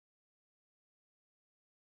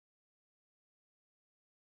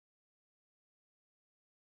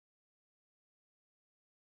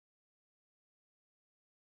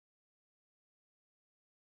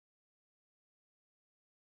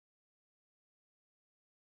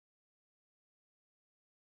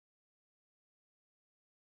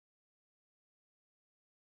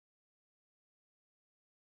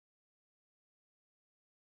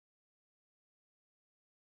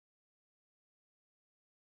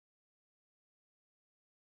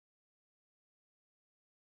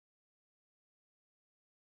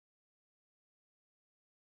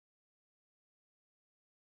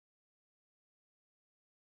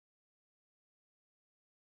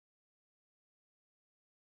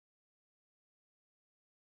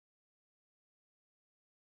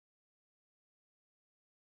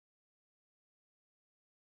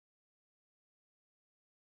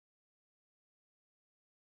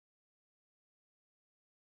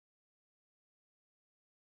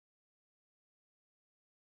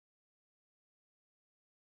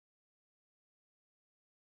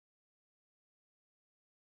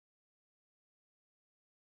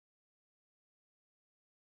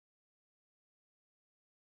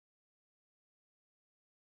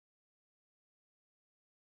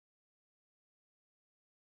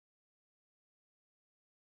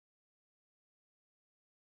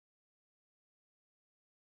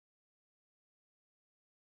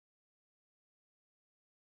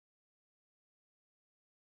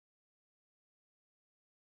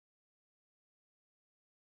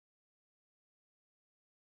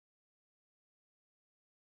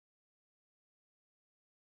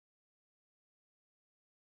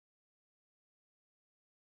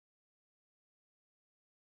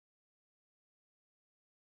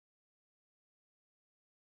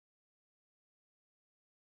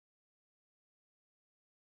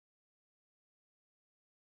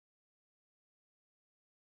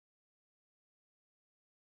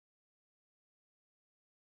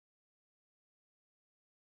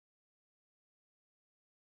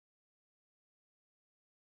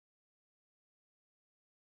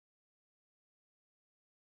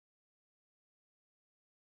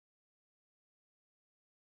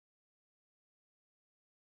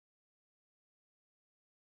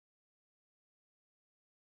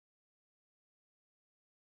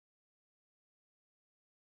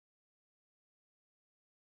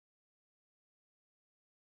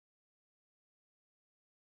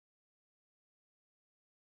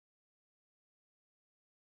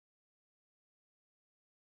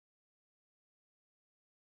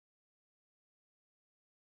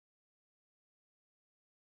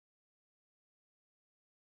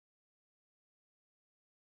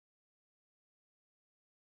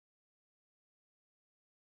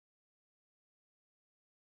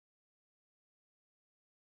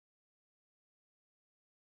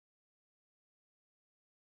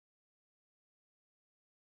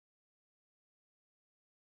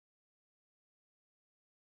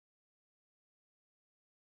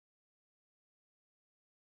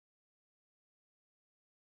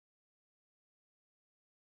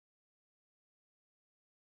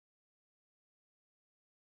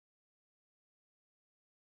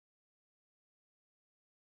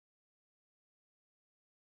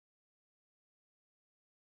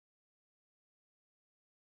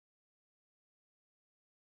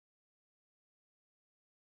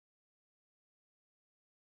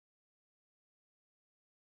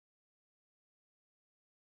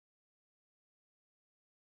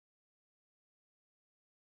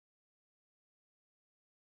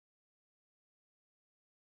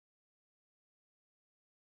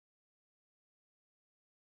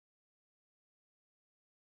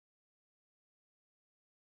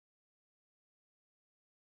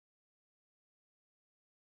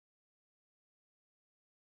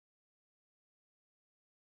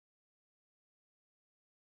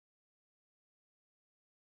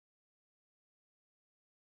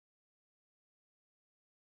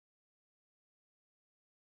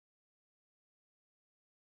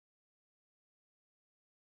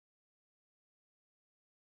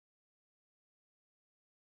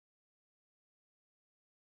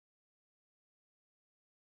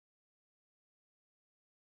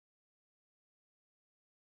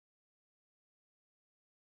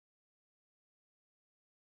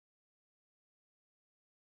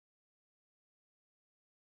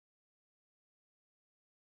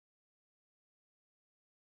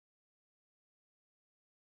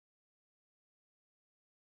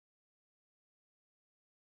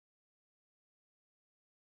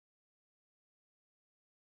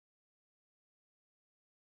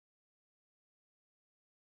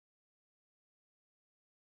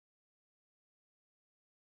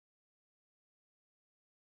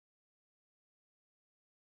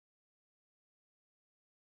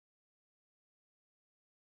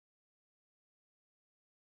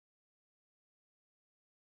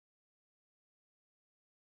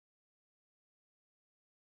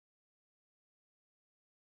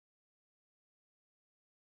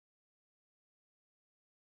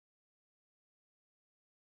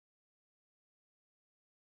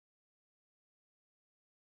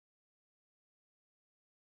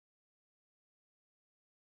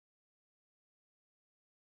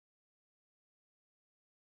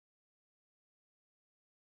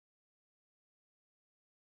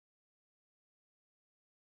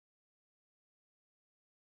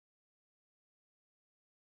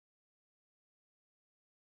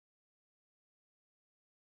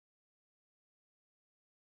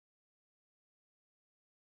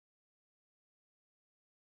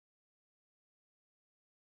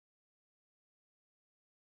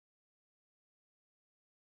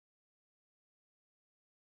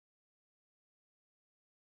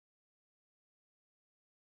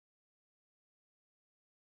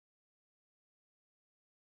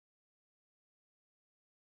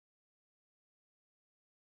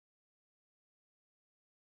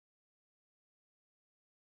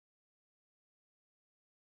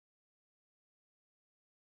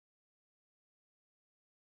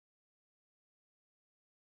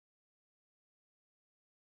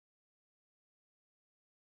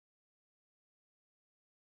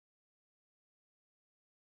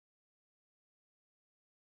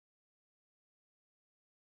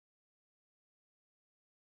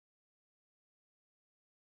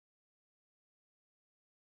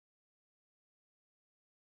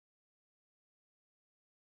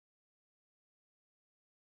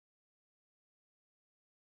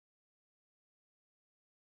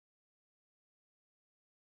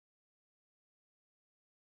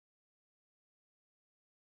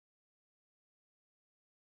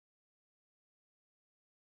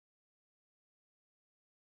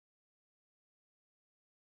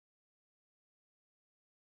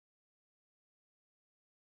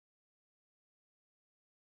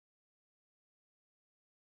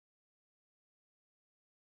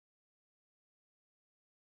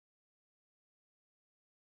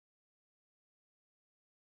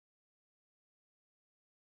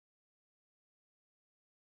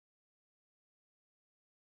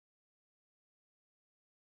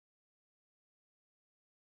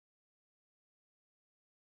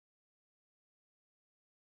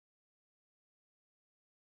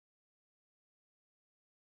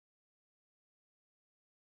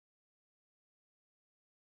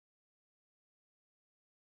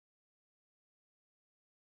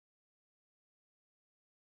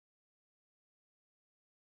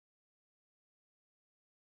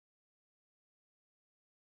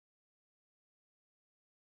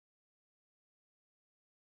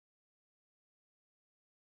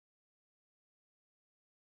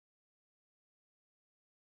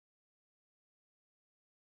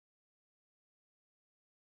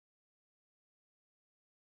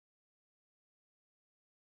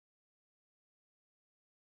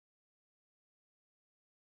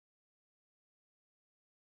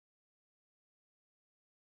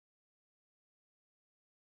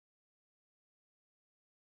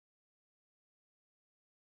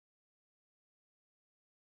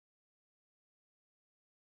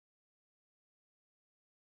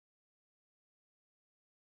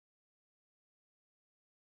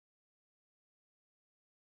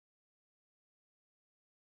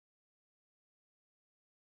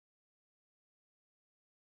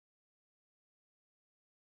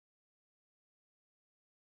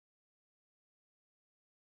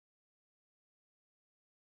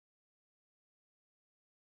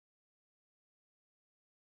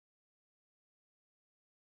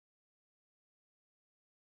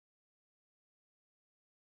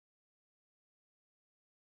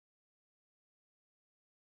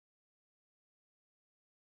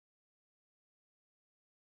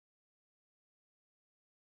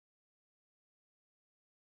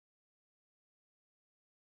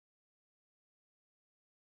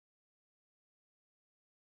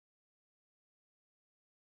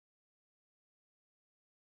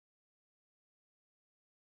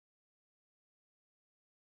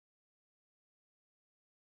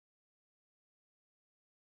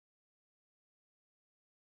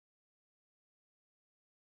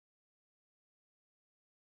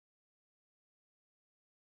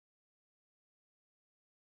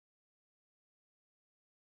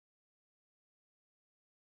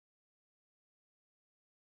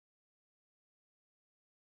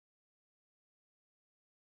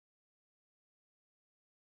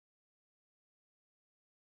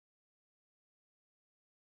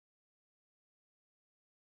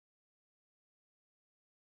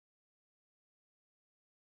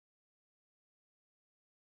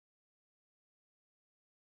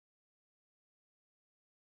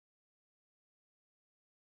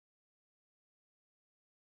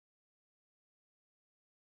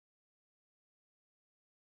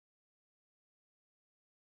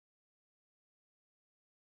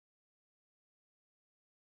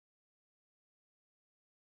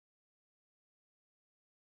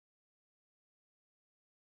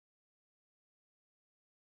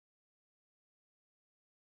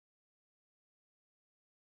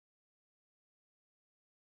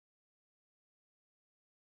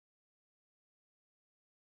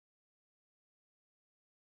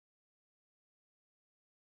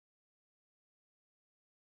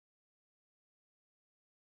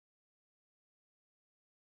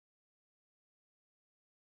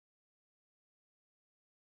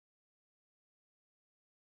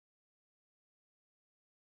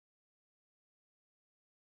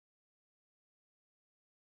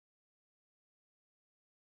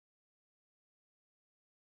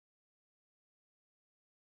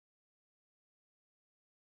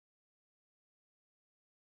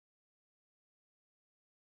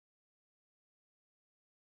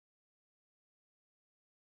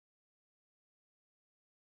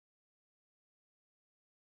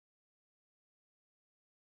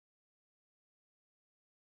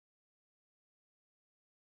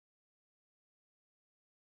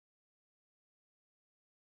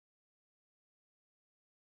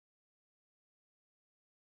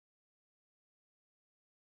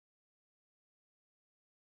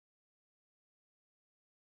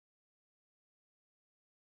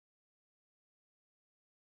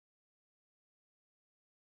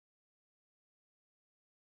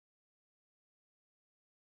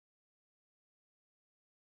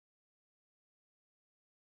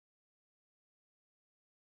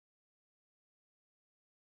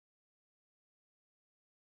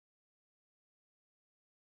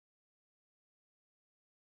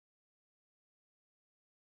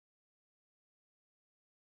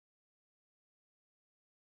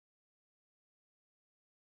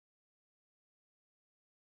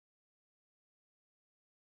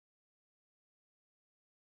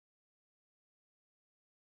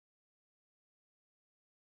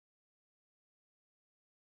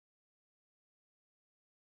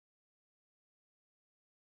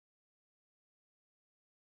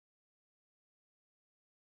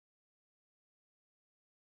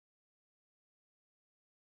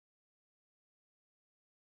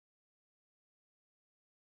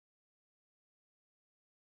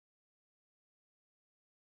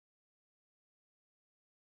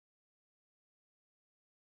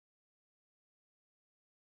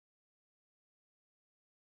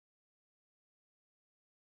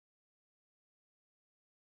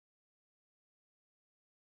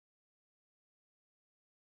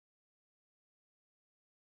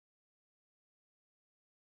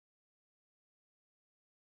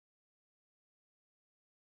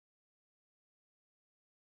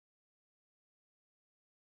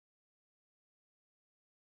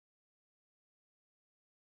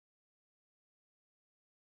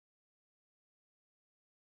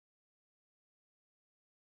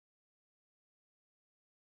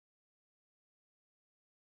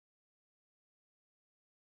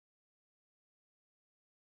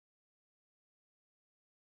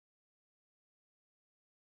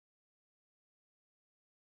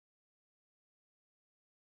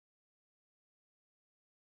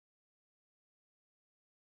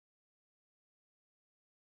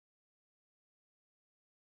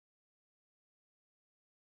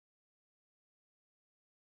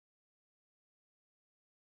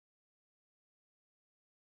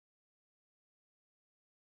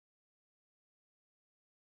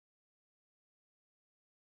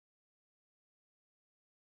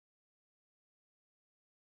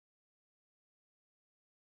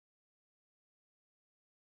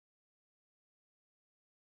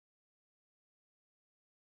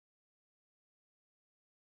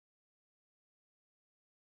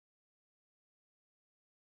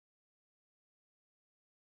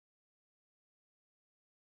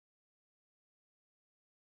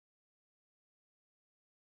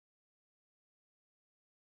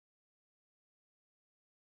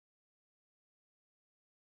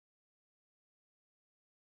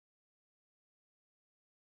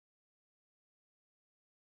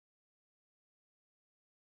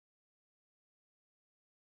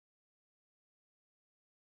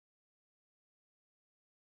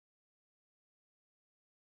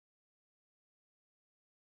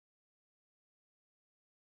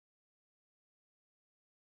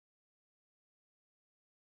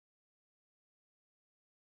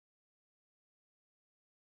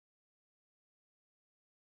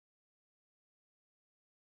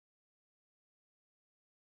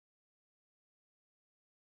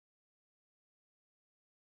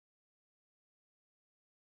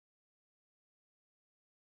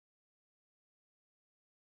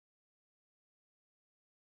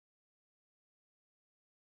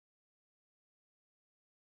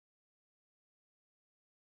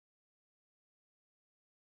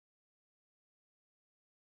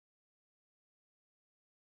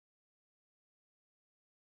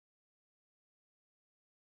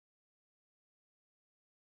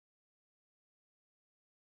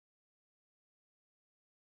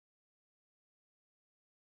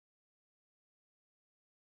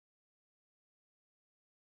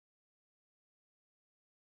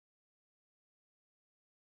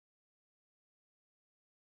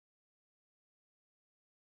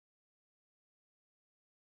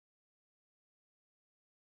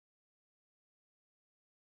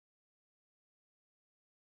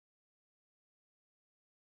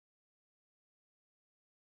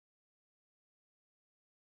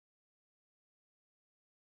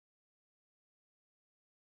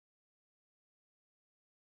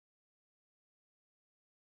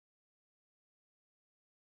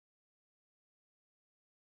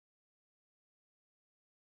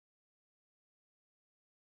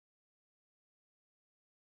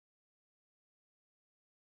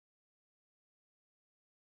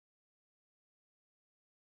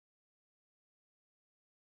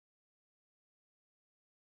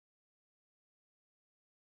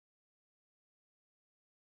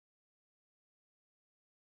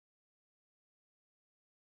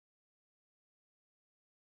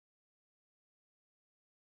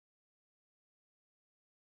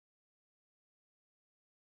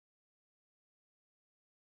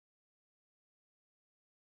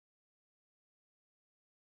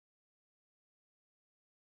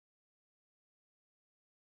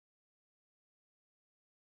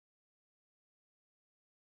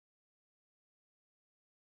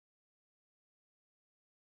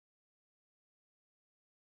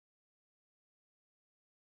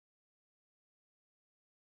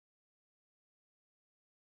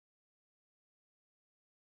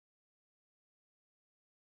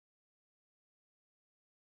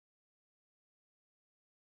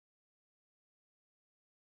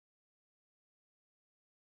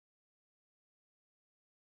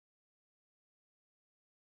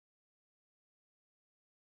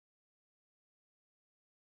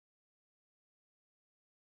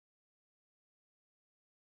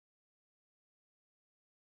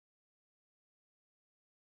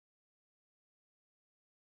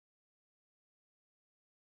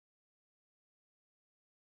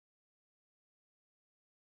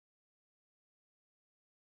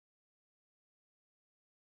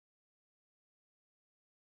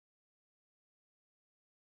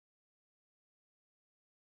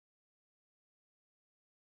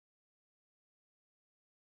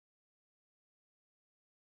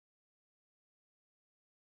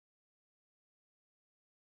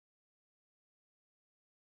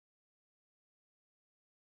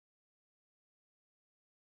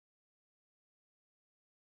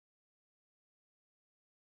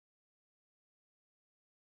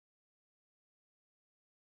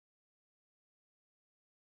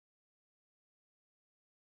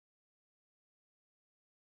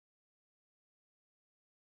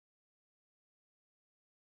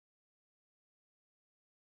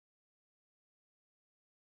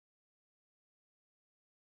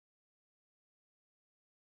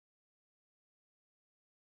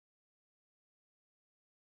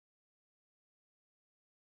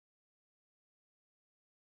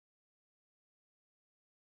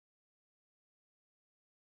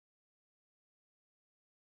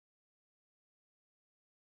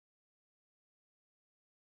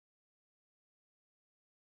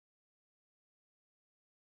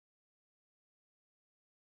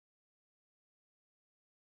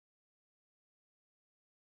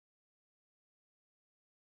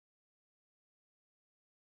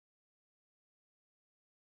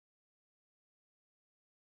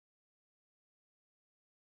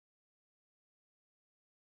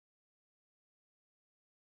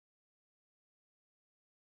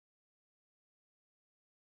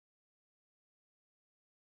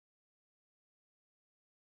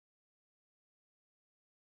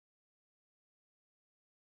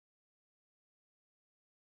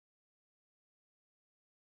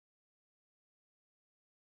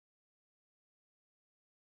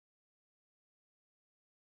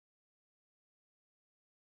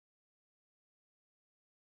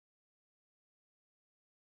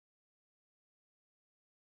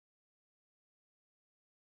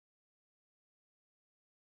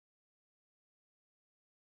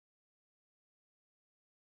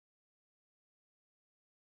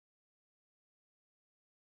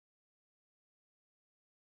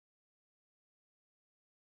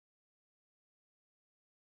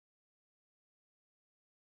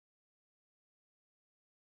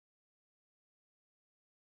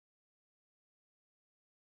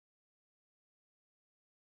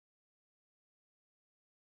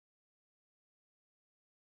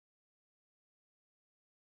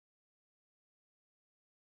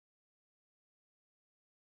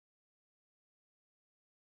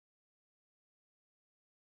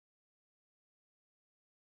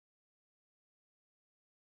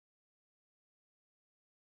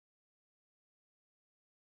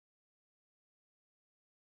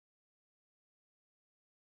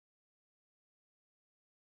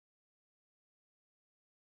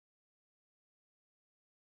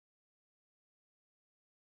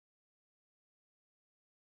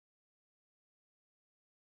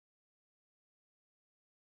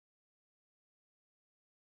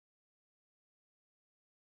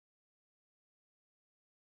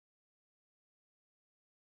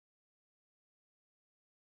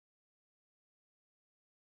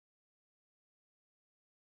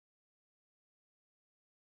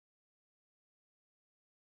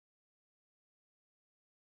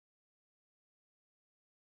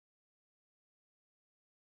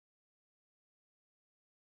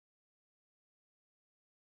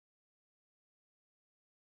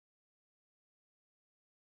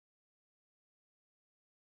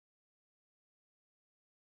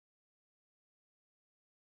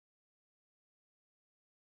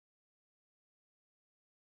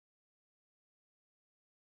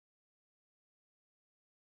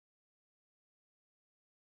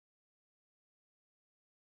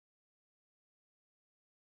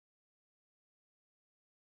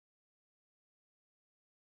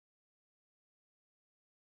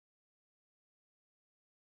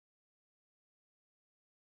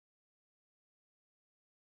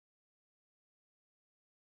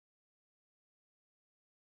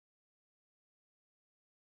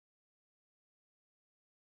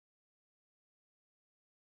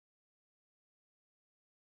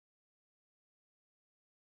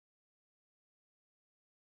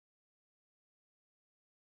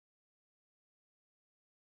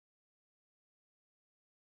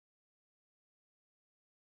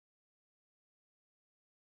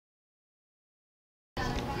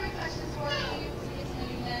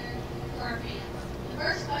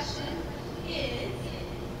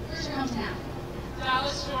hometown?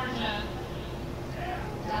 Dallas, Georgia.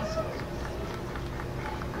 Dallas, Georgia.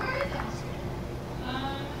 Where is Dallas?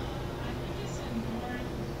 I think it's in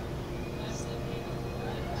northwest Atlanta.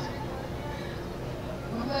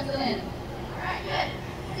 Northwest Atlanta. All right, good.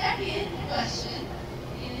 Second question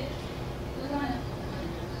is,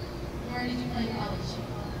 where did you play college?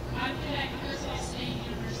 I played at Memphis State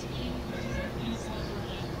University, which is in Peninsula,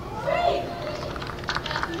 Georgia. Great.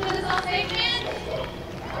 Got some Minnesota State fans?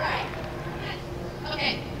 All right.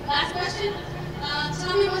 Okay, last question.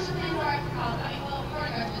 Tell me what's your plan for after college. I mean, well, before I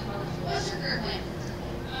go to college, what's your career plan?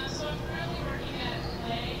 So I'm currently working at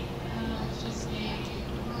Play, which is a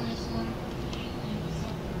performance sport company in the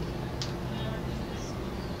suburbs. And I work in this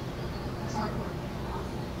school. Smart board.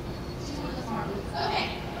 She's one of the smart ones. Okay,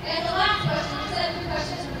 and the last question, we said 3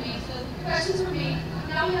 questions for me, so 3 questions for me.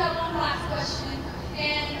 Now we have one last question,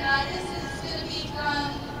 and this is going to be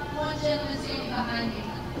from one gentleman standing behind me.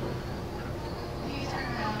 Please turn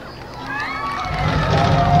around.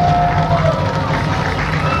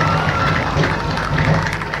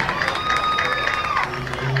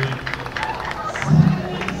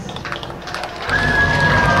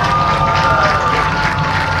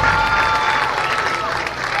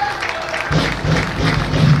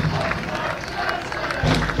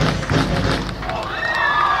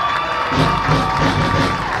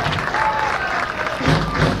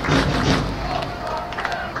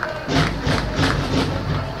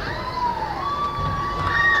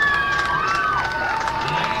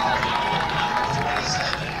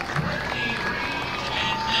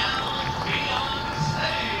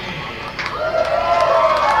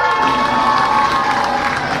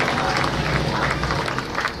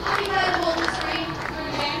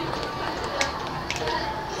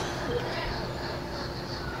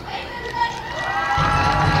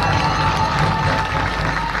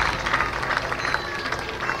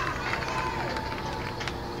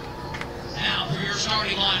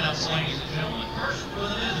 Starting lineups, ladies and gentlemen. First for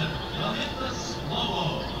the visit, the Memphis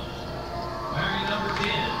Lobos. Wearing number 10,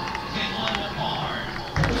 Caitlin Barr.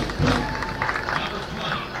 Number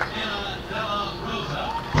 20, Anna Della Rosa.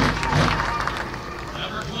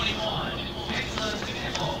 Number 21, Caitlin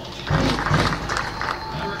Nickel.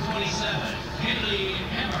 Number 27, Kaylee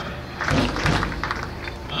Hammer.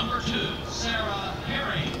 Number 2, Sarah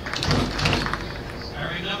Herring.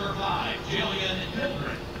 Wearing number 5, Jillian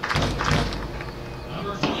Goodrich.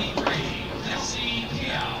 Number 23, Kelsey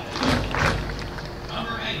Kiao.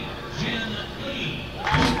 Number 8, Jen Lee.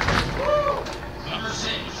 Number 6,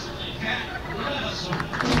 Kat Levasseur.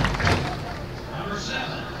 Number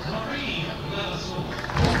 7, Marie Levasseur.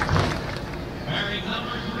 Wearing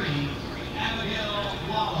number 3, Abigail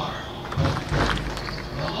Lawler.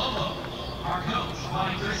 The Lobos are coached by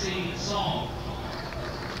Chrissy Saul.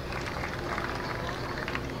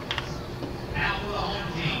 Now for the home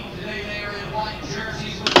team. Today they are in white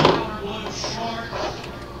jerseys with powder blue shorts.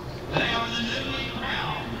 They are the newly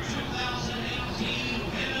crowned 2018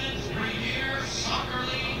 Women's Premier Soccer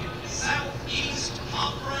League Southeast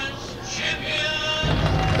Conference champions.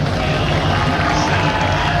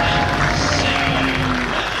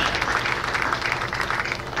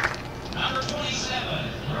 Number 27,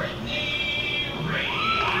 Brittany Reed.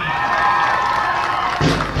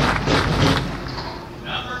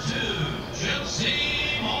 Number 2,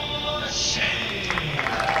 Josie Moshea.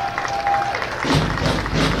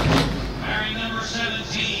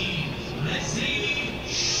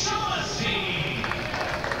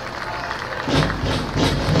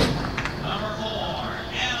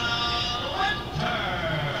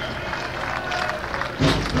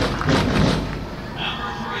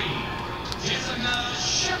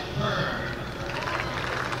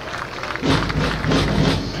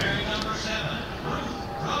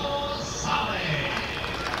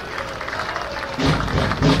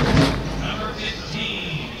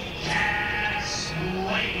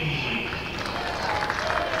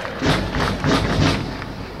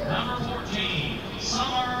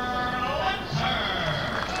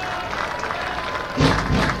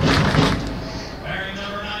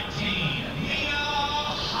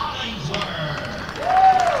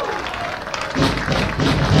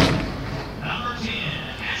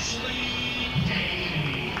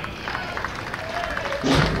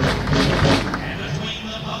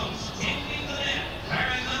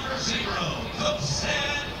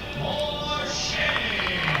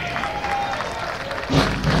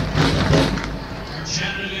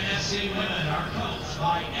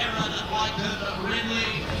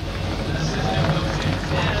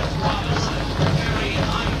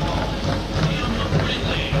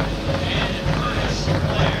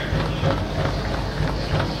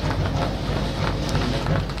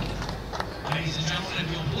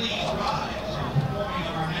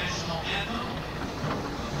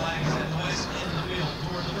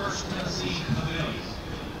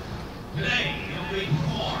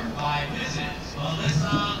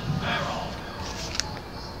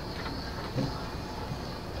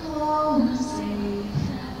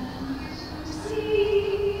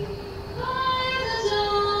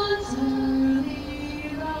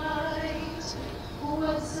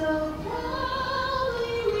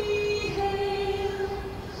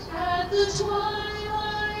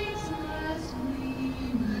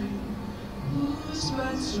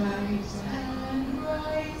 red stripes and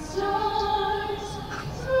bright stars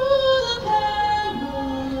through the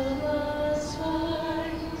perilous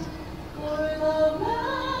fight. For the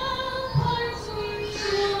ramparts we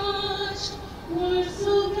watched were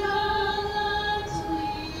so gallantly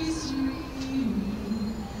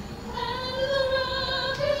streaming, and the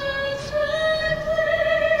rockets ran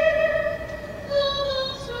clear.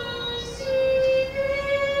 Lobos were singing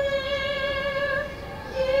there.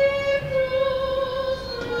 It rose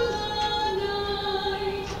through the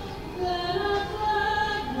night that our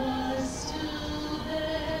flag was still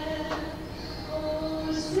there.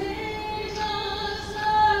 Oh, sing us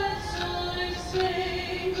that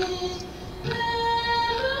star-spangled banner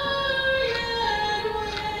yet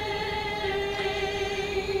wave,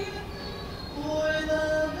 for the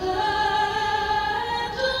land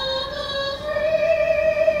of the free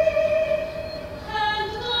and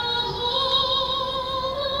the home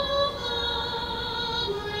of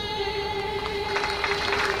the brave.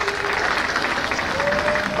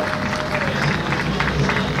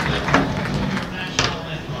 National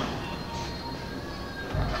anthem.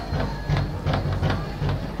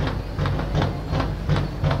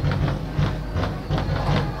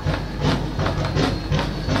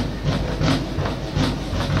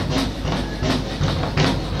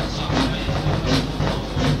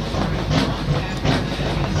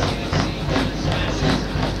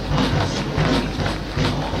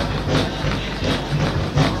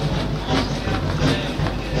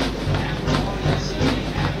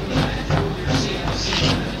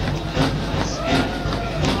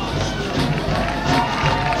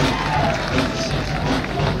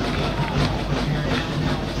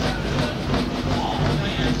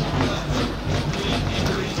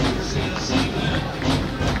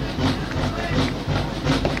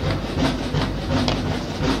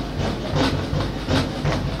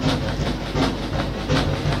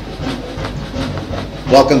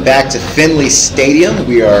 Welcome back to Finley Stadium.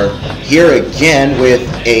 We are here again with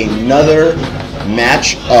another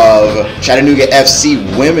match of Chattanooga FC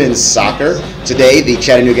women's soccer. Today, the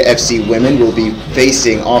Chattanooga FC women will be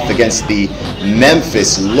facing off against the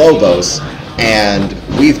Memphis Lobos, and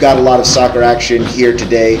we've got a lot of soccer action here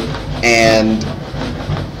today. And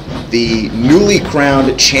the newly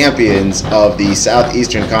crowned champions of the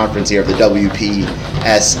Southeastern Conference here of the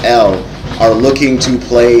WPSL are looking to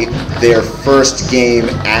play their first game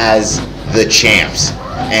as the champs.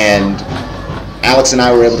 And Alex and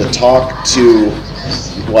I were able to talk to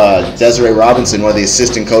Desiree Robinson, one of the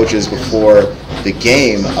assistant coaches, before the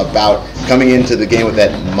game about coming into the game with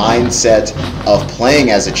that mindset of playing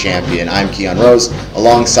as a champion. I'm Keon Rose.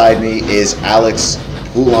 Alongside me is Alex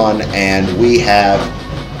Poulon, and we have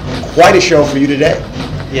quite a show for you today.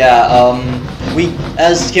 Yeah, we,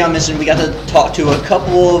 as Keon mentioned, we got to talk to a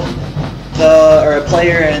couple of a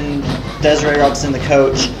player and Desiree Robinson, the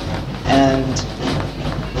coach, and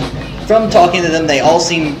from talking to them, they all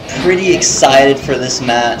seem pretty excited for this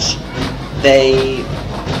match. They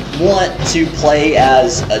want to play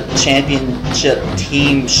as a championship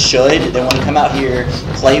team should. They want to come out here,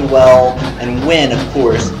 play well, and win, of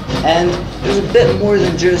course. And there's a bit more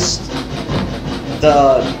than just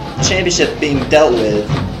the championship being dealt with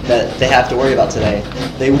that they have to worry about today.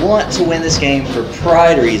 They want to win this game for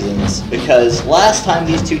pride reasons, because last time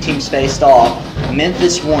these two teams faced off,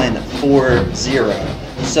 Memphis won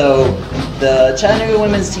 4-0. So the Chattanooga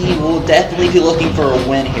women's team will definitely be looking for a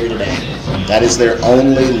win here today. That is their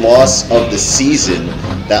only loss of the season,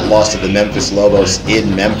 that loss to the Memphis Lobos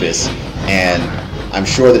in Memphis. And I'm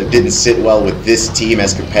sure that it didn't sit well with this team,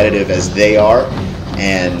 as competitive as they are.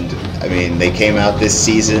 And I mean, they came out this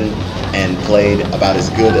season and played about as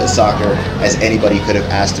good a soccer as anybody could have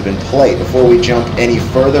asked to have been played. Before we jump any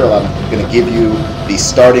further, I'm going to give you the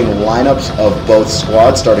starting lineups of both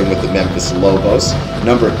squads, starting with the Memphis Lobos.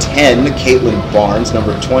 Number 10, Caitlin Barnes.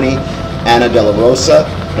 Number 20, Anna De La Rosa.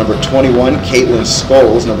 Number 21, Caitlin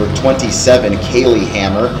Scholes. Number 27, Kaylee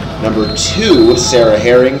Hammer. Number 2, Sarah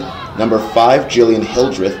Herring. Number 5, Jillian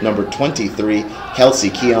Hildreth. Number 23, Kelsey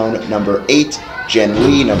Keown. Number 8, Jen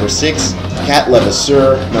Lee. Number 6, Kat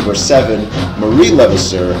Levasseur. Number 7, Marie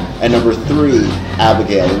Levasseur. And number 3,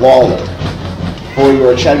 Abigail Lawler. For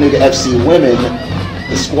your Chattanooga FC women,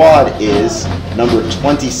 the squad is number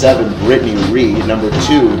 27, Brittany Reed. Number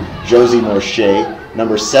 2, Josie Morche.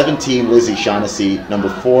 Number 17, Lizzie Shaughnessy. Number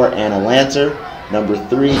 4, Anna Lanter. Number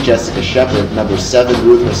 3, Jessica Shepard. Number 7,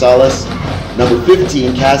 Ruth Rosales. Number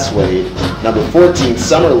 15, Cass Wade. Number 14,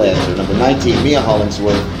 Summer Lanter. Number 19, Mia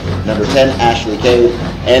Hollingsworth. Number 10, Ashley Cade.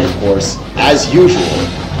 And of course, as usual,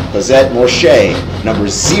 Cosette Morche, number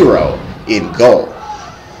 0 in goal.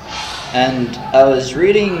 And I was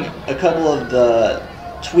reading a couple of the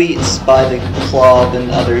tweets by the club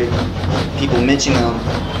and other people mentioning them,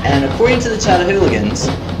 and according to the Chattanooligans,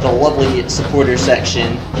 the lovely supporter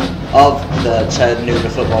section of the Chattanooga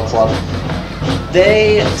Football Club,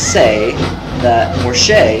 they say that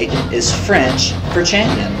Morche is French for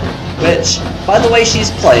champion, which, by the way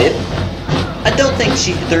she's played, I don't think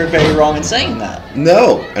they're very wrong in saying that.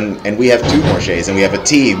 No, and we have 2 Morches, and we have a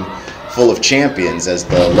team full of champions as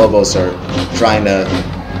the Lobos are trying to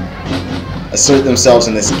assert themselves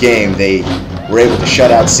in this game. They were able to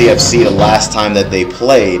shut out CFC the last time that they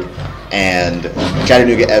played, and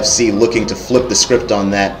Chattanooga FC looking to flip the script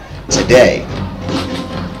on that today.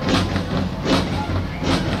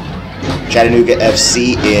 Chattanooga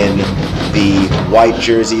FC in the white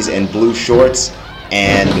jerseys and blue shorts,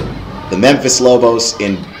 and the Memphis Lobos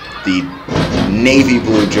in the navy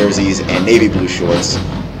blue jerseys and navy blue shorts.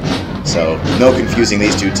 So no confusing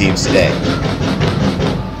these 2 teams today.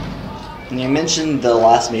 And you mentioned the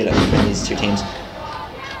last meetup between these 2 teams.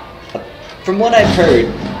 From what I've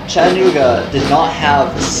heard, Chattanooga did not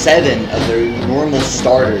have 7 of their normal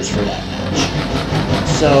starters for that match.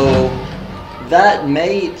 So that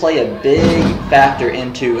may play a big factor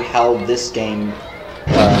into how this game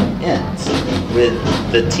ends, with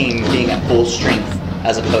the team being at full strength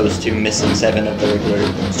as opposed to missing 7 of the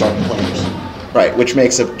regular starting players. Right, which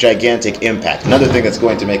makes a gigantic impact. Another thing that's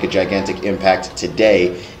going to make a gigantic impact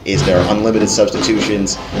today is there are unlimited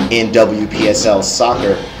substitutions in WPSL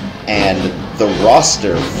soccer, and the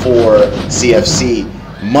roster for CFC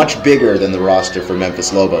much bigger than the roster for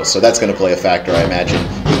Memphis Lobos. So that's going to play a factor, I imagine,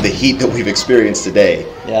 with the heat that we've experienced today.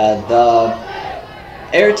 Yeah,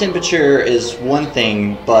 the air temperature is one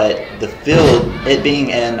thing, but the field, it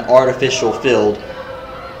being an artificial field,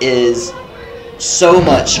 is so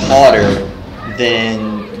much hotter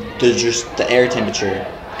than just the air temperature,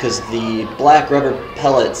 because the black rubber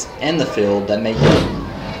pellets in the field that make it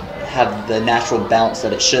have the natural bounce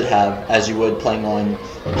that it should have, as you would playing on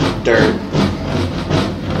dirt,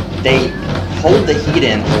 they hold the heat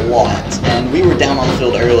in a lot. And we were down on the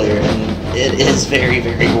field earlier, and it is very,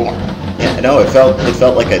 very warm. Yeah, no, it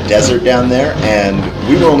felt like a desert down there, and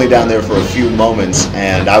we were only down there for a few moments,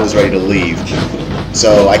 and I was ready to leave.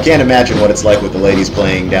 So I can't imagine what it's like with the ladies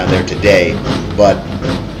playing down there today, but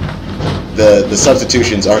the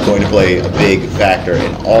substitutions are going to play a big factor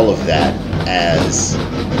in all of that, as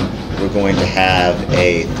we're going to have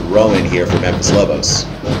a throw-in here for Memphis Lobos.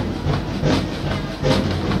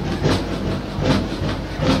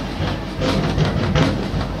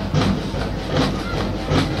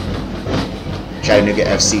 Chattanooga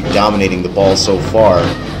FC dominating the ball so far,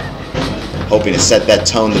 hoping to set that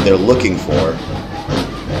tone that they're looking for.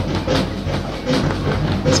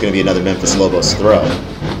 It's going to be another Memphis Lobos throw.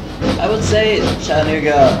 I would say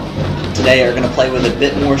Chattanooga today are going to play with a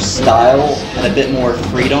bit more style and a bit more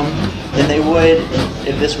freedom than they would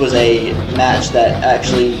if this was a match that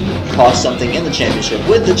actually cost something in the championship.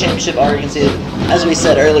 With the championship argument, as we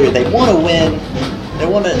said earlier, they want to win. They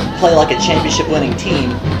want to play like a championship-winning team.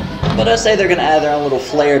 But I say they're going to add their own little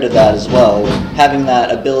flair to that as well, having that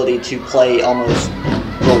ability to play almost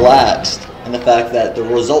relaxed, and the fact that the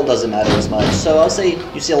result doesn't matter as much. So I'll say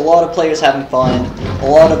you see a lot of players having fun, a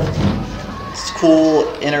lot of cool,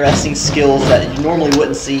 interesting skills that you normally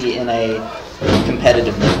wouldn't see in a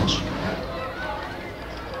competitive match.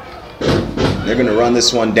 They're going to run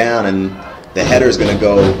this one down, and the header is going to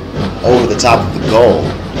go over the top of the goal.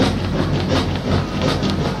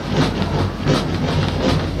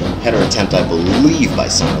 Header attempt, I believe, by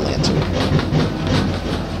Summerland too.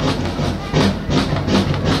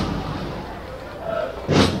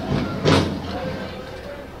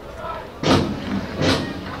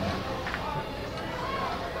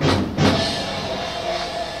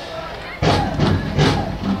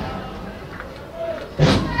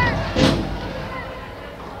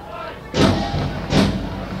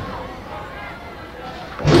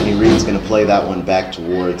 Reed's going to play that one back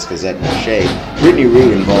towards Gazette Mache. Brittany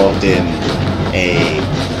Reed involved in a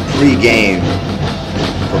pre-game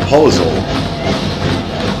proposal.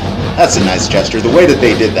 That's a nice gesture. The way that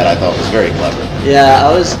they did that, I thought, was very clever. Yeah,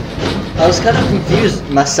 I was kind of confused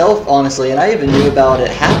myself, honestly, and I even knew about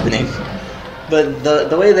it happening. But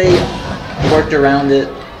the way they worked around it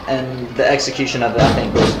and the execution of it, I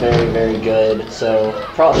think, was very, very good. So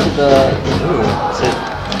props to it's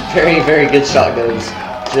a very, very good shot goes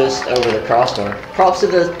just over the crossbar. Props to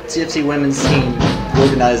the CFC women's team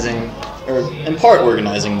organizing, or in part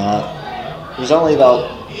organizing that. There's only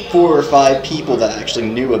about 4 or 5 people that actually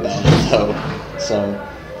knew about it, though. So,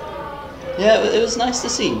 yeah, it was nice to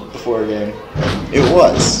see before a game. It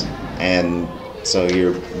was. And So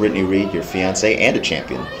you're Brittany Reed, your fiance, and a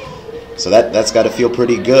champion. So that's got to feel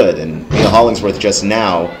pretty good. And Mia Hollingsworth just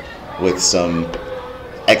now with some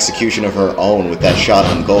execution of her own with that shot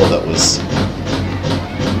on goal that was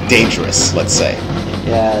dangerous, let's say.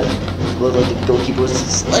 Yeah, looked like the goalkeeper was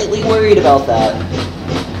slightly worried about that.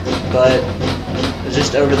 But it was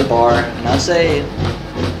just over the bar. And I'd say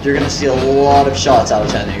you're going to see a lot of shots out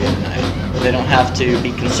of Chattanooga tonight. They don't have to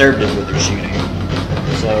be conservative with their shooting.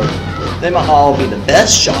 So they might not all be the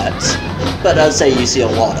best shots, but I'd say you see a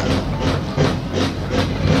lot of them.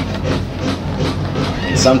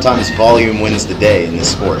 And sometimes volume wins the day in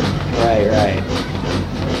this sport. Right.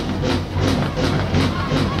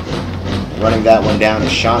 Running that one down to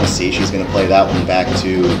Shaughnessy. She's going to play that one back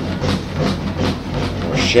to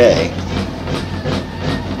O'Shea.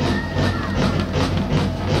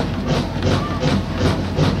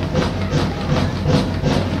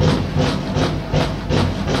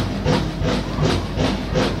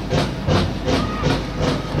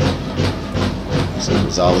 So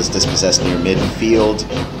Rosales dispossessed near midfield.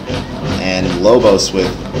 And Lobos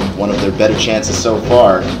with one of their better chances so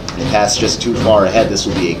far. The pass just too far ahead. This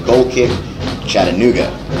will be a goal kick,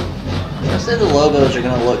 Chattanooga. I say the Lobos are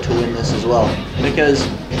going to look to win this as well, because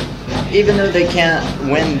even though they can't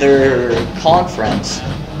win their conference,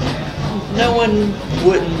 no one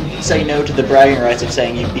wouldn't say no to the bragging rights of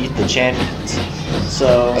saying you beat the champions.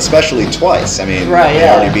 So especially twice. I mean, right, they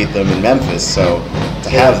yeah. already beat them in Memphis, so to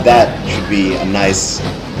have that should be a nice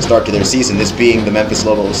start to their season. This being the Memphis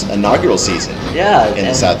Lobos' inaugural season in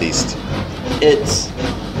the Southeast. It's,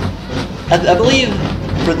 I believe,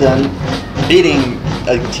 for them beating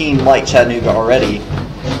a team like Chattanooga already,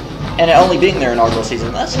 and it only being their inaugural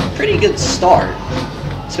season, that's a pretty good start,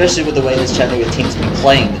 especially with the way this Chattanooga team's been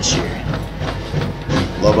playing this year.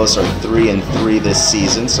 Lobos are 3-3 this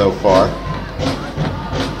season so far.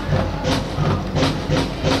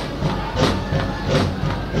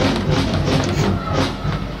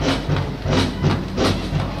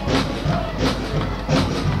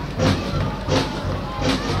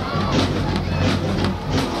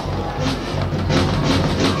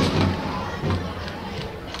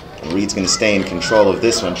 Reed's going to stay in control of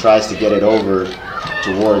this one, tries to get it over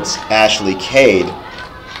towards Ashley Cade,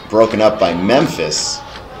 broken up by Memphis.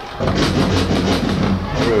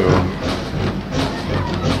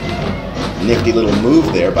 Nifty little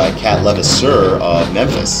move there by Kat Levasseur of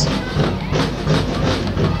Memphis.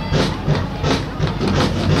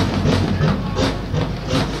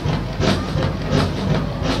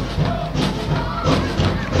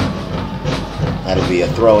 That'll be a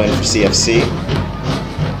throw in for CFC.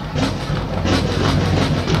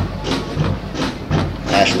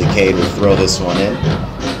 Ashley Cade will throw this one in.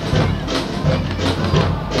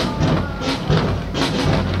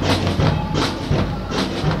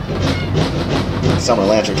 Summer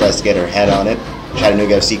Lancher tries to get her head on it.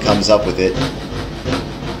 Chattanooga FC comes up with it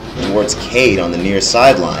towards Cade on the near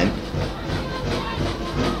sideline.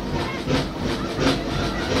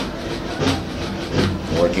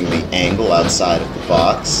 Working the angle outside of the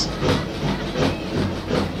box.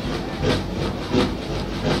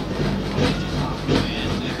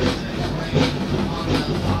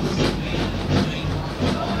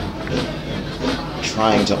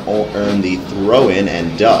 Trying to earn the throw-in,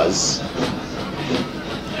 and does.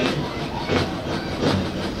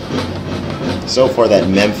 So far that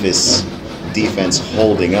Memphis defense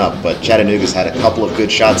holding up, but Chattanooga's had a couple of good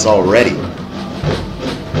shots already.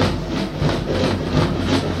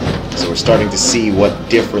 So we're starting to see what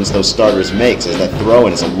difference those starters makes, as that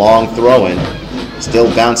throw-in is a long throw-in, still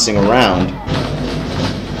bouncing around,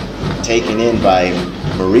 taken in by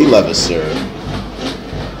Marie Levasseur.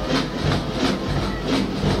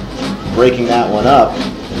 Breaking that one up.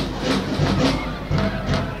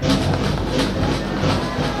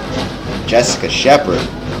 Jessica Shepard.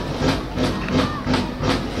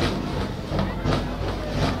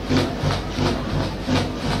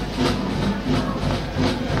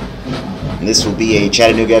 And this will be a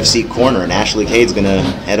Chattanooga FC corner, and Ashley Cade's going to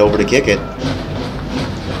head over to kick it.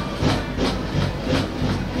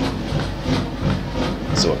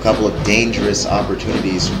 So a couple of dangerous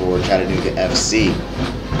opportunities for Chattanooga FC.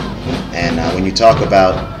 And when you talk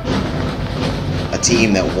about a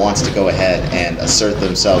team that wants to go ahead and assert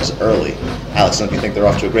themselves early, Alex, don't you think they're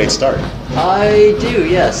off to a great start? I do,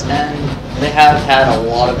 yes, and they have had a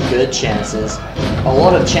lot of good chances. A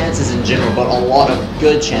lot of chances in general, but a lot of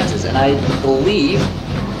good chances. And I believe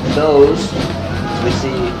those, we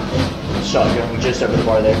see shot going just over the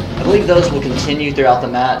bar there, I believe those will continue throughout the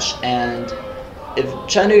match. And if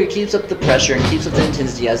Chattanooga keeps up the pressure and keeps up the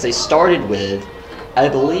intensity as they started with, I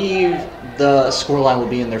believe the scoreline will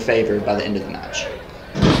be in their favor by the end of the match.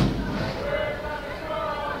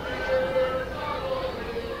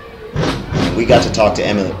 We got to talk to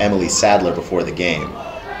Emily Sadler before the game,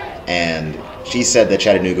 and she said that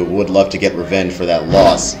Chattanooga would love to get revenge for that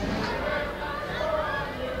loss.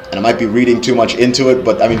 And I might be reading too much into it,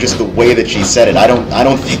 but I mean, just the way that she said it, I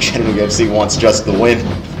don't think Chattanooga FC wants just the win.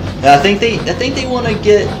 I think they want to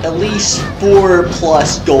get at least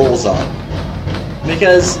 4+ goals up,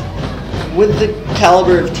 because with the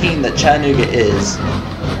caliber of team that Chattanooga is,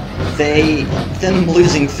 them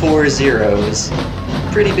losing 4-0 is a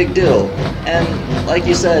pretty big deal. And like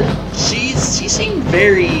you said, she seemed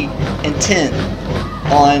very intent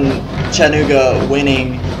on Chattanooga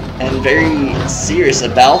winning and very serious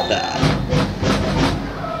about that.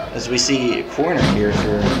 As we see a corner here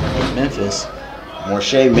for Memphis.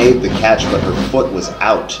 Morshea made the catch, but her foot was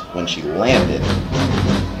out when she landed.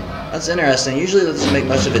 That's interesting. Usually that doesn't make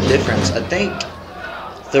much of a difference. I think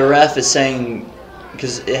the ref is saying,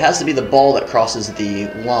 because it has to be the ball that crosses the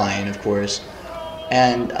line, of course.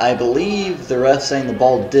 And I believe the ref saying the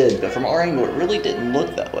ball did, but from our angle it really didn't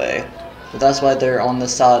look that way. But that's why they're on the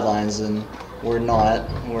sidelines and we're not.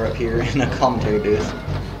 We're up here in a commentary booth.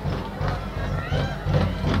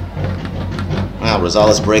 Wow,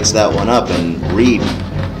 Rosales breaks that one up, and Reed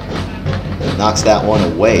knocks that one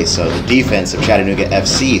away. So the defense of Chattanooga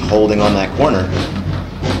FC holding on that corner.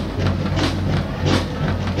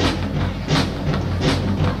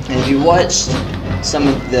 And if you watched some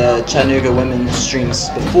of the Chattanooga women's streams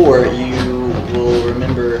before, you will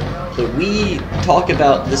remember that we talk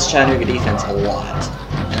about this Chattanooga defense a lot.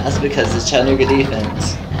 And that's because this Chattanooga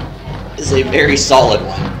defense is a very solid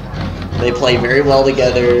one. They play very well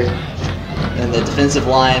together, and the defensive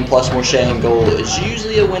line plus Morshea and goal is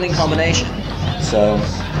usually a winning combination. So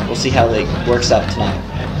we'll see how it works out tonight.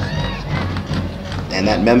 And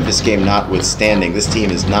that Memphis game notwithstanding, this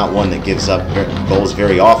team is not one that gives up goals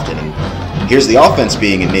very often. And here's the offense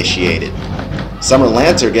being initiated. Summer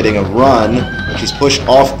Lancer getting a run. She's pushed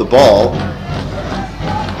off the ball.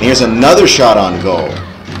 And here's another shot on goal.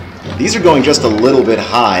 These are going just a little bit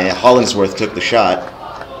high. Hollingsworth took the shot.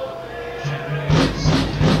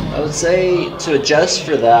 I would say to adjust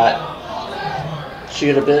for that,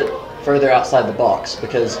 shoot a bit further outside the box,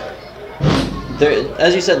 because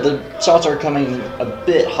as you said, the shots are coming a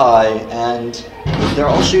bit high and they're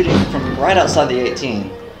all shooting from right outside the 18.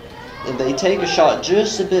 If they take a shot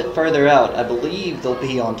just a bit further out, I believe they'll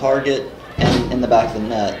be on target and in the back of the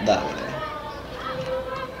net that way.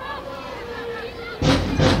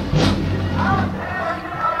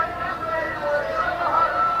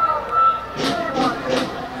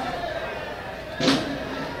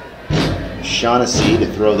 Shaughnessy to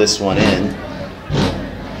throw this one in.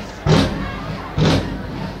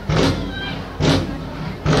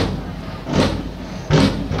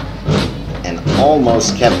 And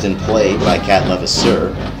almost kept in play by Kat Levasseur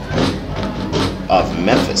of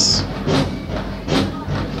Memphis.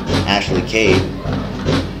 Ashley Cade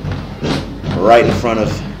right in front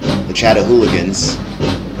of the Chattahooligans.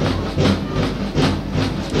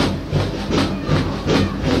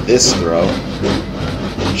 This throw.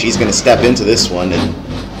 She's going to step into this one, and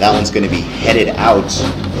that one's going to be headed out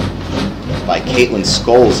by Caitlin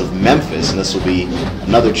Scholes of Memphis, and this will be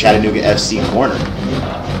another Chattanooga FC corner.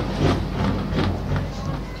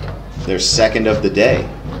 Their second of the day.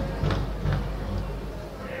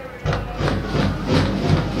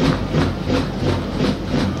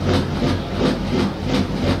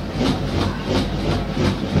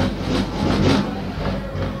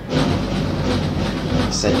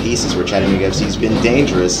 Set pieces where Chattanooga FC's been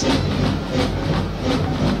dangerous. And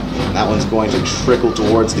that one's going to trickle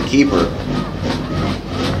towards the keeper.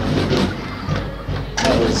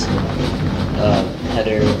 That was a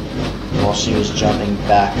header while she was jumping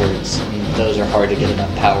backwards. And those are hard to get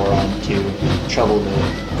enough power on to trouble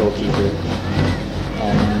the goalkeeper.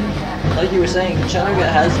 And like you were saying, Chattanooga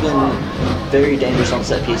has been very dangerous on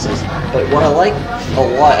set pieces. But what I like a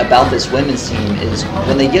lot about this women's team is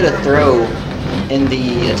when they get a throw in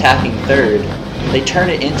the attacking third, they turn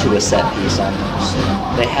it into a set piece almost.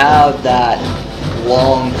 They have that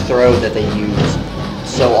long throw that they use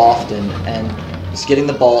so often, and just getting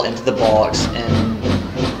the ball into the box and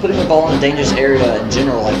putting the ball in a dangerous area in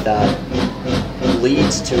general like that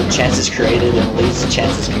leads to chances created and leads to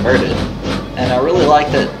chances converted. And I really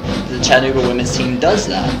like that the Chattanooga women's team does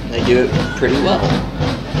that. They do it pretty well.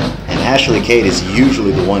 And Ashley Cade is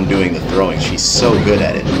usually the one doing the throwing. She's so good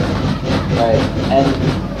at it. Right, and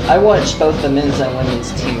I watched both the men's and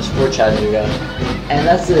women's teams for Chattanooga, and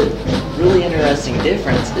that's a really interesting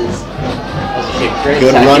difference. Is great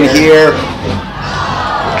good run here.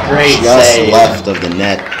 Great just save. left of the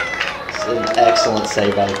net. It's an excellent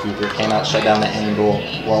save by the keeper. Came out, shut down the angle.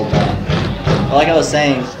 Well done. But like I was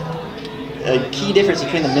saying, a key difference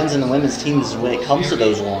between the men's and the women's teams is when it comes to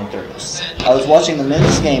those long throws. I was watching the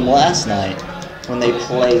men's game last night when they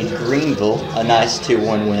played Greenville, a nice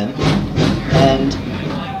 2-1 win, and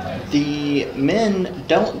the men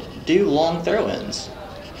don't do long throw-ins,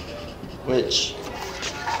 which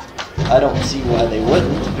I don't see why they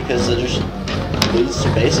wouldn't, because it just leads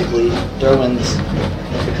to basically throw-ins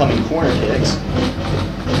becoming corner kicks.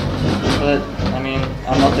 But, I mean,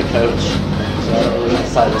 I'm not the coach, so I don't really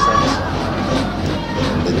decide those things.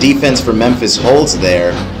 The defense for Memphis holds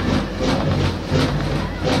there.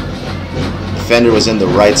 Defender was in the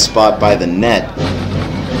right spot by the net,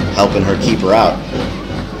 helping her keeper out.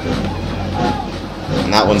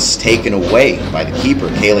 And that one's taken away by the keeper,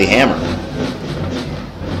 Kaylee Hammer.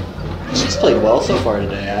 She's played well so far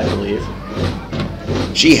today, I believe.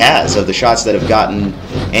 She has. Of the shots that have gotten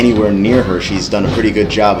anywhere near her, she's done a pretty good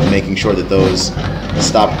job of making sure that those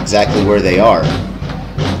stop exactly where they are.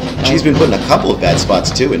 She's been put in a couple of bad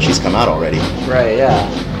spots too, and she's come out already. Right, yeah.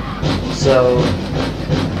 So,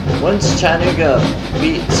 once Chattanooga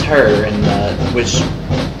beats her, which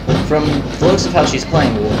from the looks of how she's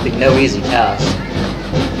playing will be no easy task,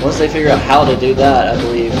 once they figure out how to do that, I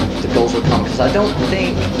believe the goals will come. Because I don't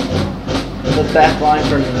think the back line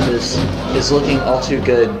for Memphis is looking all too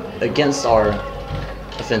good against our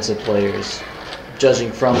offensive players,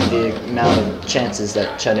 judging from the amount of chances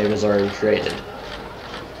that Chattanooga's already created.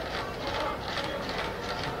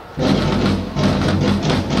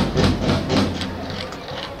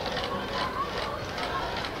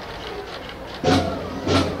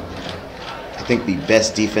 I think the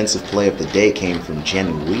best defensive play of the day came from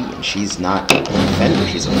Jenny Lee, and she's not a defender,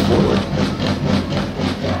 she's a forward.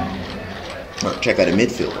 Or check out a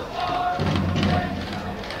midfielder.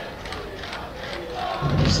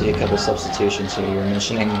 See a couple substitutions here you're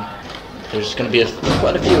mentioning. There's going to be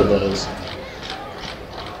quite a few of those.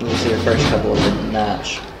 You see the first couple of the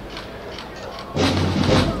match.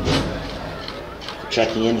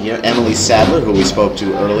 Checking in here, Emily Sadler, who we spoke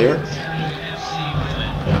to earlier.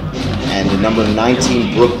 And the number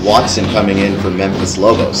 19, Brooke Watson, coming in for Memphis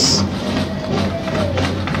Lobos.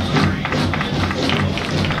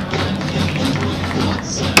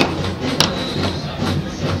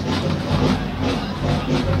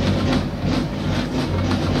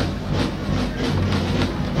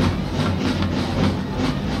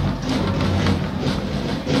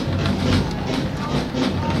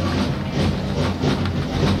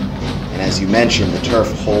 And as you mentioned, the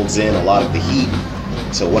turf holds in a lot of the heat.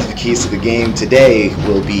 So one of the keys to the game today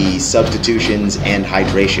will be substitutions and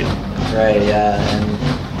hydration. Right, yeah,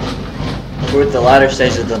 and toward the latter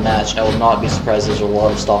stage of the match, I will not be surprised there's a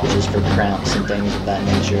lot of stoppages for cramps and things of that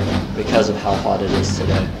nature because of how hot it is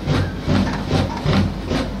today.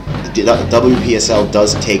 The WPSL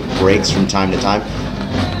does take breaks from time to time.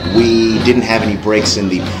 We didn't have any breaks in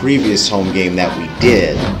the previous home game that we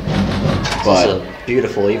did, but It's a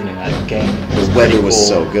beautiful evening, that game. the weather was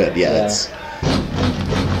so good. Yeah,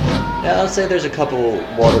 Yeah, I'd say there's a couple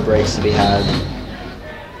water breaks to be had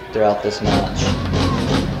throughout this match,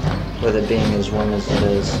 with it being as warm as it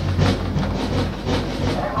is.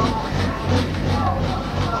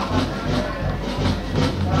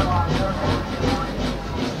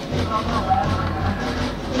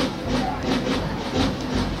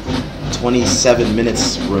 .27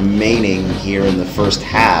 minutes remaining here in the first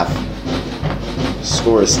half.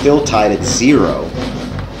 Score is still tied at 0.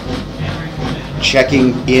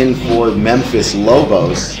 Checking in for Memphis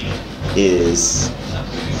Lobos is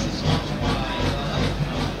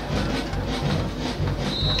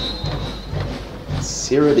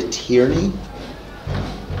Sarah Tierney.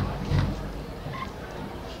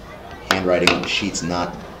 Handwriting on the sheet's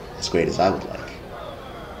not as great as I would like.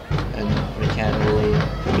 And we can't really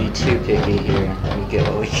be too picky here. We get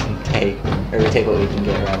what we can take, or we take what we can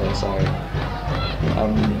get, rather, sorry.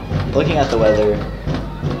 Looking at the weather,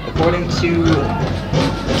 according to...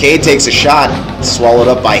 Cade takes a shot, swallowed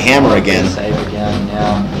up by Hammer again. Save again,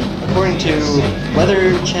 yeah. According to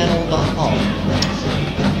weatherchannel.com,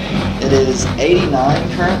 it is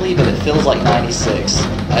 89 currently, but it feels like 96.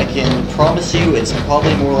 I can promise you it's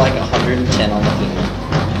probably more like 110 on the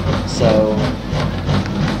field. So,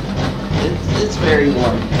 it's very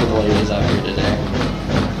warm for the ladies out here today.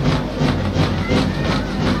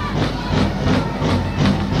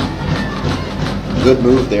 Good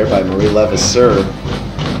move there by Marie Levasseur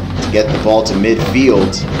to get the ball to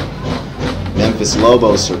midfield. Memphis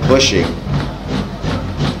Lobos are pushing.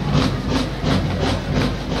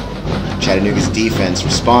 Chattanooga's defense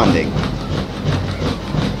responding.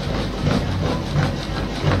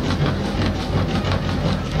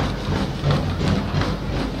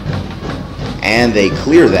 and they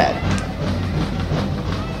clear that.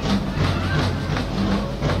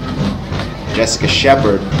 Jessica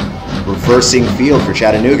Shepard reversing field for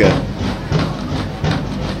Chattanooga.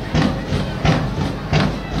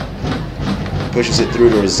 Pushes it through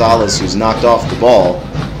to Rosales, who's knocked off the ball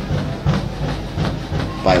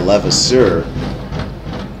by Levasseur.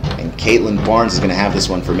 And Caitlin Barnes is going to have this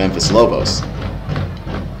one for Memphis Lobos.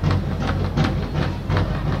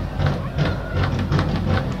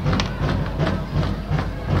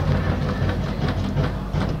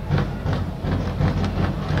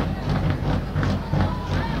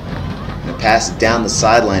 Pass down the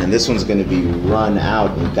sideline, and this one's going to be run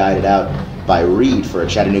out and guided out by Reed for a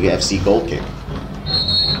Chattanooga FC goal kick.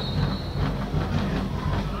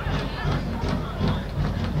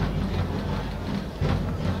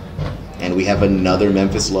 And we have another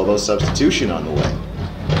Memphis Lobos substitution on the way.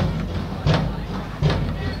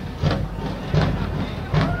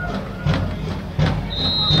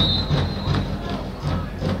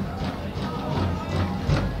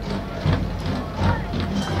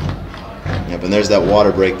 And there's that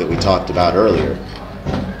water break that we talked about earlier.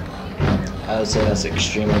 I would say that's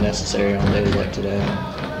extremely necessary on days like today.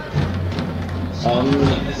 I'm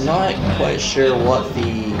not quite sure what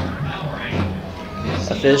the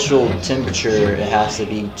official temperature it has to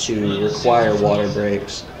be to require water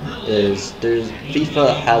breaks is.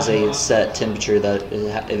 FIFA has a set temperature that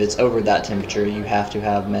if it's over that temperature, you have to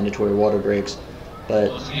have mandatory water breaks.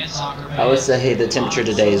 But I would say the temperature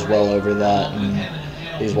today is well over that, and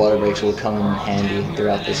these water breaks will come in handy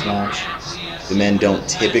throughout this match. The men don't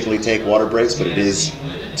typically take water breaks, but it is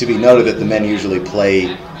to be noted that the men usually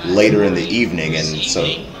play later in the evening, and so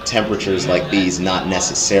temperatures like these not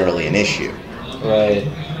necessarily an issue. Right.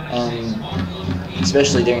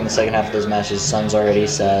 Especially during the second half of those matches, the sun's already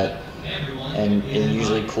set, and it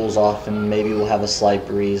usually cools off, and maybe we'll have a slight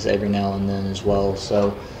breeze every now and then as well.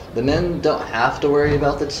 So the men don't have to worry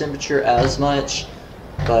about the temperature as much,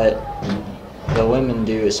 but the women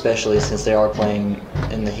do, especially since they are playing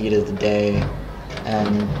in the heat of the day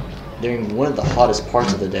and during one of the hottest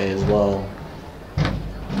parts of the day as well.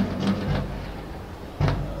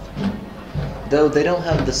 Though they don't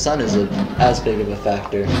have the sun as big of a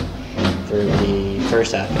factor for the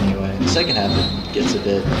first half anyway. The second half it gets a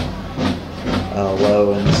bit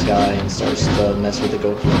low in the sky and starts to mess with the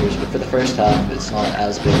goalkeepers, but for the first half it's not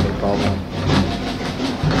as big of a problem.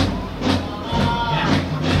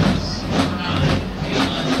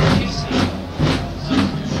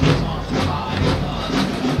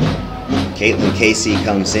 Caitlin Casey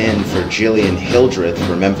comes in for Jillian Hildreth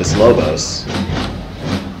for Memphis Lobos.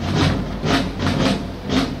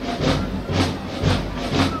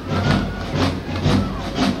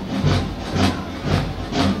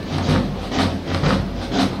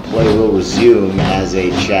 Play will resume as a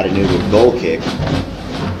Chattanooga goal kick.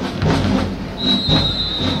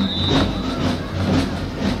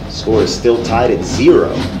 Score is still tied at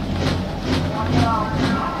 0.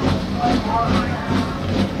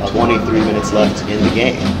 23 minutes left in the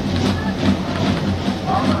game.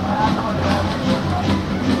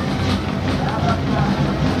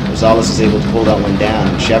 Rosales is able to pull that one down,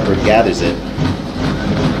 and Shepard gathers it.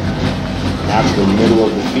 Out to the middle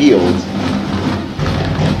of the field.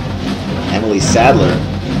 Emily Sadler.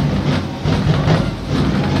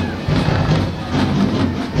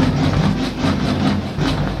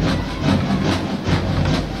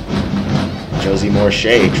 Josie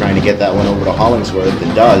Morshea trying to get that one over to Hollingsworth,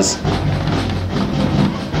 and does.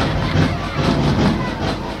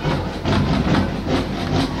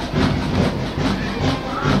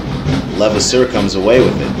 Levasseur comes away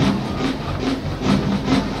with it.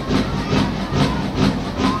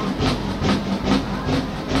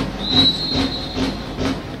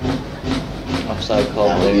 Offside call.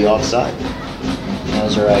 That would be offside. That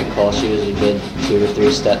was the right call. She was a good 2 or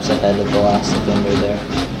 3 steps ahead of the last defender there.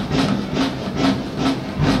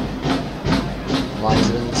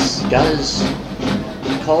 Linesman's got his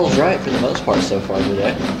calls right for the most part so far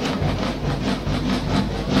today.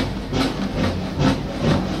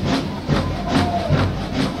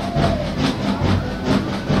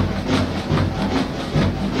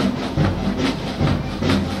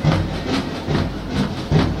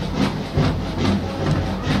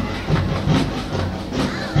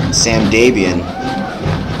 Sam Dabian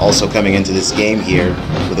also coming into this game here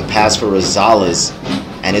with a pass for Rosales,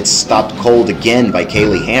 and it's stopped cold again by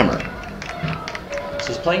Kaylee Hammer.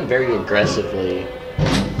 She's playing very aggressively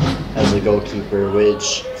as a goalkeeper,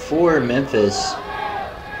 which for Memphis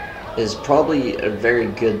is probably a very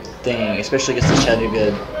good thing, especially against the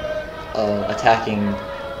Chattanooga attacking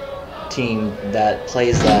team that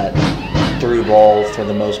plays that through ball for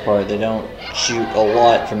the most part. They don't shoot a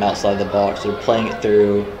lot from outside the box. They're playing it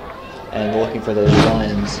through and looking for those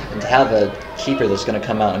run-ins. And to have a keeper that's going to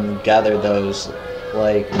come out and gather those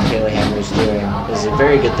like Kayla Hammer's doing is a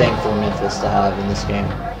very good thing for Memphis to have in this game.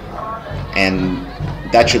 And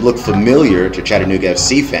that should look familiar to Chattanooga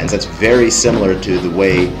FC fans. That's very similar to the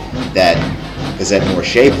way that Cosette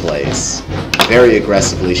Morche plays. Very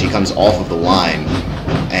aggressively, she comes off of the line,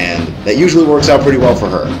 and that usually works out pretty well for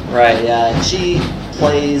her. Right, yeah, and she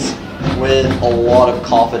plays with a lot of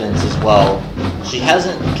confidence as well. She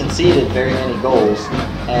hasn't conceded very many goals,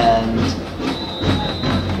 and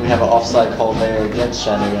we have an offside call there against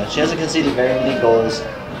Chattanooga. She hasn't conceded very many goals,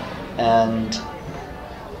 and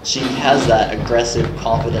she has that aggressive,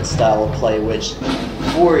 confident style of play, which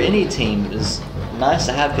for any team is nice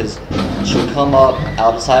to have because she'll come up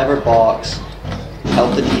outside of her box,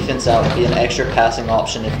 help the defense out, be an extra passing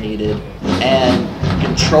option if needed, and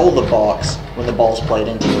control the box when the ball's played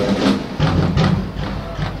into her.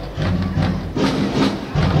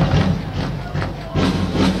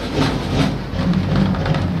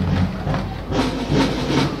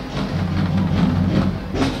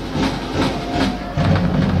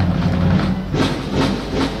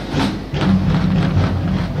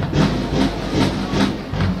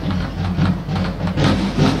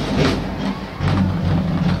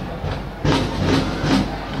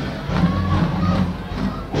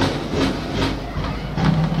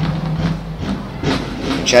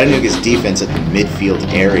 Chattanooga's defense at the midfield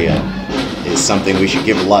area is something we should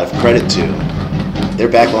give a lot of credit to. Their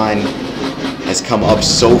back line has come up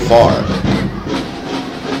so far.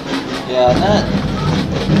 Yeah, and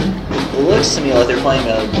that it looks to me like they're playing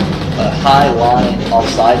a high line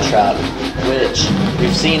offside trap, which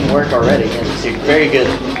we've seen work already, and it's a very good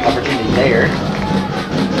opportunity there.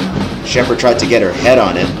 Shepard tried to get her head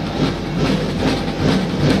on it,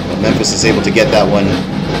 but Memphis is able to get that one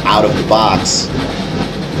out of the box.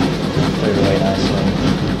 Cleared away nicely.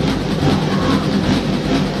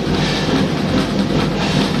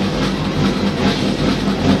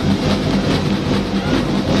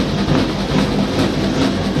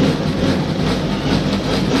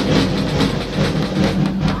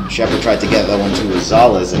 Shepard tried to get that one to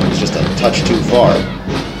Rosales, and it was just a touch too far.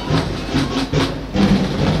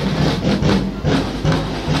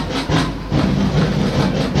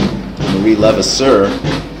 Marie Levasseur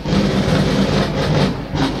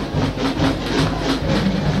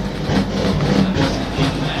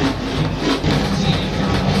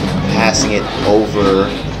passing it over.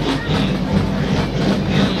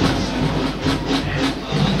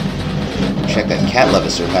 Check that, Kat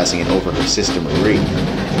Levasseur passing it over her sister Marie.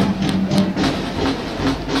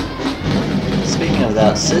 Speaking of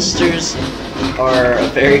that, sisters are a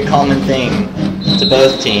very common thing to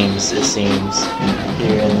both teams, it seems,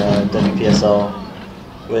 here in the WPSL,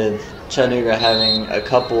 with Chattanooga having a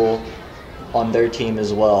couple on their team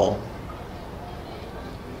as well.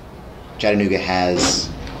 Chattanooga has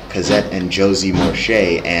Cosette and Josie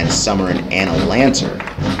Morche and Summer and Anna Lancer.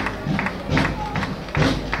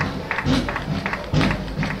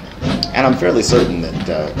 And I'm fairly certain that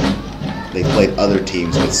they've played other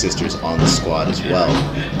teams with sisters on the squad as well.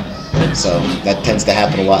 So that tends to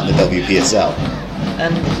happen a lot in the WPSL.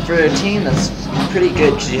 And for a team, that's pretty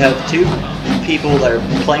good because you have two people that are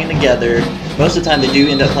playing together. Most of the time they do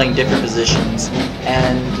end up playing different positions,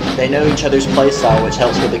 and they know each other's play style, which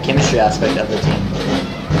helps with the chemistry aspect of the team.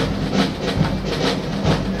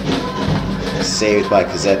 Saved by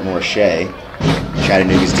Cosette Morche.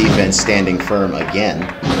 Chattanooga's defense standing firm again.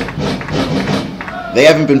 They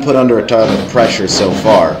haven't been put under a ton of pressure so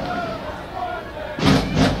far.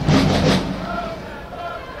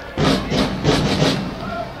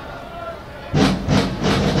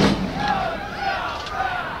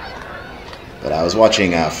 But I was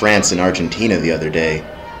watching France and Argentina the other day,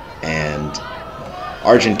 and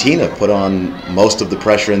Argentina put on most of the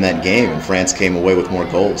pressure in that game, and France came away with more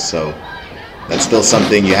goals. So that's still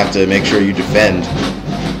something you have to make sure you defend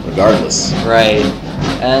regardless. Right.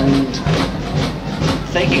 And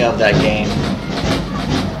thinking of that game,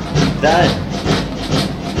 that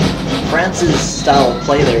France's style of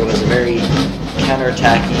play there was a very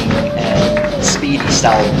counterattacking and speedy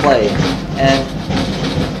style of play, and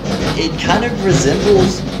it kind of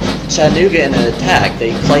resembles Chattanooga in an attack.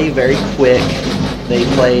 They play very quick, they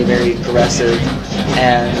play very aggressive,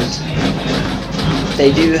 and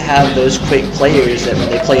they do have those quick players that when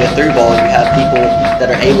they play a through ball, you have people that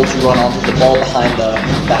are able to run onto the ball behind the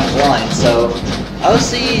back line. So I would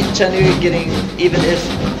see Chattanooga getting, even if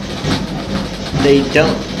they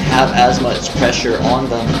don't have as much pressure on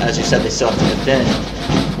them, as you said, they still have to defend,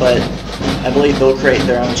 but I believe they'll create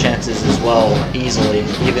their own chances as well, easily,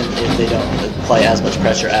 even if they don't apply as much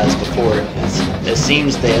pressure as before. It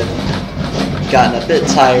seems they've gotten a bit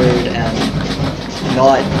tired and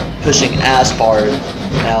not pushing as hard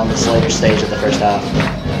now in this later stage of the first half.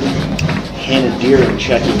 Hannah Deering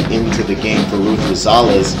checking into the game for Ruth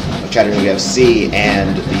Rosales of Chattanooga FC,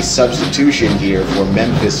 and the substitution here for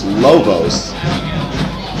Memphis Lobos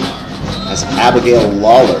as Abigail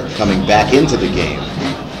Lawler coming back into the game.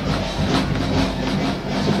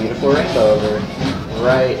 It's a beautiful rainbow over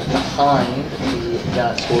right behind the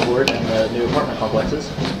giant scoreboard and the new apartment complexes.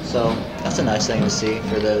 So that's a nice thing to see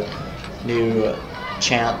for the new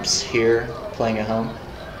champs here playing at home.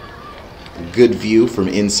 Good view from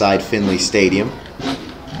inside Finley Stadium.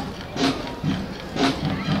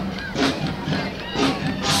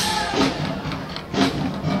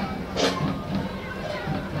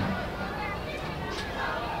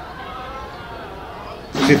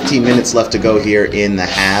 "15 minutes left to go here in the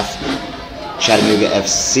half. Chattanooga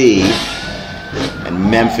FC and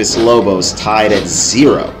Memphis Lobos tied at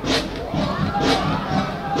 0.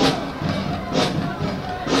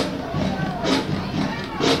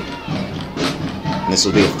 This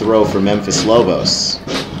will be a throw for Memphis Lobos.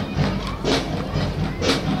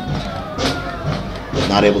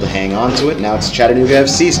 Not able to hang on to it. Now it's Chattanooga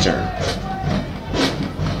FC's turn.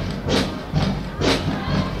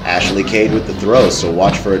 Ashley Cade with the throw, so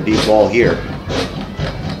watch for a deep ball here.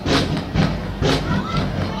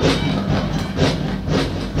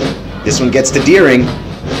 This one gets to Deering.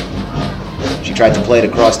 She tried to play it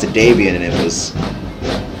across to Davian, and it was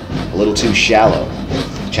a little too shallow.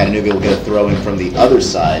 Chattanooga will get a throw in from the other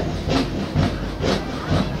side.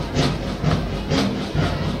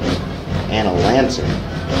 Anna Lancer.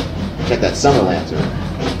 Check that Summer Lancer.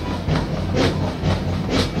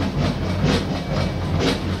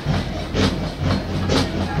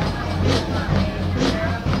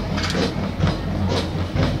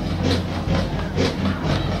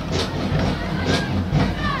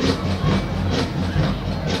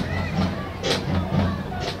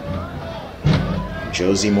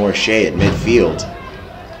 Josie Morche at midfield.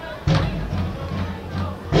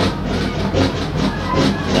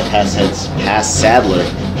 That pass heads past Sadler.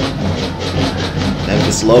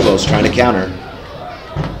 Memphis Lobos trying to counter.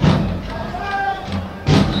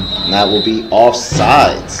 And that will be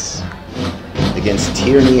offsides against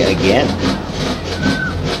Tierney again.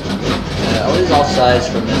 All these offsides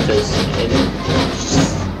for Memphis, it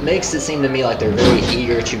makes it seem to me like they're very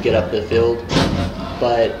eager to get up the field,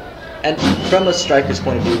 and from a striker's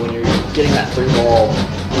point of view, when you're getting that through ball,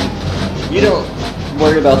 you don't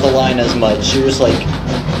worry about the line as much. You're just like,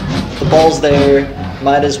 the ball's there,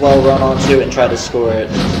 might as well run onto it and try to score it.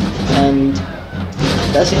 And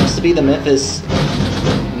that seems to be the Memphis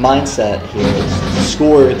mindset here, is to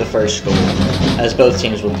score the first goal, as both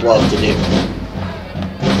teams would love to do.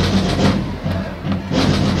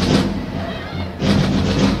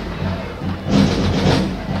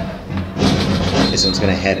 This one's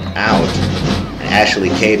going to head out, and Ashley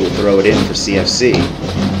Cade will throw it in for CFC.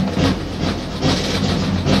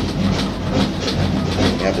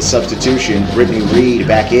 We have the substitution, Brittany Reed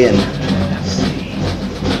back in.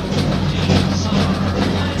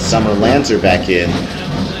 Summer Lancer back in.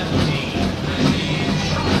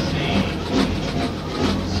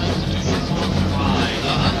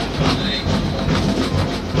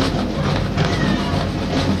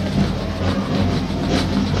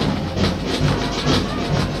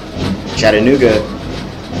 Chattanooga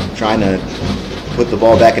trying to put the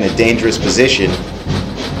ball back in a dangerous position.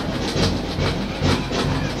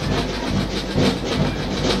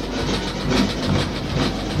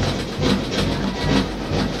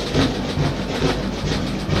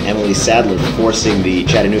 Emily Sadler forcing the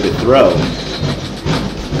Chattanooga throw.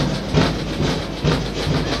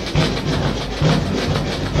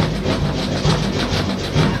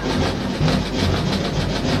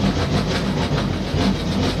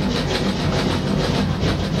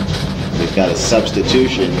 Got a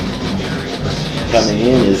substitution coming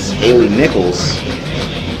in is Haley Nichols.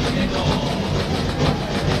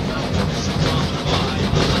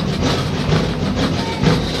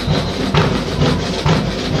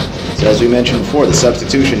 So as we mentioned before, the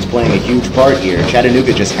substitution's playing a huge part here.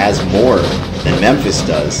 Chattanooga just has more than Memphis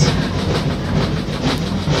does.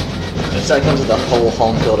 So that comes with the whole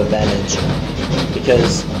home field advantage,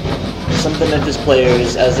 because some of the Memphis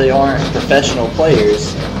players, as they aren't professional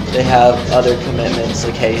players, they have other commitments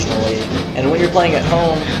occasionally, and when you're playing at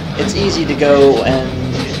home, it's easy to go and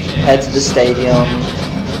head to the stadium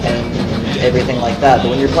and everything like that. But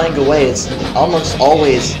when you're playing away, it's almost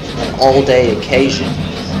always an all-day occasion,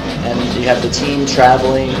 and you have the team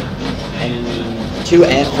traveling to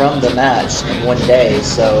and from the match in one day.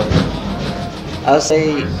 So I would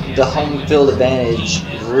say the home field advantage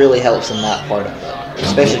really helps in that part of it,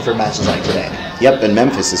 especially for matches like today. Yep, and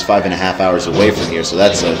Memphis is 5.5 hours away from here, so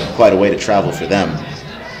that's quite a way to travel for them.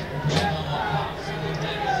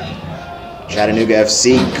 Chattanooga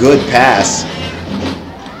FC, good pass.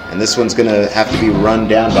 And this one's going to have to be run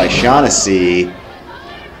down by Shaughnessy.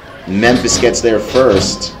 Memphis gets there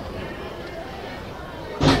first.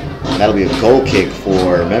 That'll be a goal kick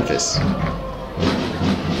for Memphis.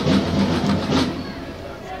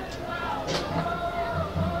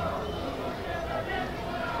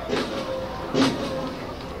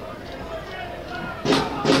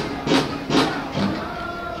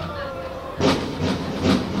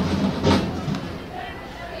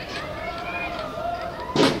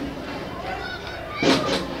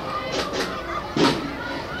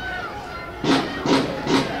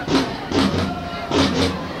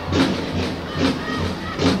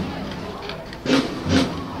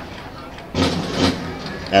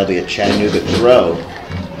 That'll be a Chattanooga throw.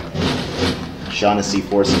 Shaughnessy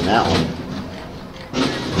forcing that one.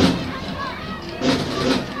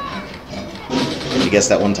 She gets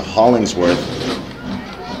that one to Hollingsworth.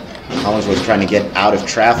 Hollingsworth trying to get out of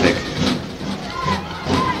traffic.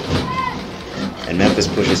 And Memphis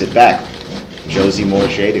pushes it back. Josie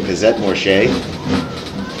Morche to Cosette Morche.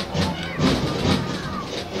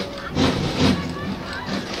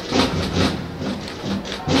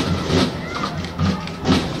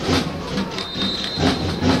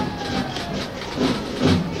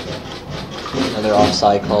 Another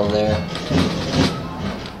offside call there.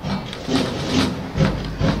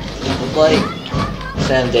 Looked like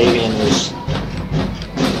Sam Davian was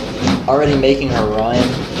already making her run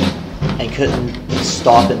and couldn't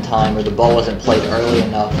stop in time, or the ball wasn't played early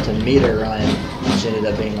enough to meet her run. She ended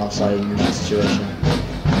up being offside in that situation.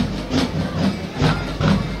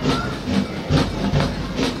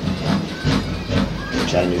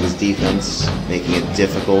 Chattanooga's defense making it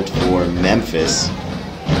difficult for Memphis.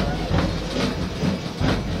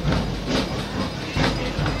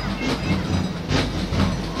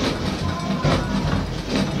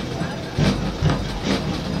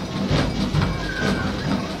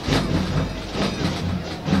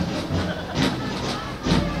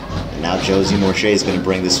 Josie Morche is going to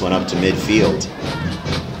bring this one up to midfield.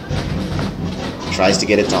 Tries to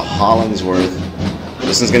get it to Hollingsworth.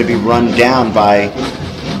 This one's going to be run down by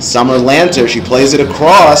Summer Lanter. She plays it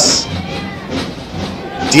across.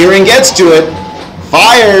 Deering gets to it.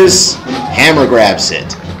 Fires. Hammer grabs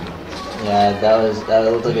it. Yeah, that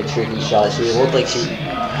looked like a tricky shot. She looked like she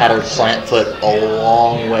had her plant foot a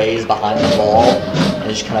long ways behind the ball and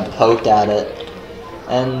just kind of poked at it.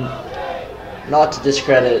 And not to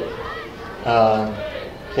discredit Kaylee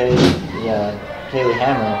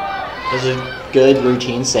Hammer. It was a good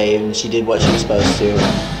routine save, and she did what she was supposed to.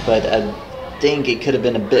 But I think it could have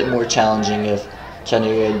been a bit more challenging if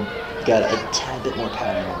Chattanooga had got a tad bit more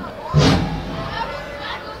power on it.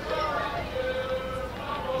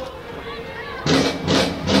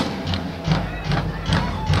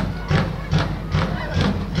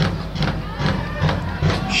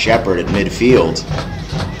 Shepard at midfield.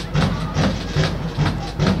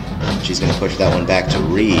 She's going to push that one back to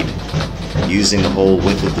Reed, using the whole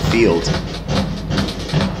width of the field.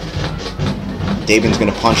 Davin's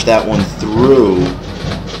going to punch that one through.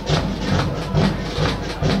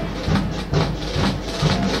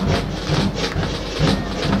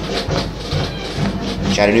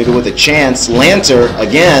 Chattanooga with a chance. Lanter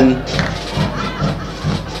again.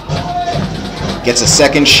 Gets a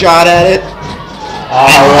second shot at it.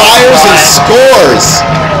 And fires and scores!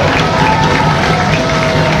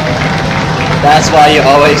 That's why you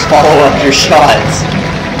always follow up your shots.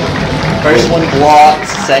 First one blocked,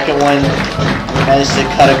 second one managed to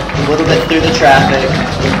cut a little bit through the traffic,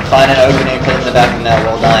 find an opening, put it in the back of the net.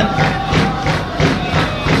 Well done.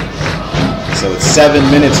 So it's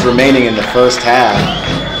 7 minutes remaining in the first half.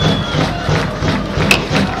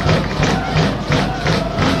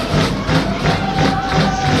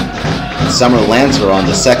 Summer Lancer on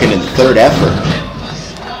the second and third effort.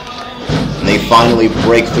 And they finally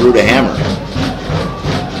break through to Hammer.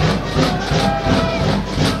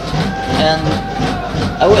 And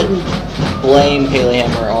I wouldn't blame Kaylee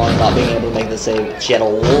Hammer on not being able to make the save. She had a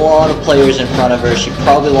lot of players in front of her. She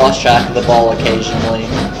probably lost track of the ball occasionally.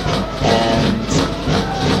 And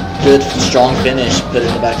good, strong finish, put it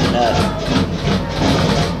in the back of the net.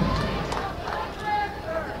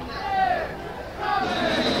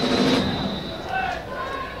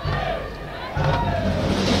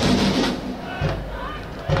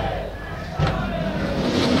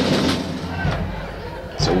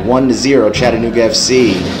 1-0 Chattanooga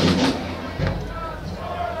FC.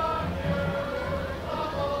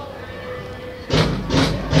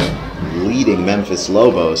 Leading Memphis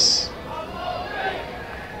Lobos.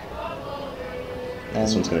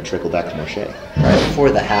 This one's going to trickle back to Moshe. Right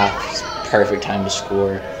before the half, it's perfect time to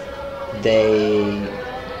score. They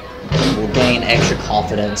will gain extra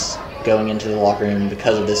confidence going into the locker room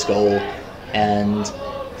because of this goal. And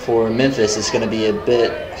for Memphis, it's going to be a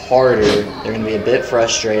bit harder. They're going to be a bit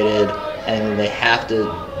frustrated, and they have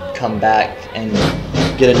to come back and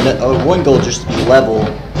get one goal just to be level.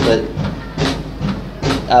 But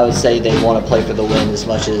I would say they want to play for the win as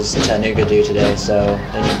much as Chattanooga do today. So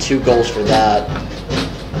they need 2 goals for that.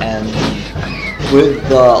 And with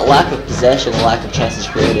the lack of possession, the lack of chances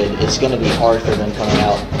created, it's going to be hard for them coming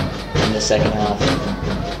out in the second half.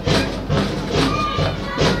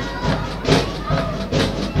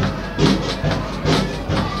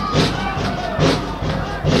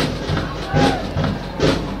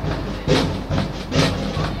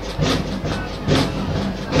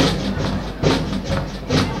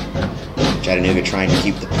 Chattanooga trying to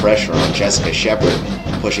keep the pressure on Jessica Shepard,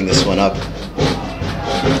 pushing this one up.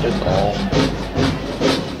 Good ball.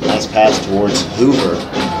 Nice pass towards Hoover.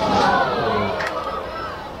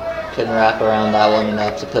 Couldn't wrap around that one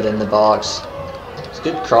enough to put in the box. It's a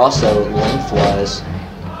good cross though, lengthwise.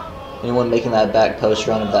 Anyone making that back post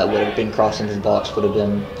run, if that would have been crossed into the box, would have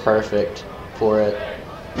been perfect for it.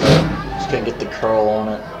 Just couldn't get the curl on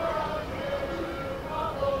it.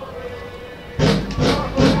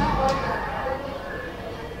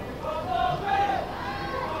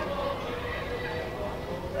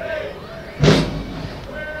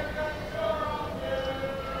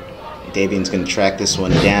 Davian's going to track this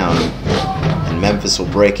one down, and Memphis will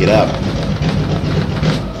break it up.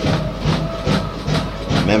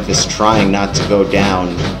 Memphis trying not to go down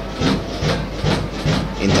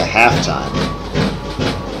into halftime,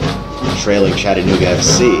 trailing Chattanooga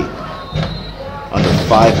FC. Under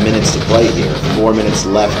 5 minutes to play here, 4 minutes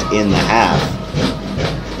left in the half.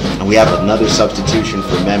 And we have another substitution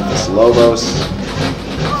for Memphis Lobos.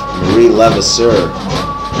 Marie Levasseur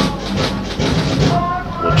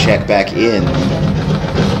will check back in.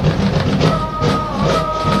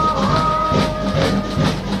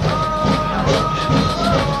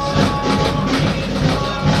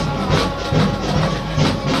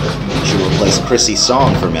 She will replace Chrissy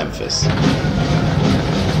Song for Memphis.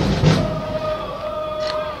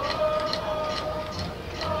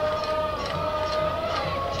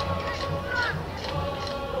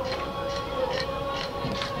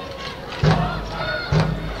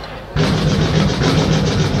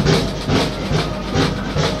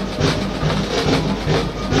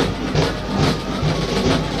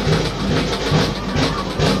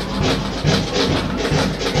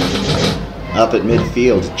 Up at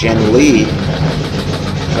midfield, Jen Lee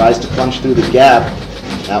tries to punch through the gap.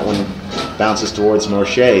 That one bounces towards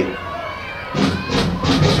Morche.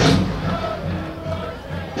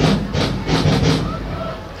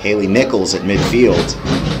 Haley Nichols at midfield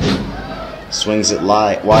swings it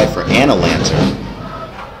wide for Anna Lanter.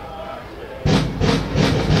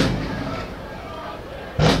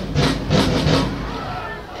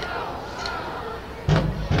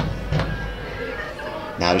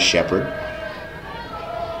 Now to Shepard.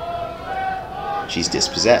 She's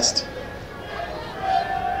dispossessed.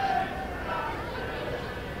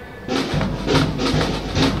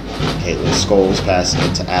 Caitlin Scholes passing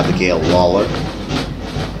it to Abigail Lawler.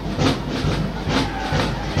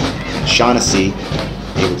 Shaughnessy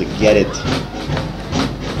able to get it.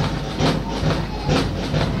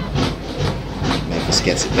 Memphis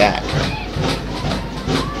gets it back.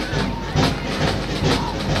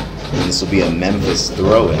 And this will be a Memphis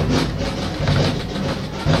throw-in.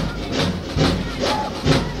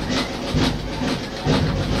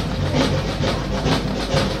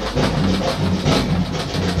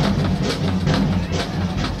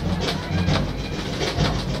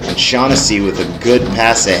 Shaughnessy with a good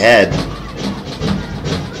pass ahead.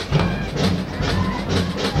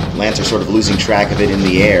 Lancer sort of losing track of it in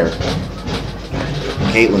the air.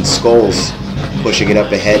 Caitlin Scholes pushing it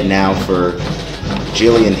up ahead now for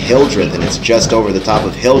Jillian Hildreth, and it's just over the top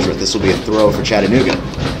of Hildreth. This will be a throw for Chattanooga.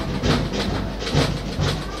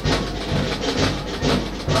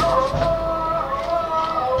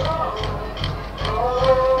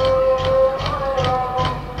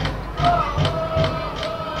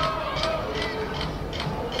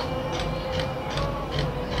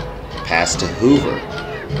 Pass to Hoover.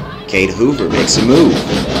 Kate Hoover makes a move.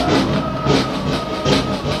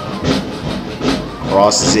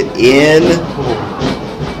 Crosses it in.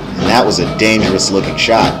 And that was a dangerous looking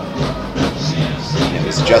shot. It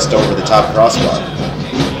was just over the top crossbar.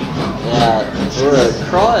 Yeah, for a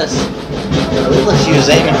cross, it looked like she was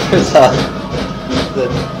aiming for the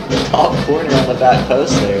top corner on the back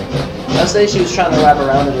post there. I'd say she was trying to wrap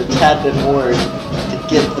around it a tad bit more to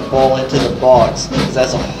get the ball into the box, because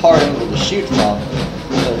that's a hard angle to shoot from.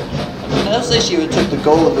 But I mean, I'd say she would took the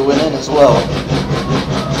goal of the win in as well.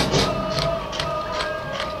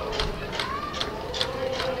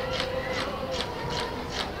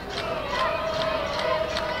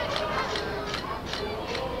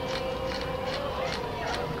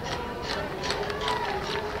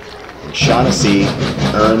 And Shaughnessy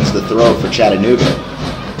earns the throw for Chattanooga.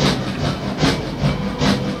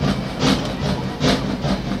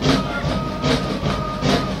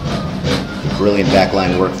 Brilliant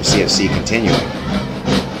backline work for CFC continuing.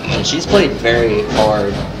 And she's played very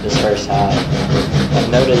hard this first half.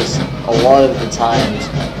 I've noticed a lot of the times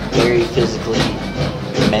very physically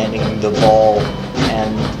commanding the ball,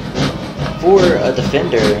 and for a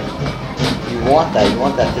defender, you want that. You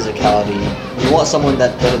want that physicality. You want someone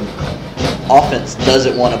that the offense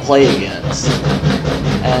doesn't want to play against.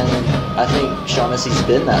 And I think Shaughnessy's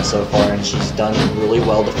been that so far, and she's done really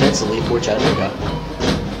well defensively for Chattanooga.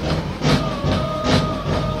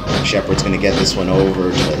 Shepard's going to get this one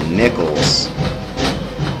over to Nichols.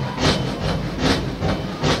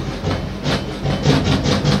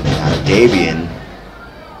 Now to Davian.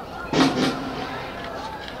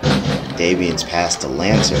 Davian's pass to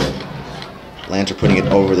Lanter. Lanter putting it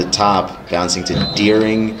over the top, bouncing to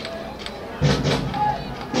Deering.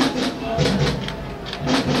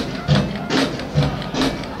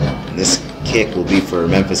 And this kick will be for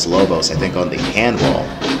Memphis Lobos, I think, on the handball.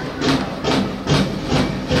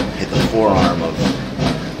 Hit the forearm of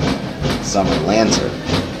Summer Lanter.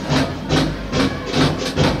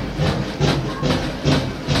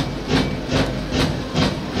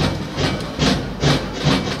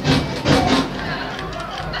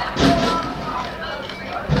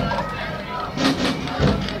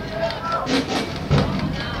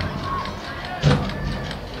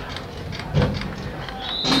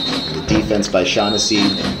 Defense by Shaughnessy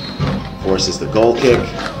forces the goal kick.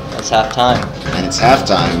 That's halftime. And it's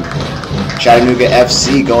halftime. Chattanooga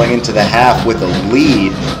FC going into the half with a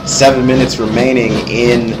lead. 7 minutes remaining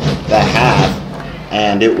in the half.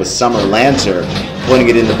 And it was Summer Lanter putting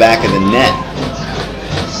it in the back of the net.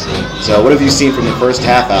 So what have you seen from the first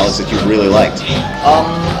half, Alex, that you really liked?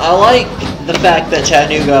 I like the fact that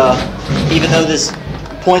Chattanooga, even though this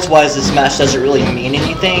points-wise this match doesn't really mean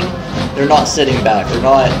anything, they're not sitting back. They're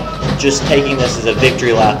not just taking this as a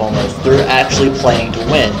victory lap almost. They're actually playing to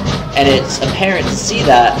win. And it's apparent to see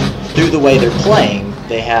that through the way they're playing.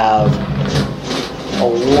 They have a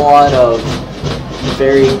lot of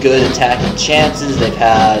very good attacking chances. They've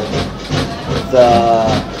had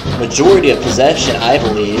the majority of possession, I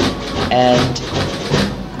believe, and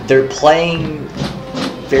they're playing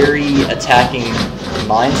very attacking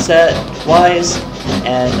mindset-wise,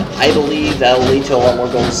 and I believe that will lead to a lot more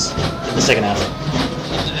goals in the second half.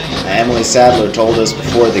 Emily Sadler told us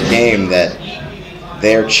before the game that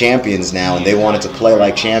they're champions now and they wanted to play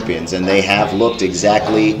like champions, and they have looked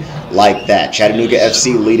exactly like that. Chattanooga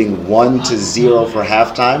FC leading 1-0 for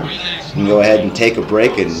halftime. You can go ahead and take a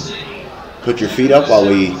break and put your feet up while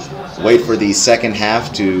we wait for the second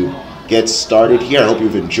half to get started here. I hope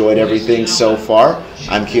you've enjoyed everything so far.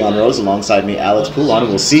 I'm Keon Rose, alongside me Alex Poulon, and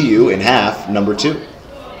we'll see you in half number 2.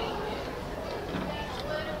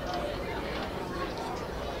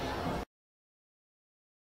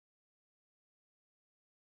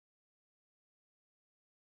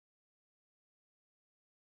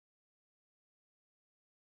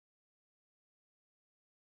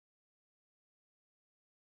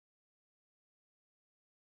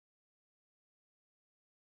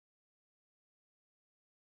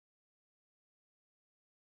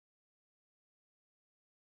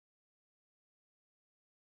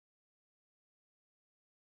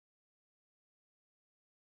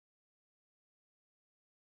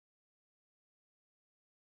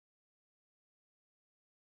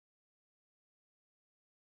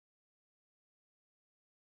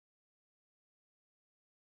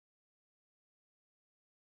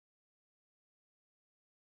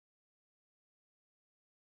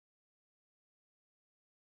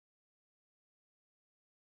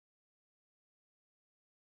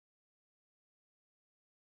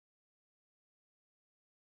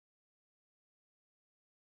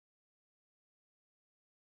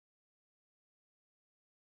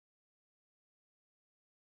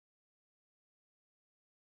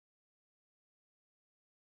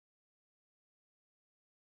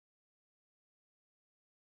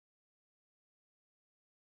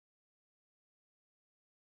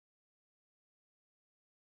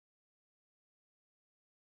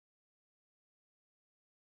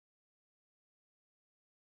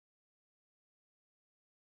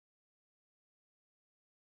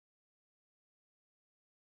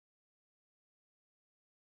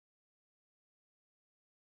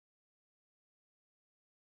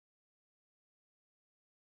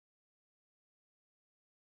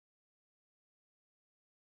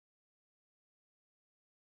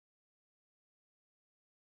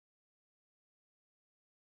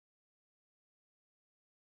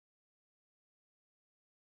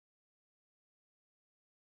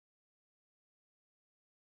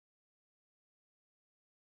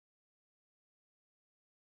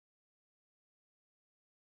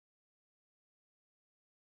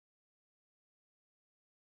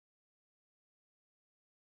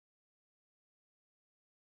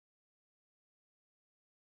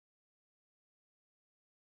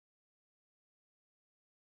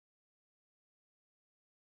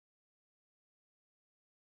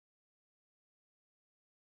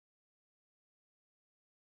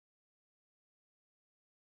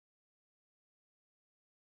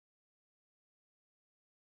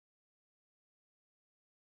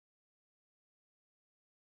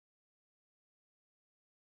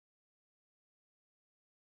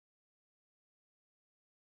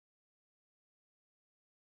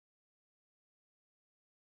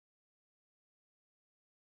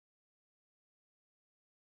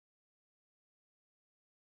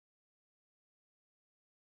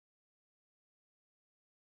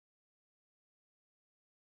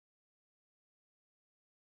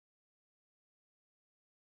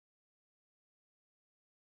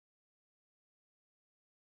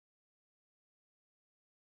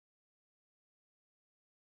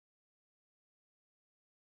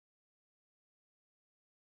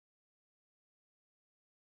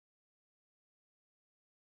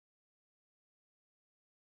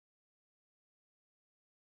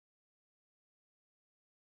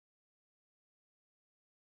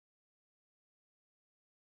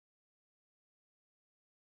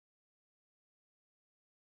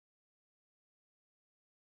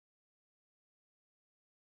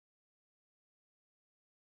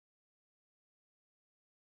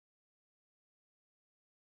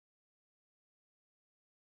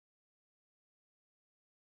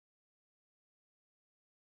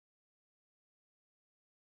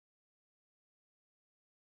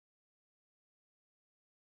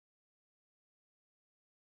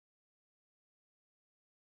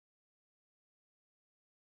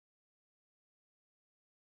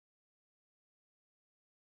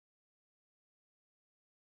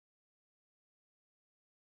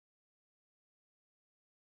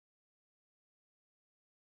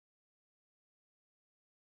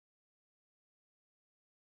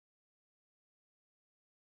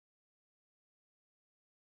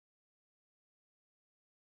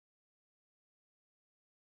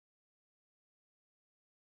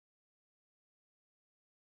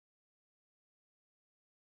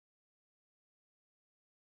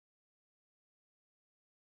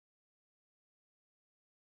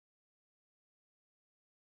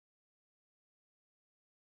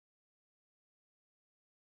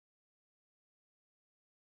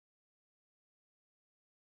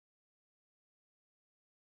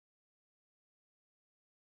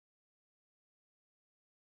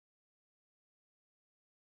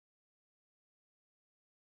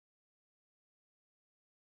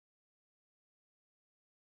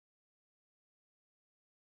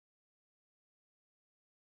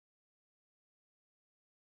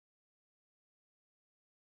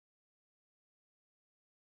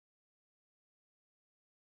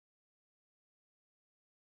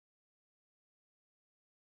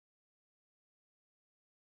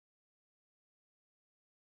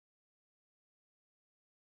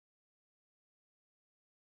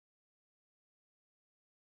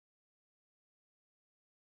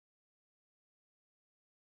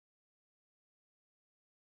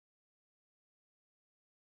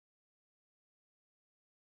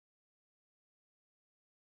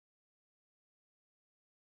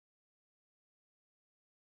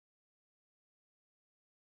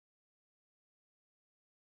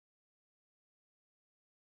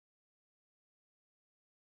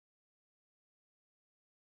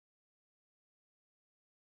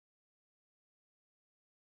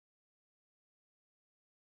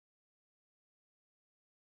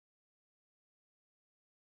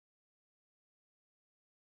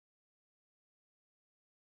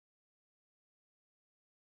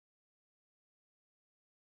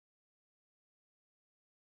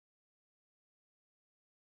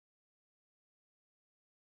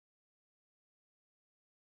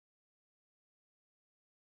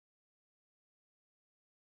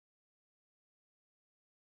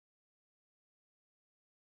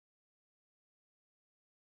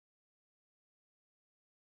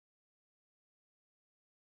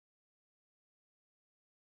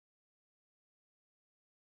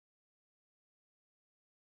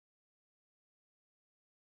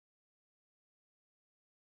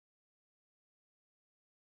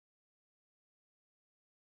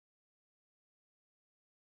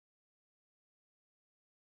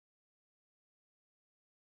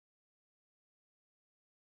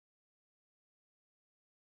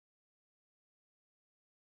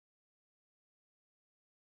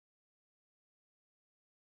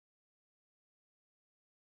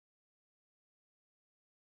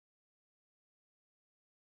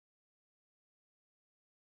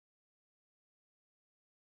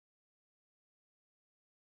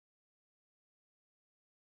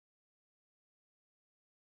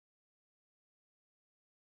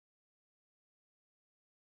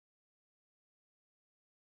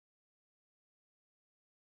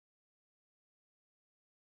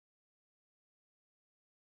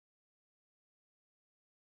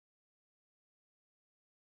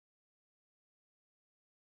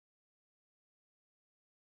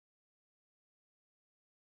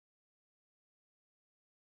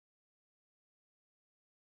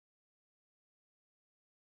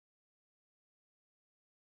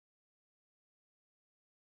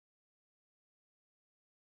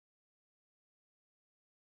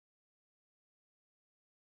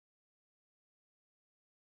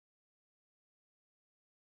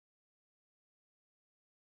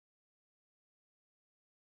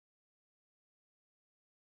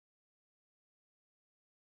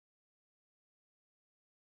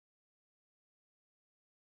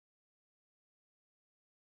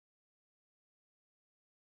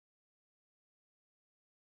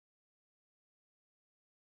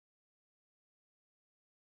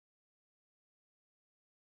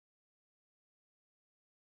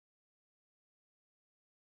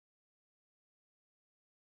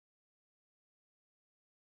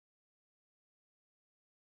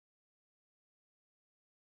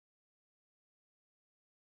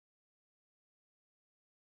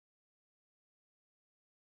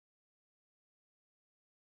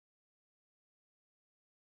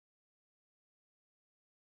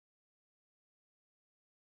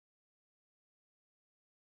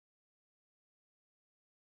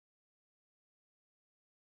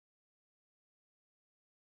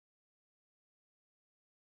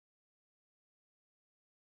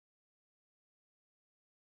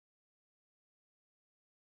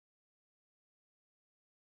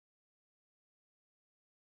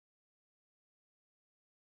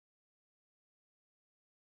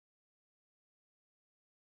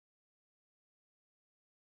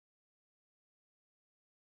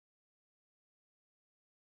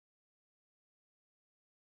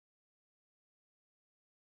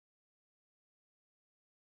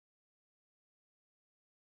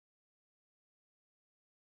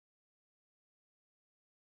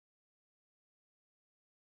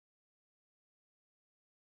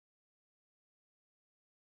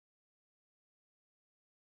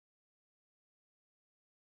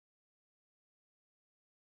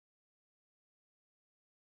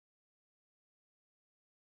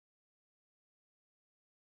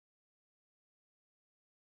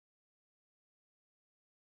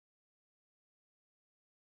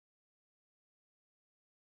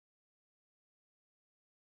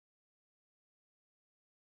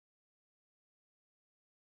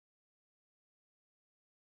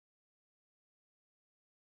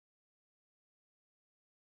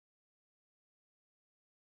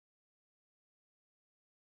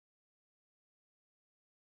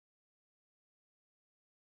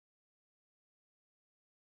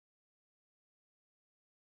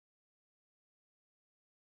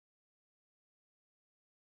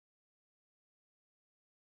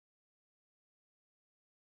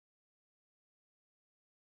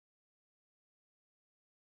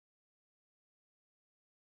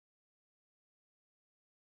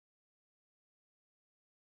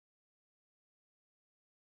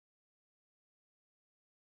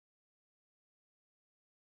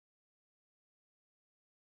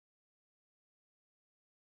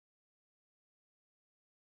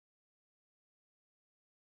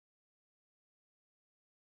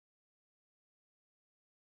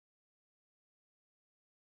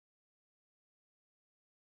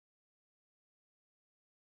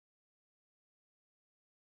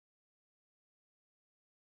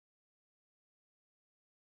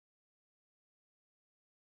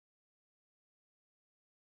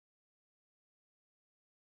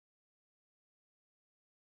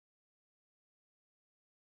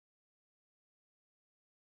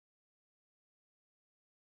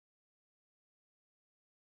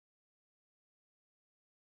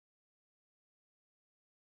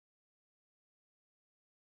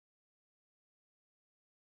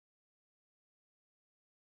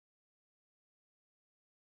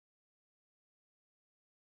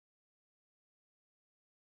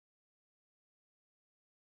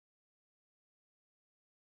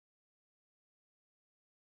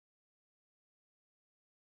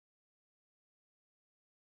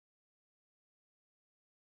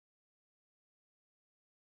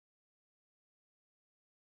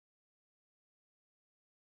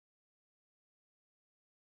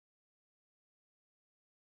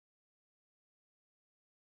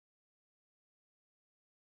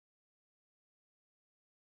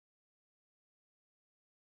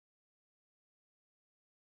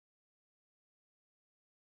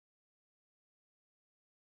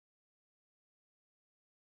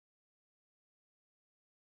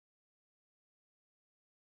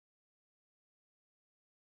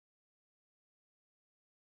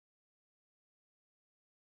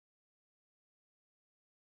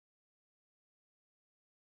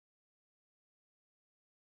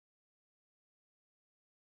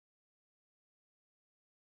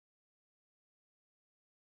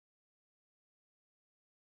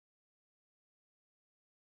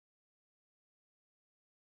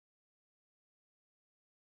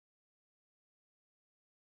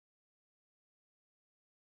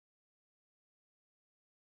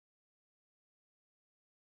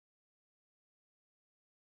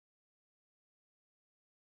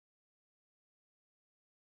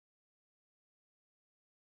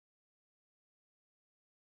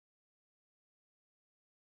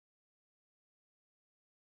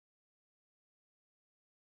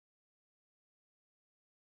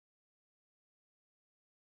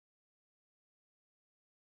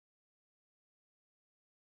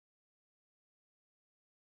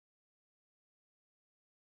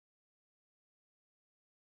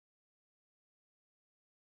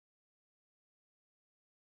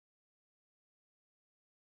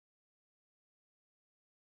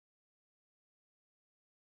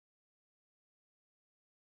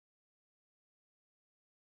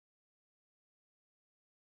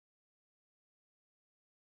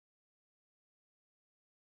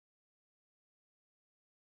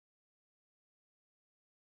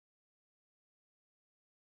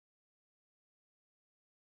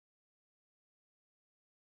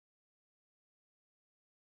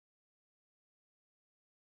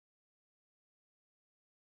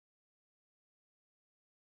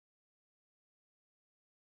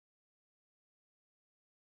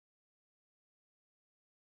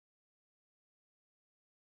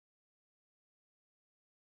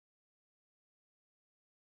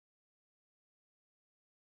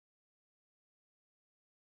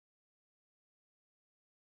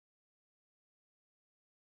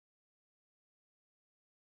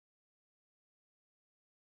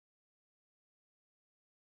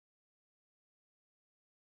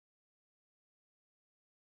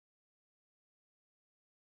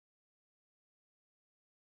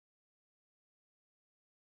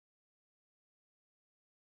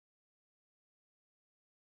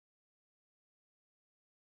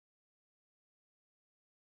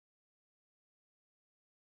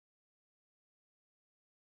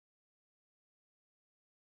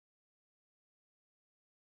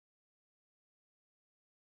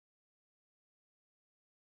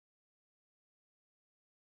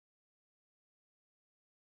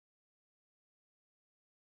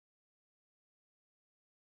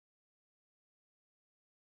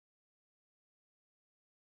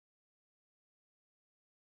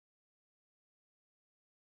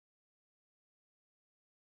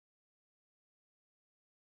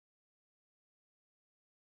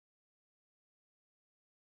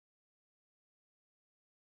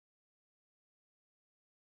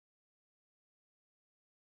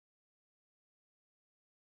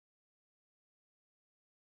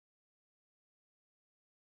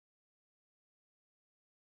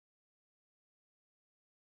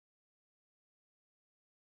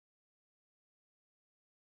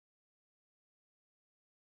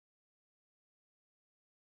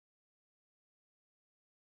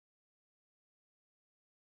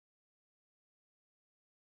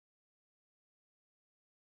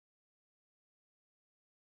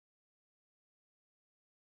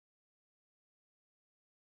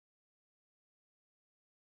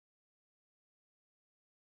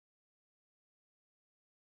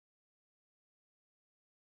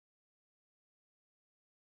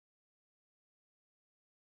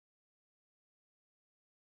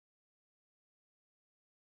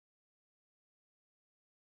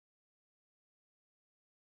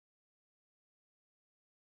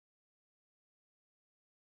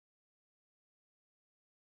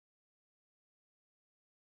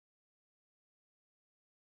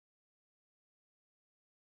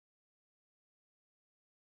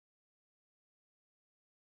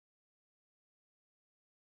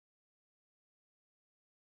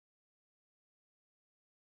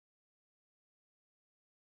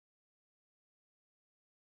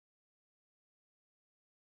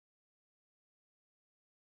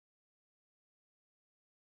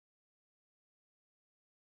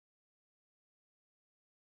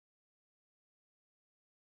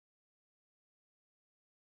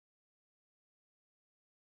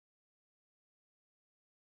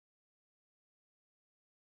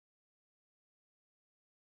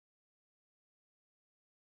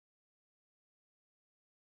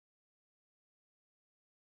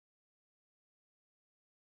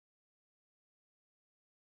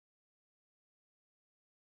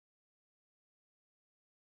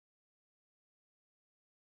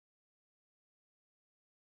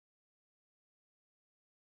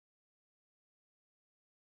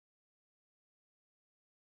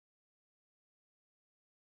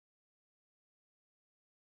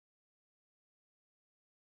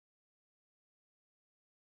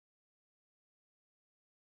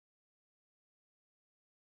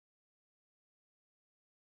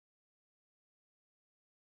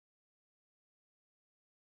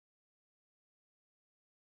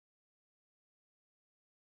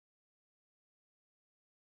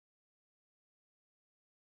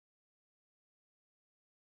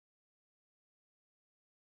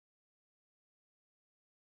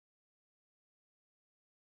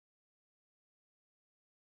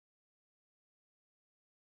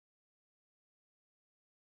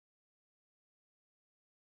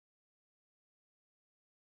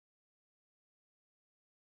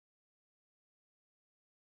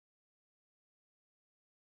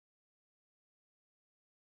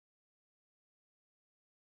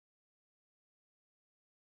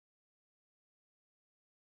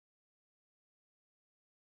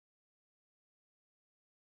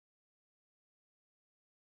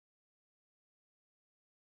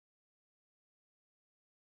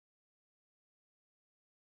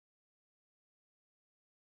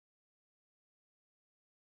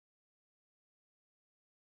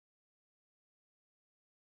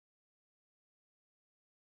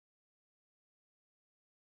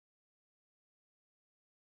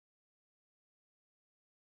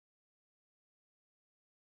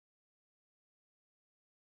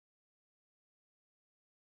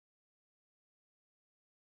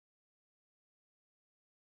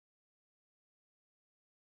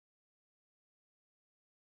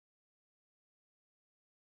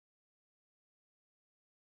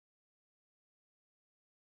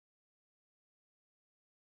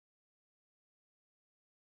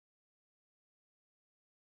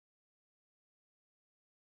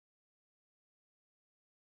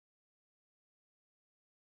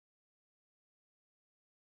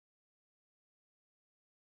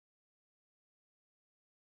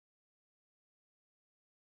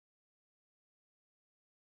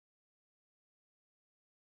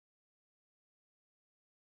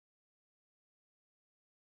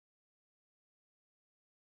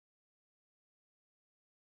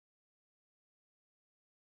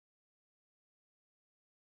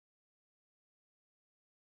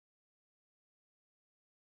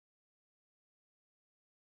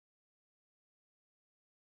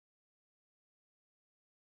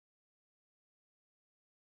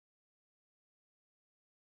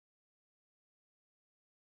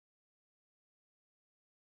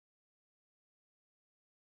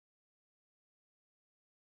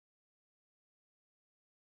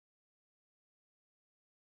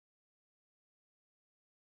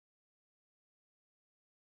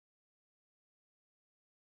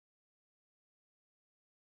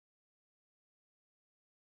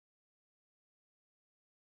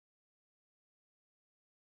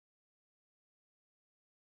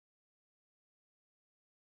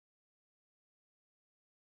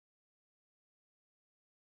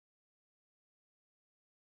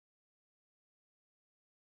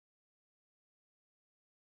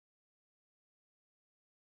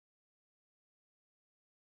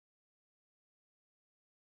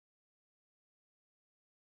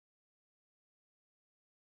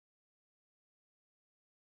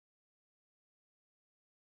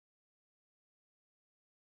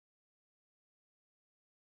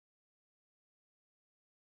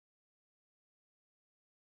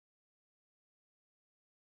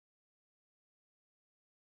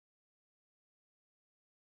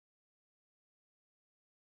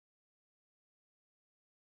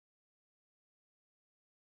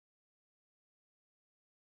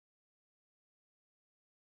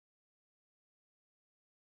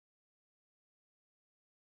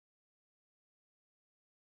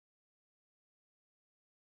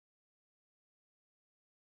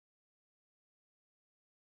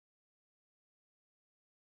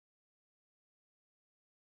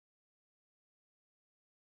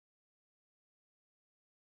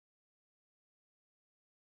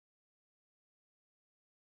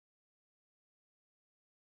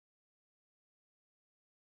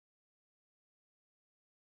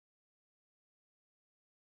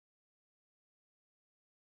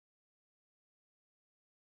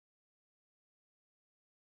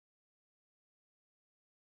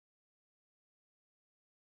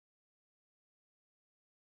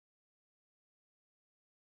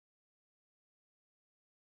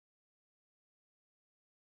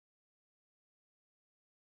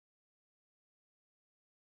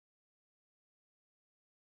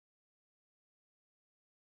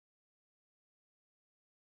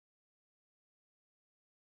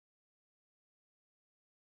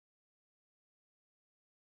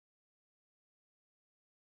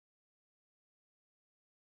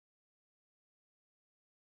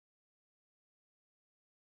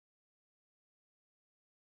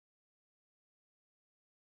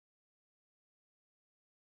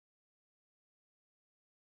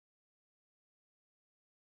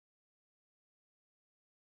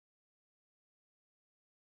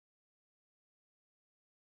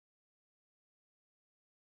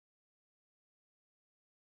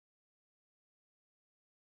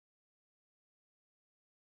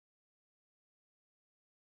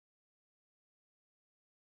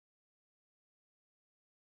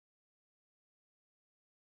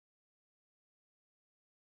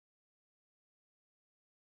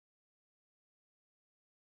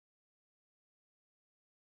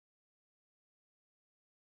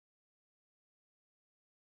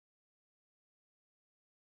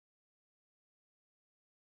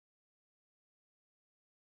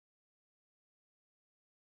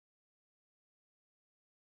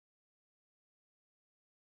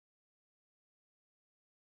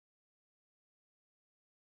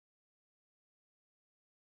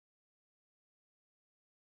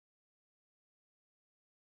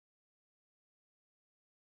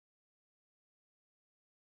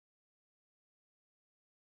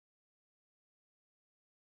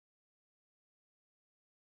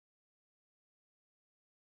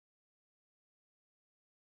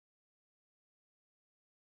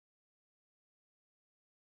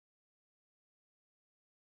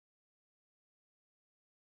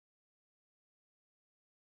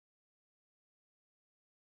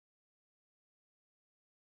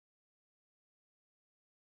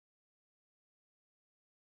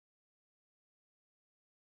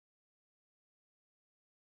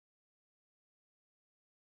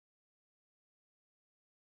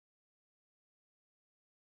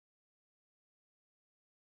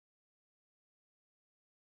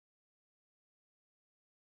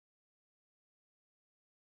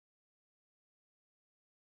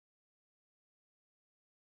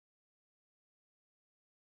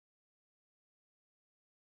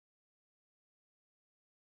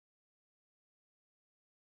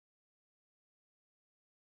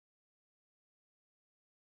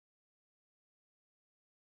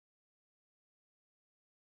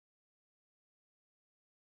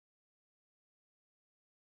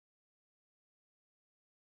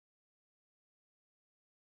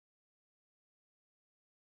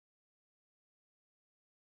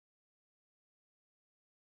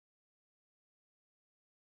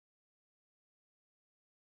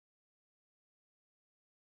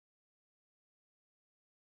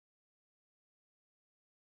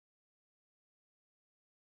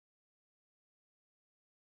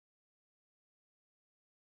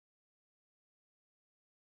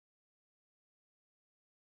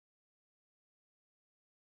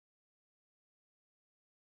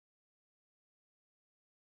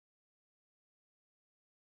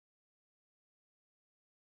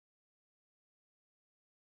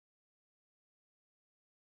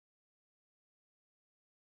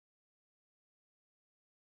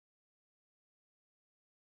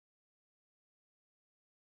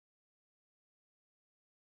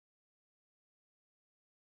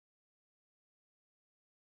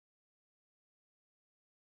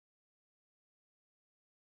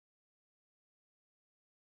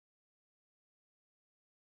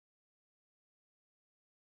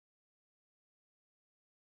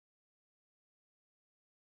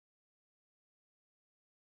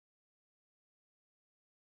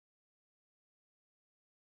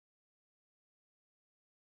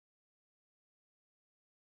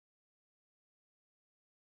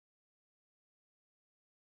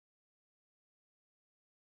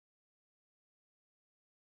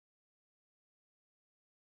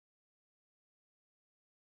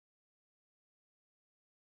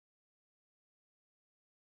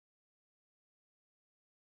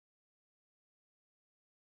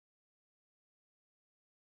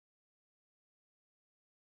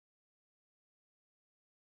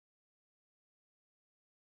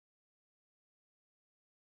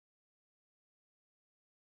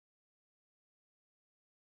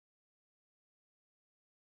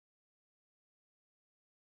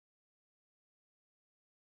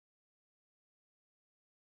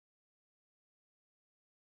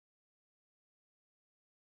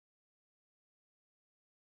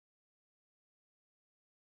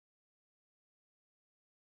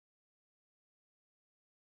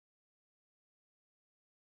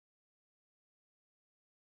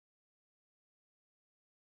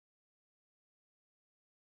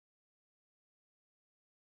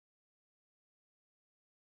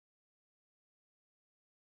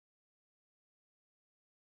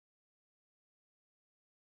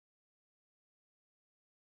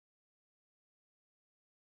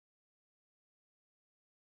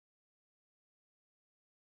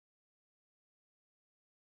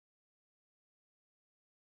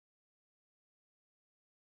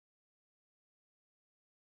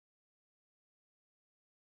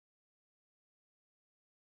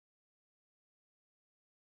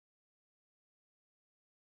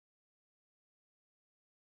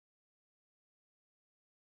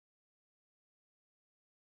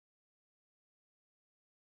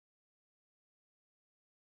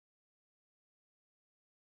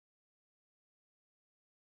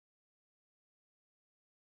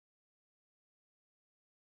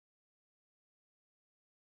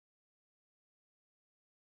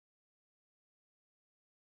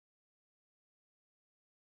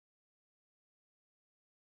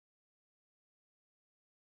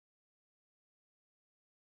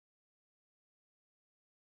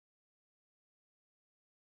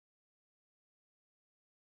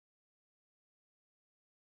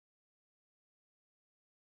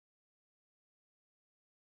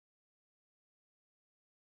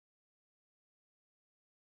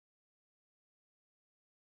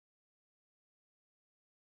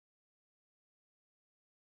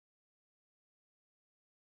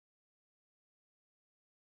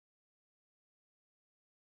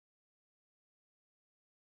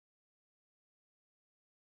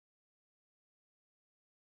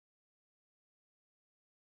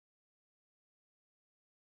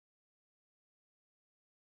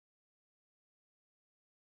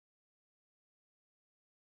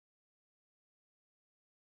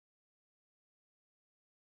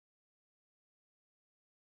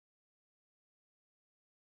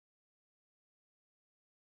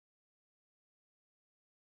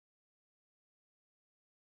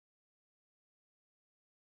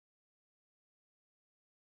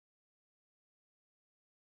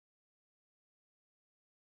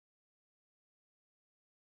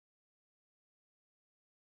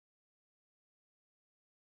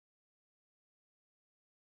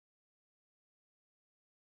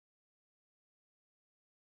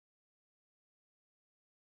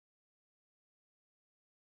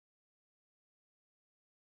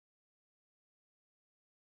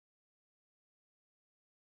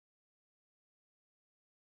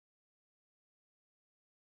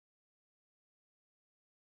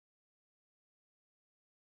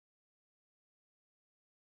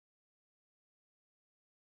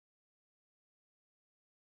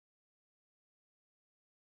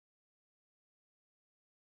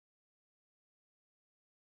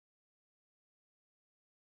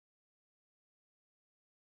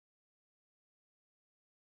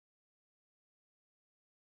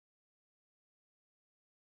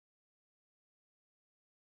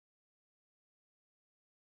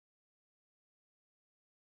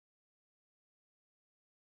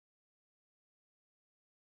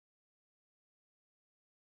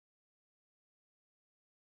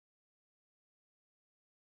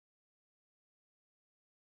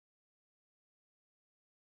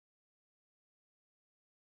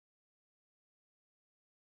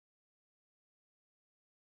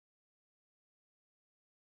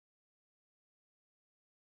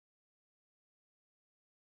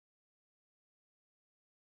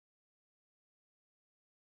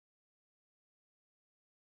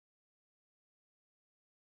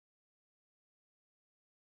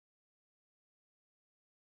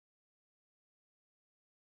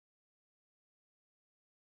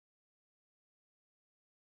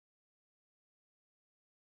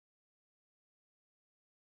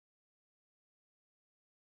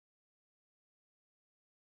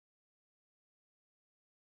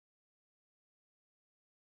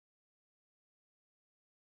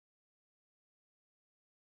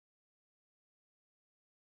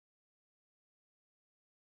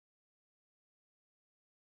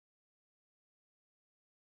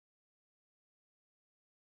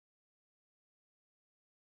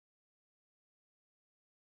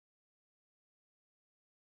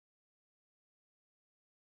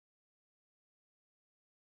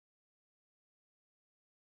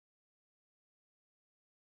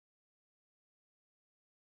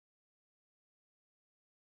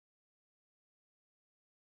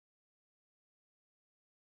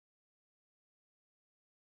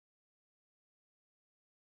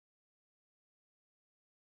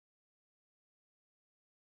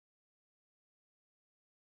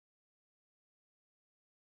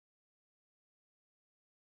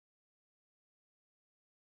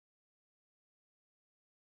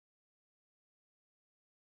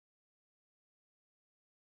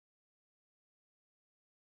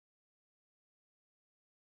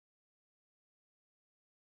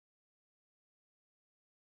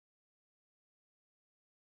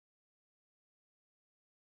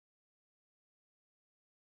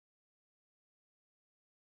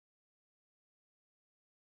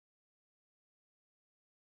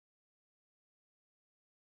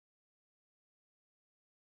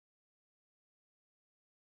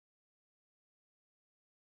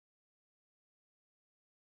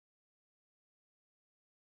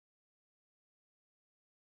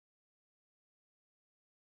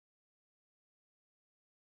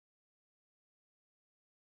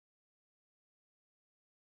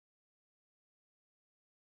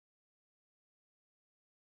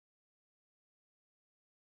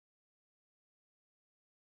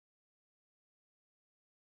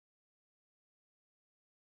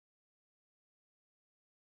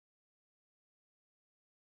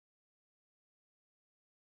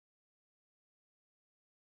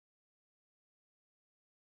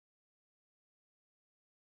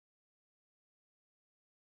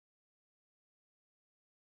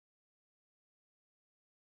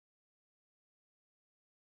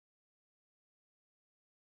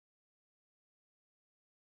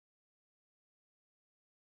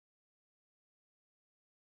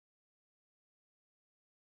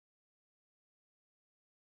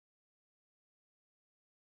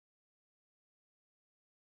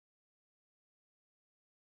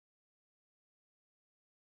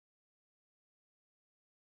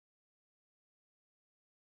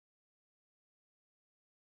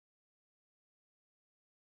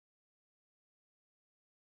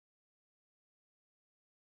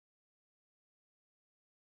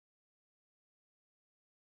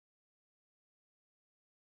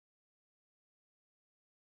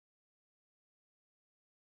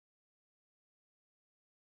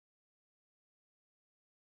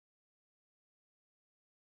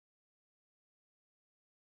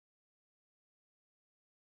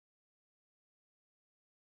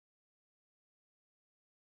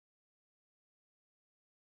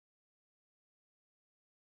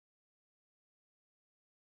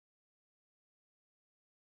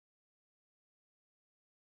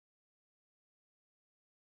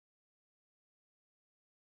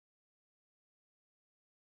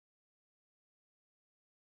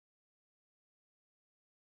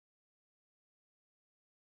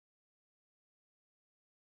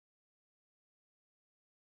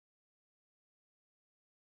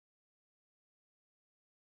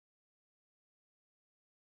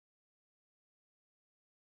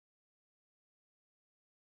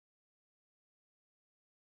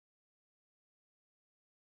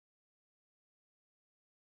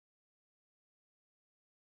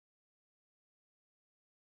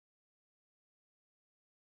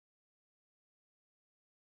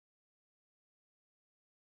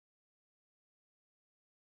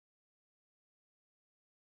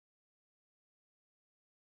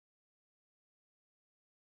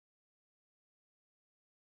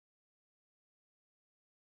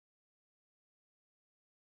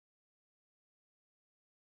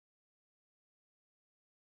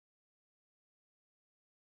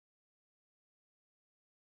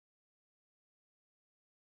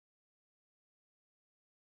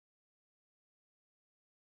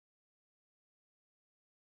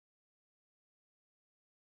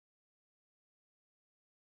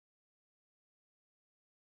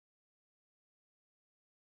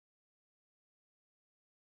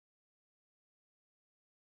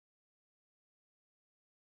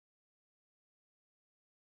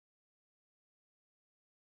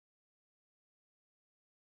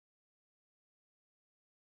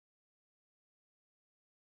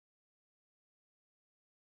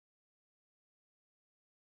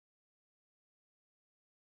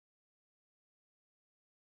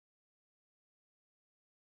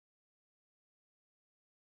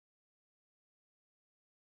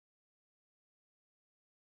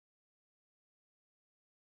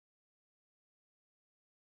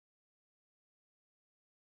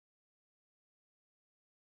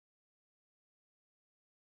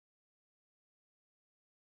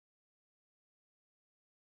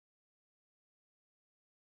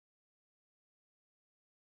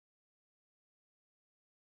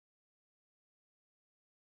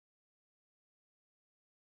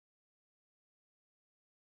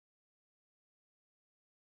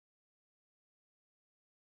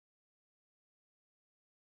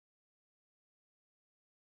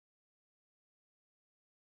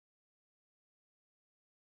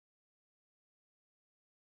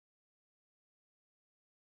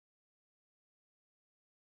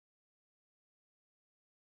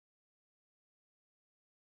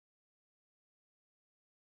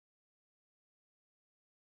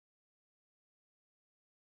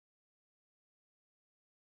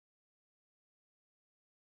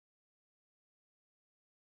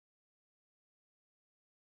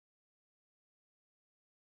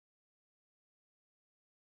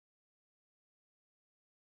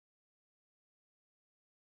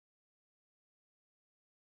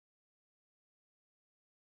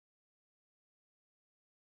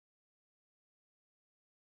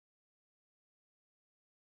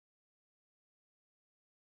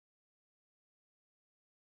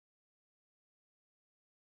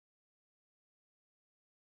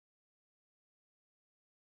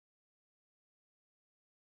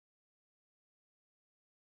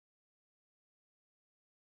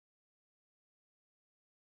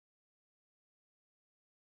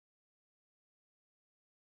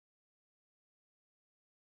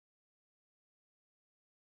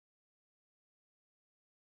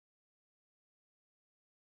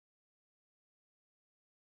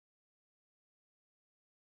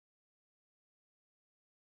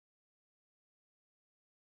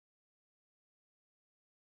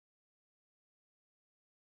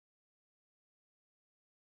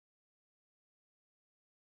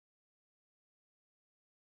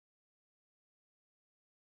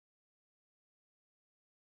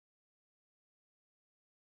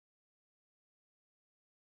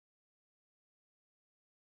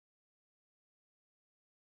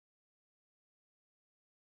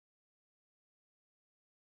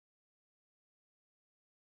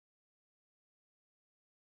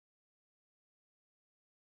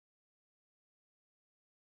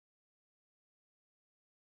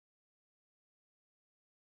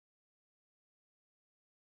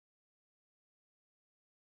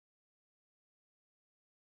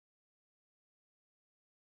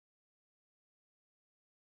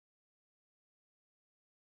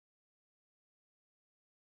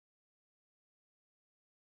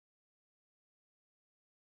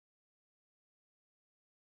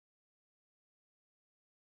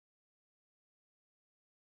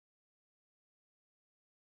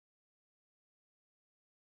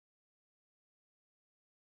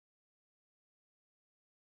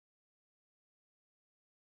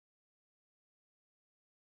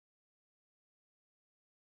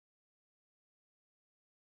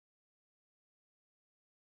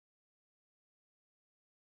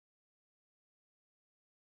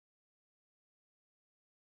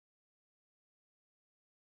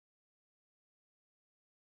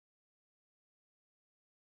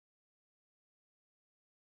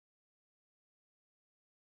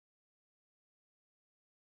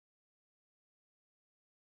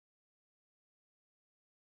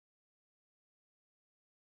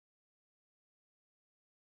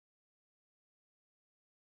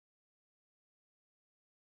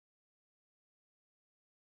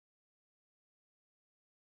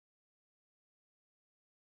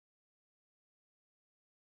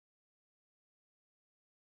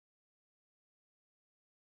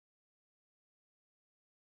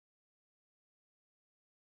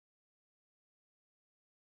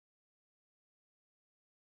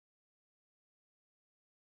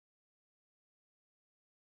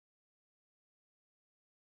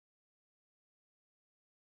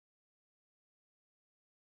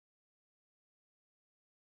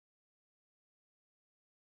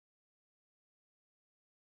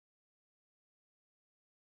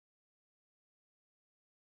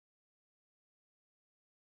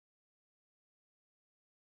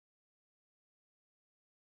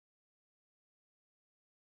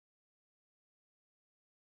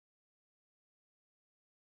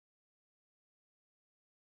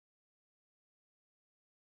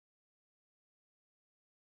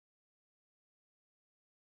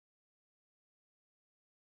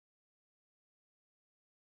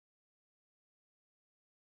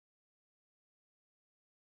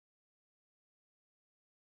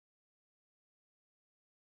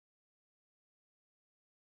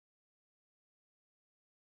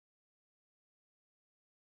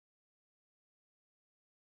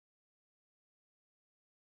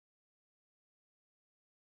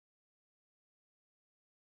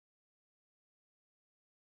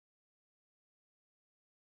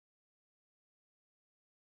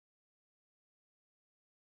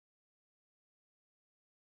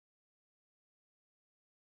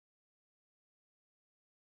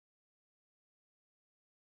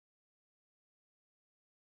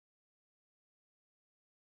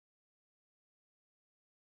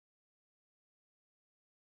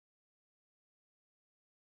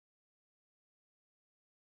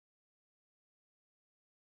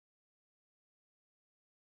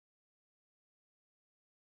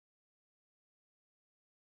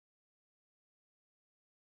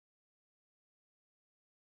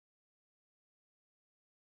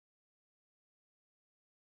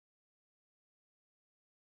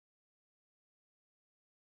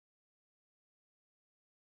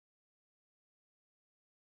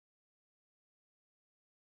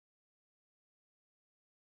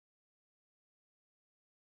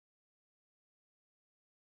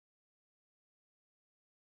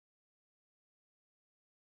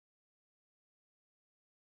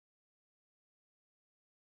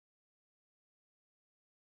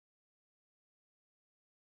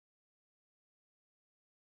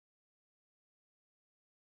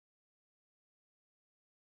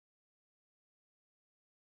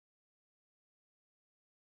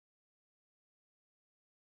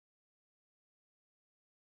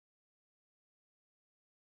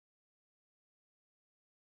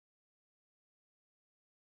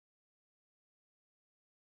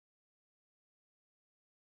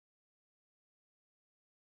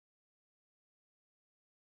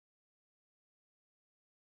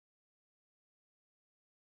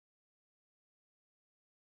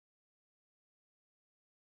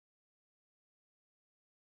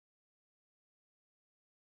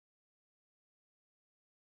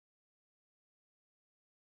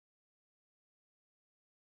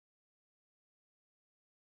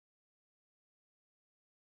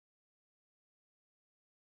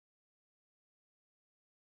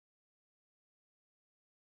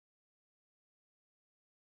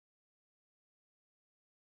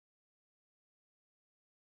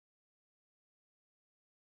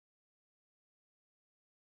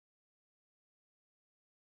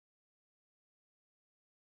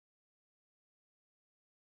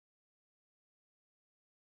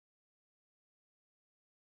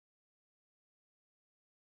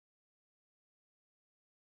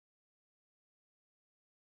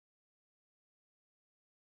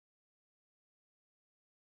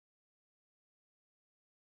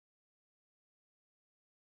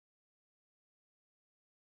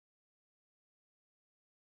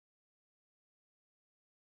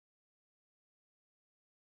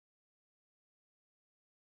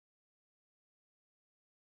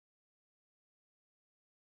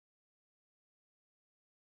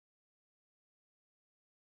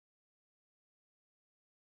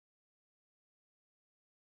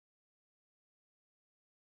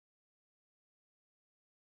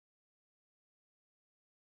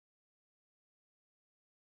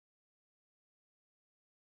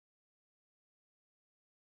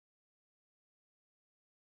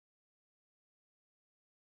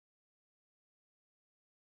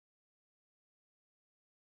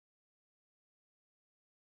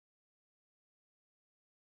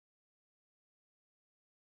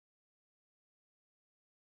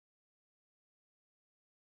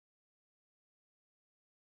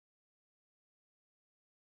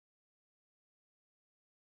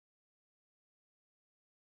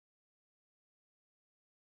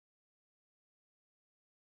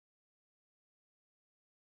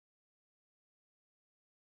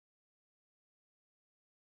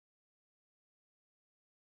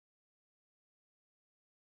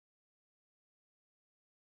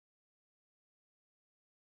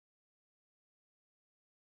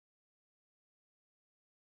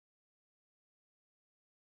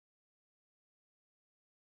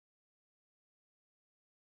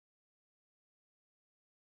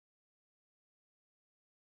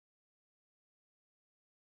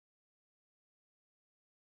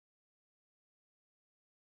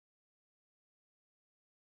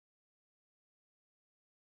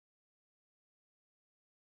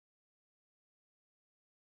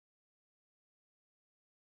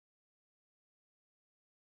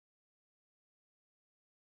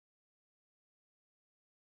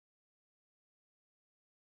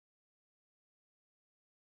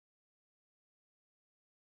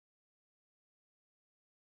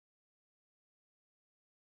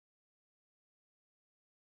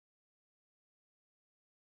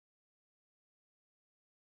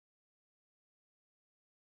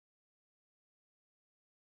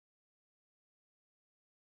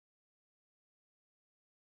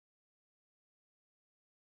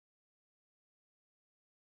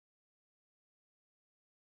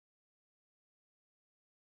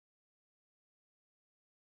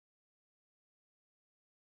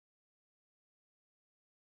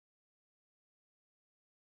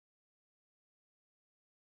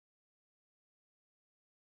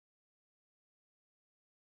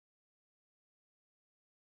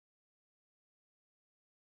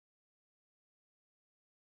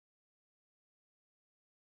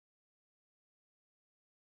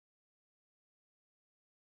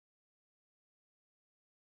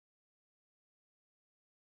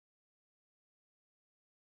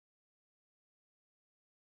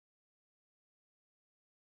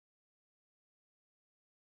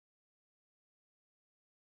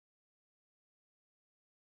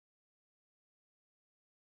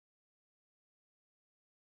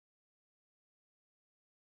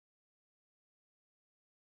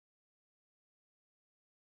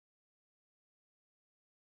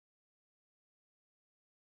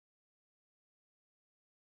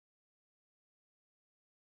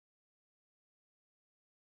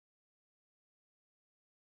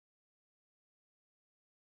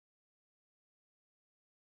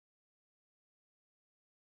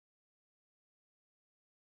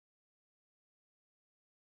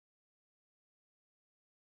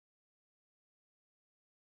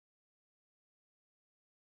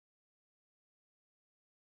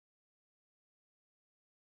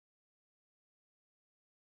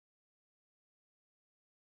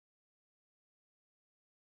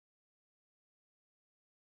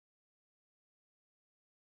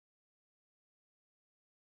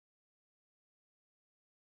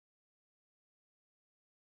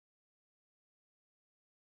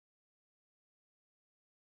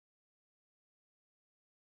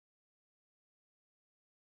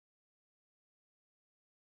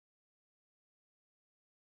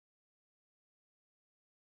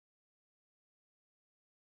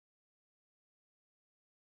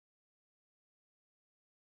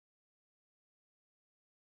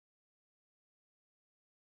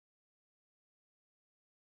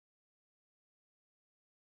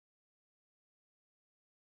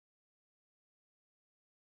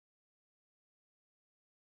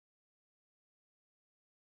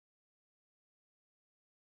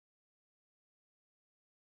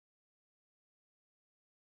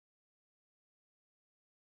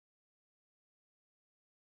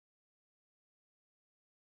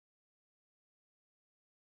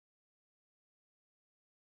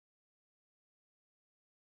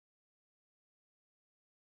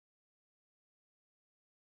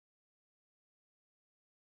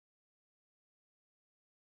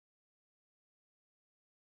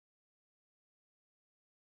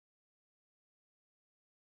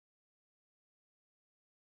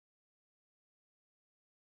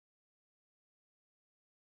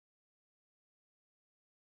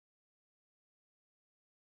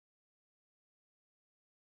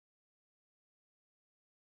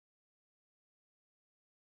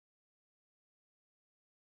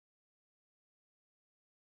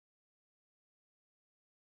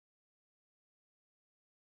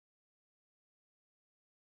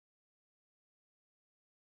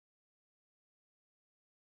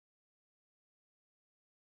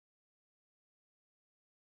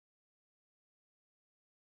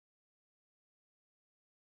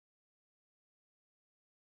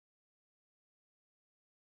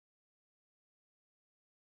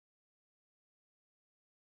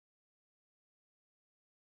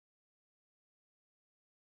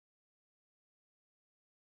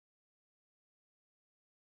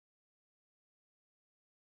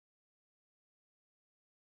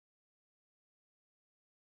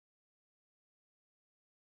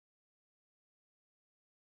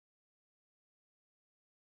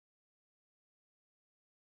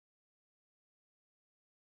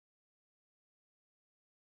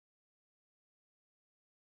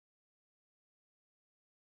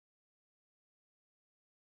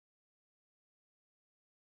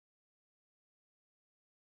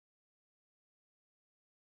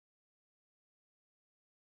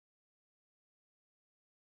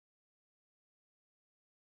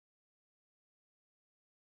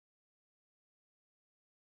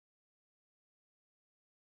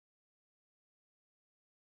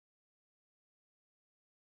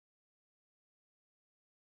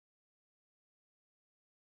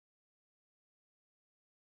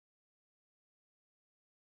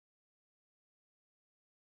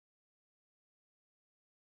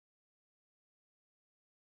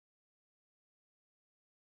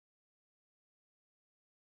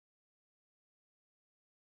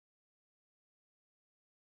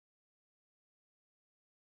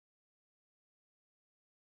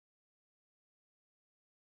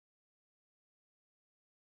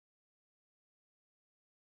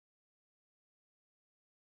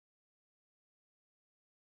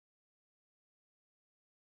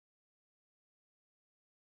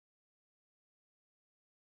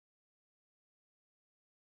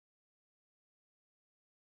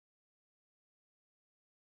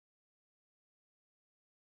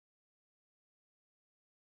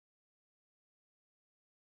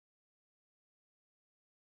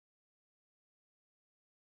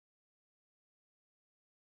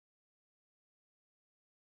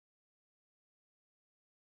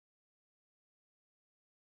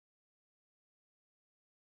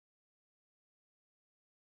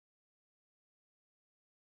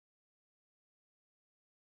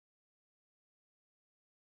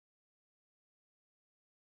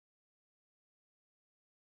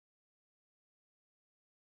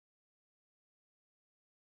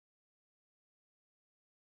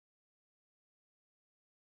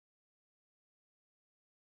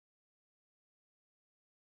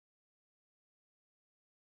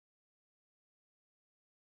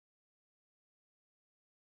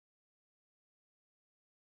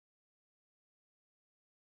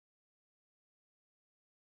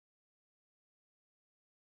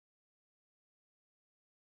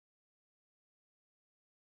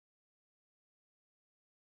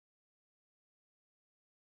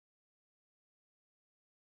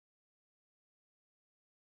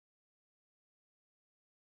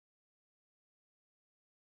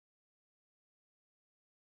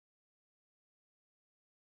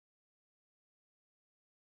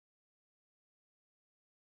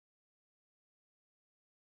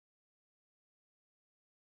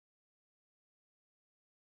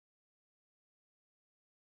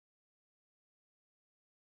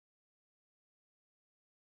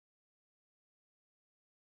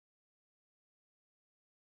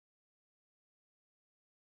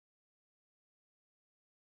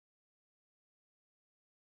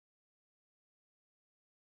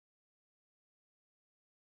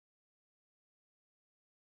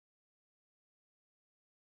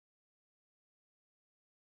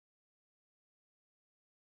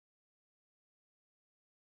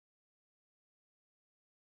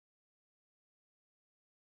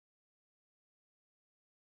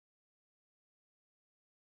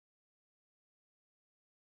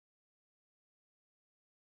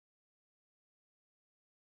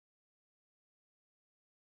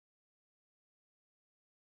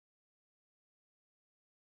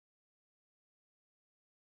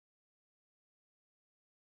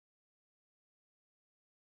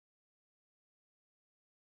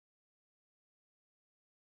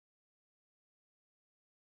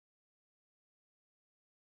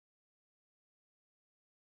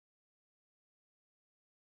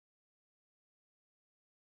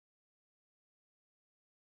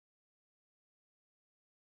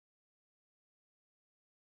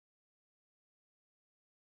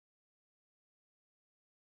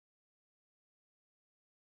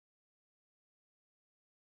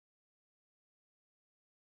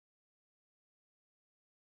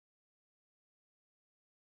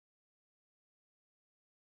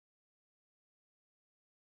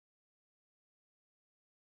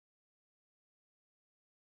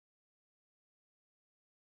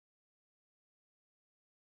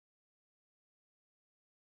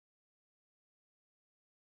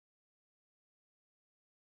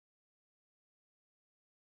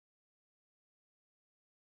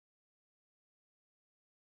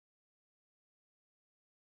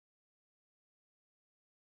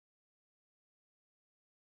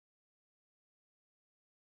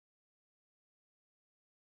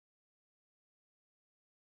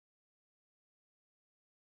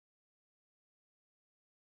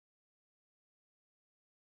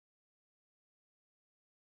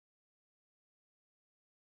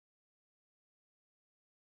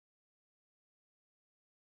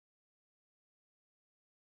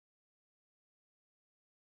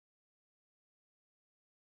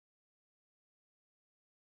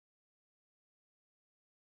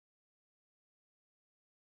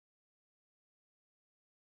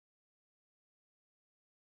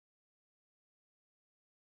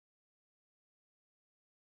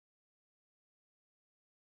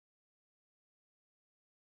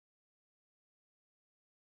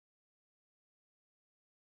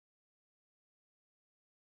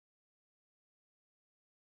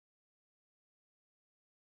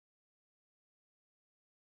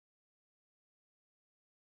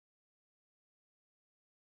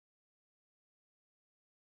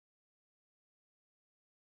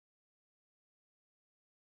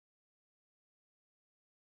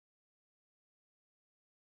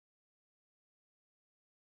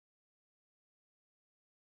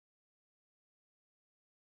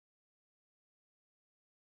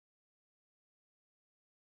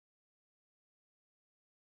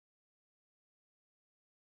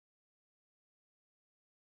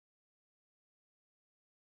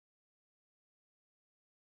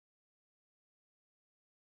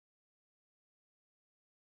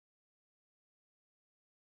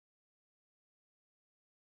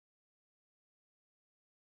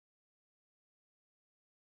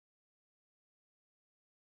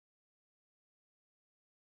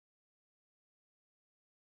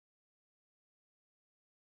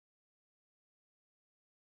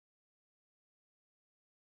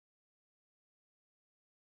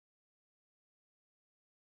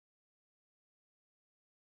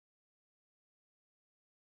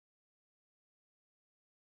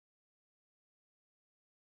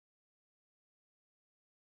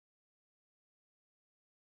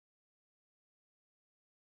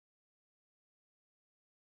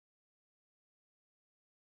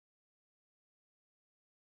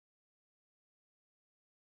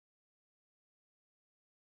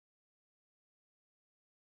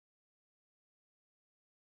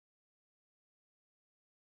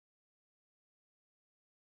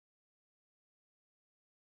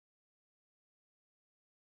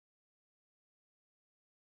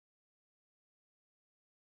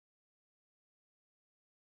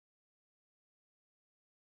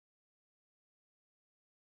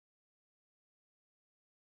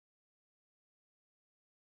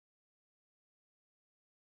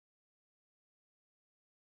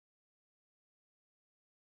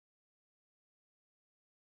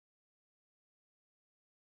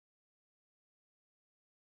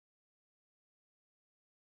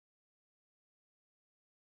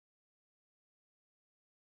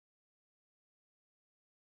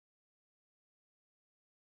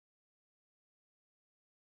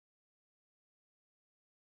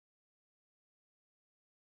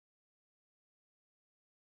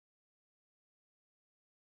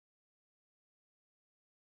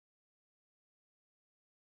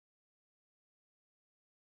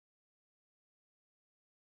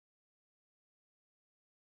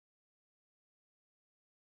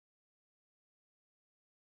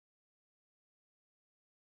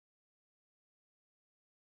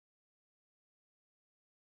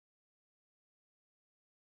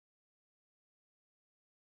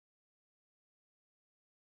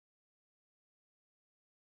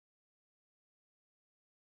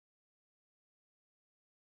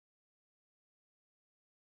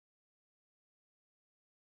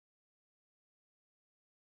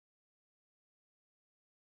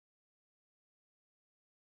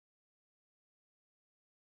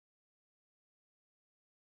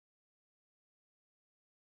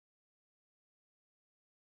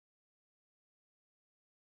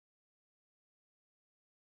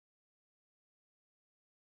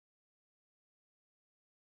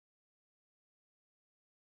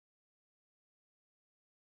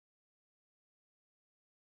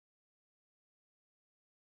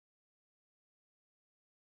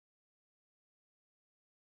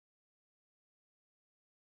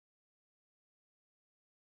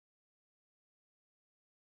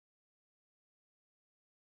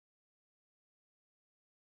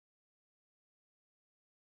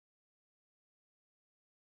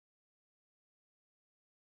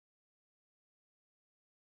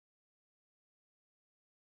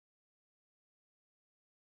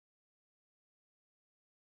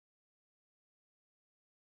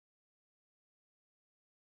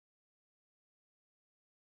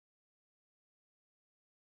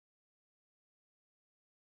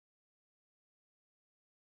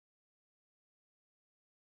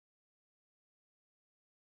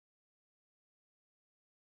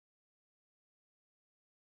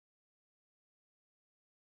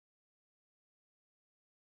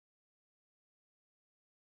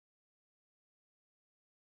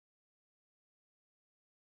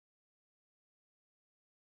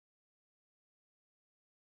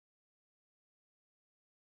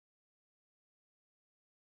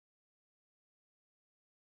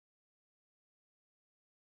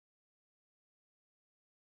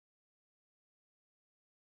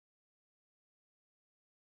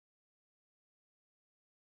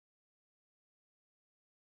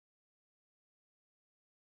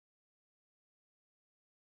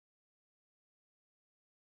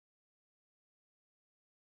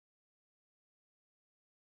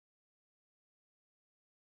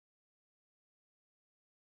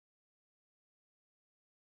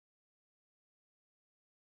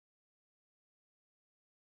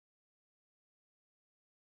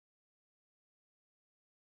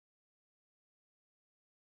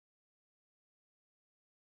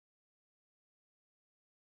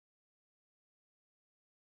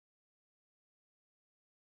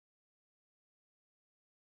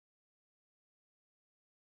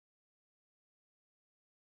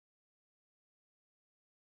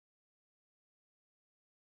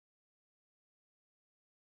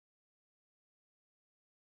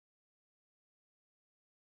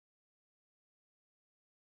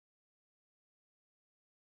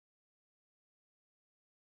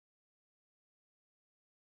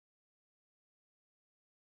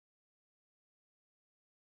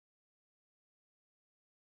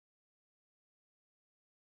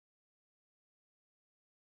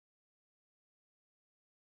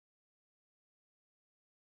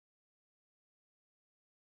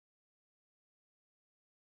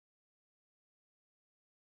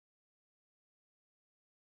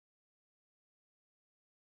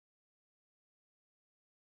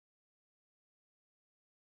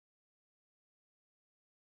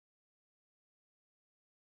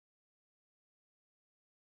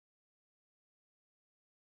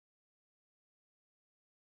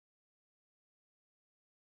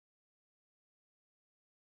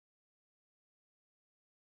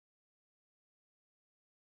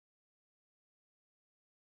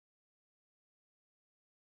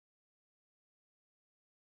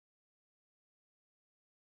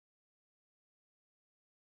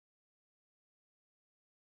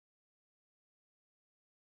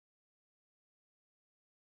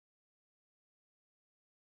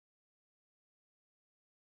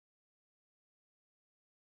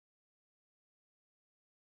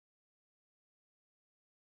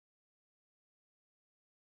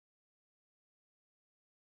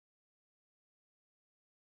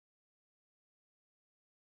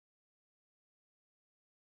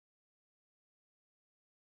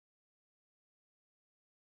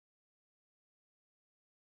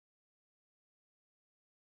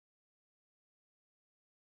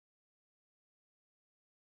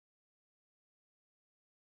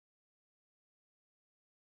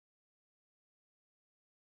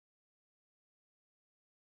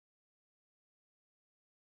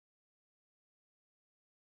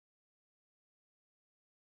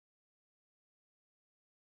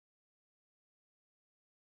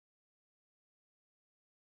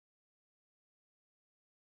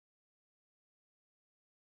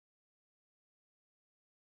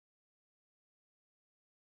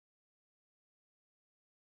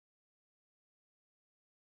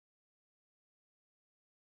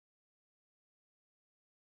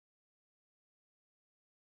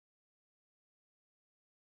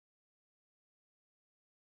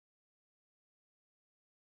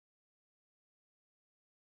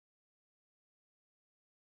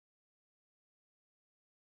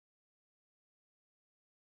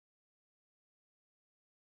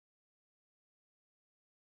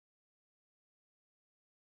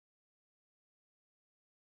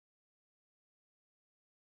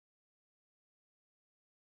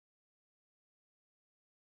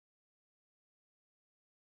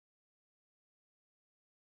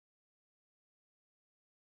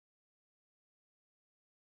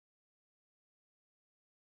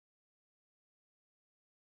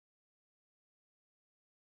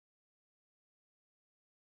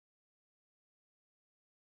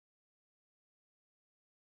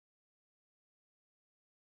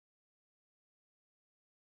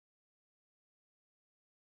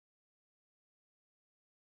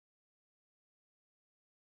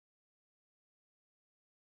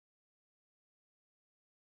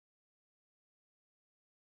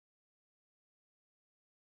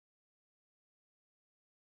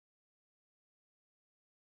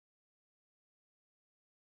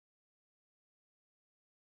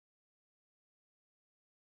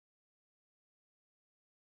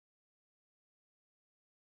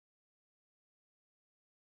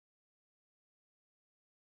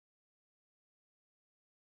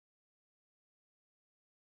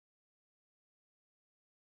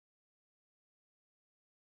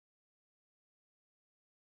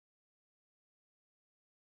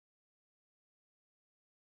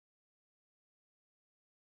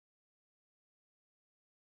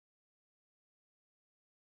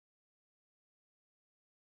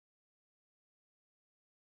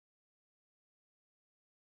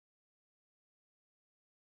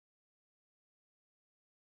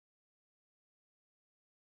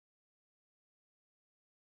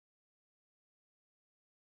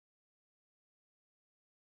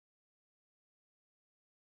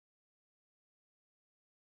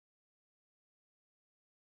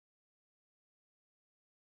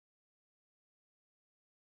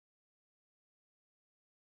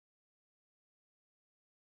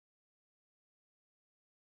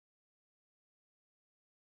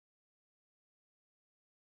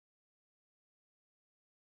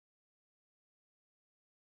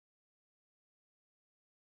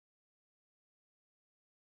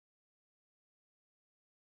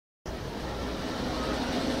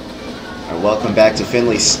 Welcome back to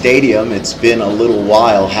Finley Stadium. It's been a little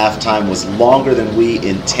while. Halftime was longer than we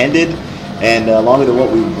intended and longer than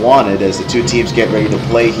what we wanted as the two teams get ready to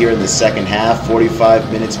play here in the second half.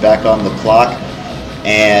 45 minutes back on the clock.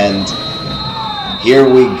 And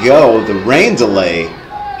here we go. The rain delay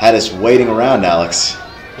had us waiting around, Alex.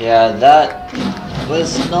 Yeah, that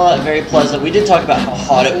was not very pleasant. We did talk about how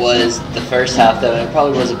hot it was the first half, though, and it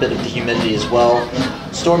probably was a bit of the humidity as well.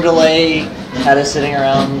 Storm delay had us sitting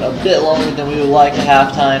around a bit longer than we would like at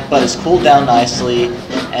halftime, but it's cooled down nicely,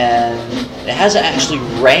 and it hasn't actually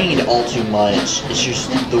rained all too much. It's just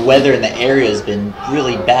the weather in the area has been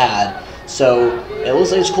really bad. So it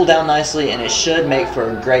looks like it's cooled down nicely, and it should make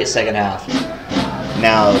for a great second half.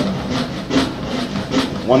 Now,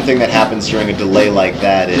 one thing that happens during a delay like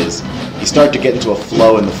that is you start to get into a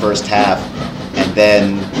flow in the first half, and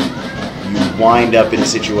then you wind up in a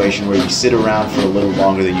situation where you sit around for a little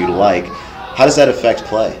longer than you'd like. How does that affect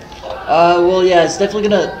play? Well, yeah, it's definitely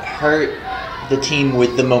going to hurt the team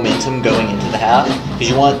with the momentum going into the half, because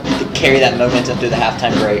you want to carry that momentum through the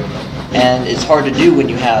halftime break, and it's hard to do when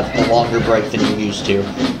you have a longer break than you're used to.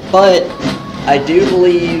 But I do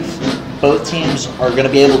believe both teams are going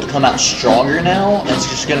to be able to come out stronger now, and it's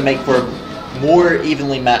just going to make for a more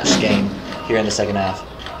evenly matched game here in the second half.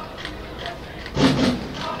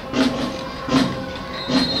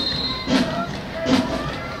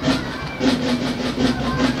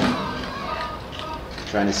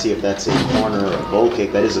 Trying to see if that's a corner or a goal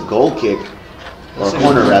kick. That is a goal kick, or a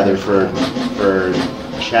corner rather, for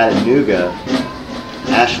Chattanooga.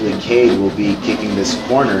 Ashley Cade will be kicking this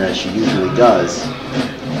corner as she usually does.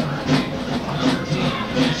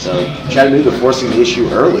 So Chattanooga forcing the issue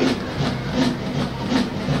early.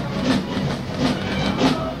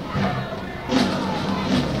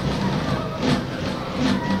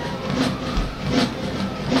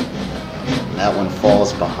 That one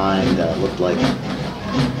falls behind, looked like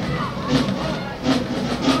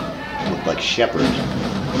Shepard.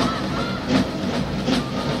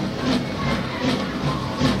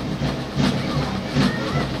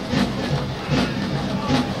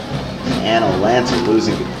 Anna Lancer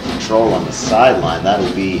losing control on the sideline.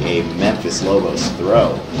 That'll be a Memphis Lobos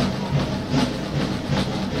throw.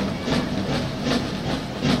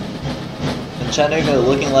 And Chattanooga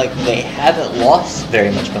looking like they haven't lost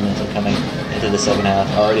very much momentum coming into the second half.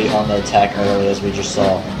 Already on the attack early, as we just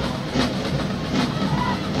saw.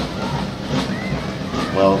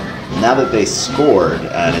 Well, now that they scored,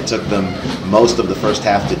 and it took them most of the first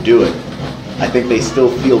half to do it, I think they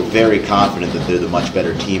still feel very confident that they're the much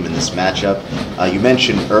better team in this matchup. You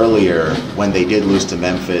mentioned earlier when they did lose to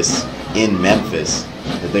Memphis in Memphis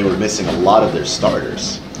that they were missing a lot of their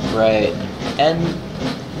starters. Right, and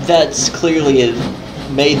that's clearly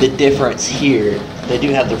made the difference here. They do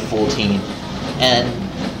have their full team, and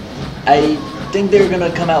I think they're going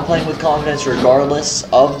to come out playing with confidence regardless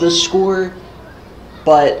of the score.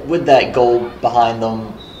 But with that goal behind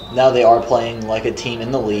them, now they are playing like a team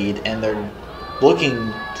in the lead, and they're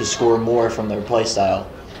looking to score more from their play style.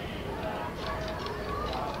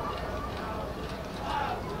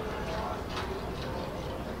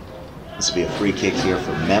 This will be a free kick here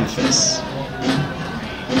for Memphis.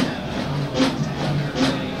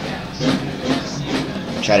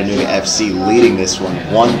 Chattanooga FC leading this one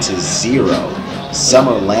 1-0.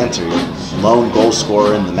 Summer Lanter, lone goal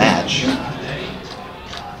scorer in the match.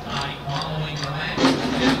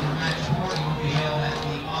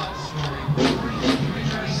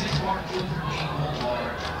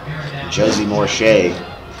 Josie Morshea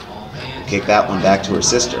will kick that one back to her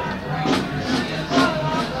sister.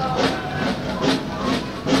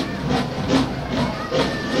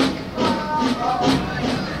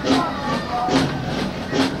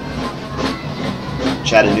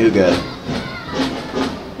 Chattanooga,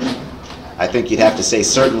 I think you'd have to say,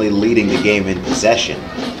 certainly leading the game in possession.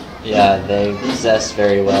 Yeah, they possess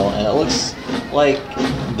very well, and it looks like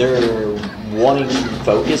they're wanting to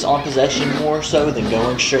focus on possession more so than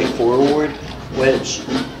going straight forward, which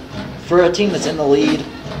for a team that's in the lead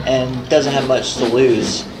and doesn't have much to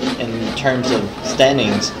lose in terms of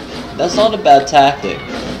standings, that's not a bad tactic.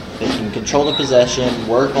 They can control the possession,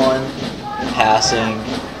 work on passing,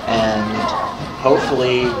 and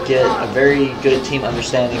hopefully get a very good team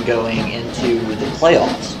understanding going into the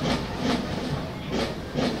playoffs.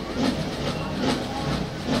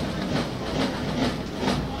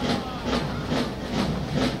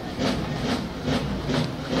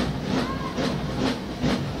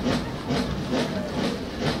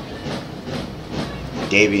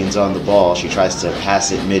 Davian's on the ball. She tries to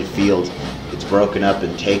pass it midfield. It's broken up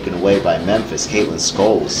and taken away by Memphis. Caitlin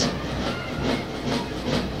Scholes.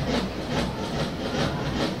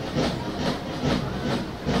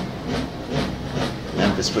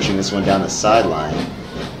 Memphis pushing this one down the sideline.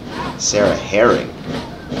 Sarah Herring.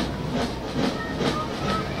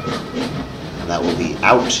 And that will be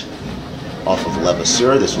out off of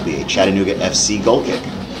Levasseur. This will be a Chattanooga FC goal kick.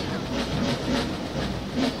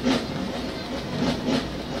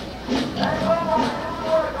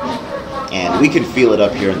 And we can feel it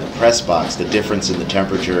up here in the press box, the difference in the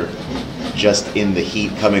temperature just in the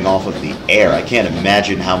heat coming off of the air. I can't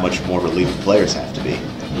imagine how much more relieved the players have to be.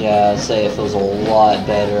 Yeah, I'd say it feels a lot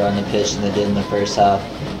better on the pitch than it did in the first half.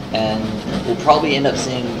 And we'll probably end up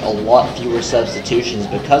seeing a lot fewer substitutions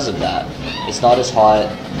because of that. It's not as hot,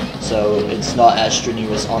 so it's not as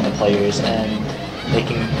strenuous on the players, and they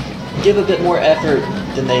can give a bit more effort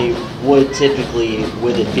than they would typically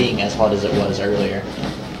with it being as hot as it was earlier.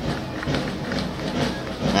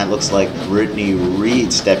 That looks like Brittany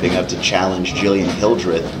Reed stepping up to challenge Jillian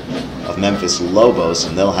Hildreth of Memphis Lobos,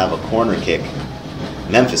 and they'll have a corner kick.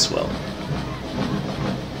 Memphis will.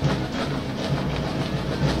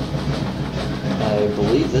 I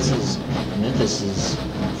believe this is Memphis's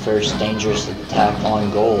first dangerous attack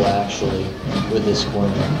on goal, actually, with this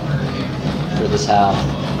corner for this half.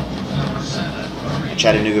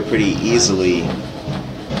 Chattanooga pretty easily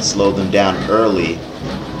slowed them down early,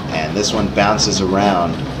 and this one bounces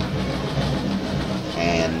around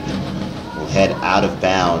and will head out of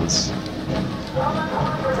bounds.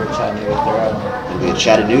 For a Chattanooga throw. It'll be a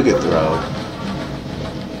Chattanooga throw.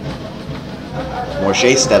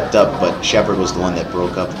 Morshea stepped up, but Shepard was the one that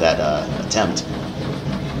broke up that attempt.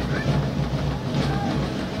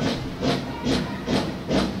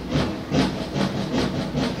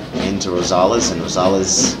 Into Rosales, and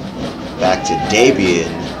Rosales back to Davy,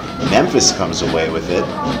 and Memphis comes away with it,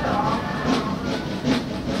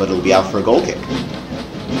 but it'll be out for a goal kick.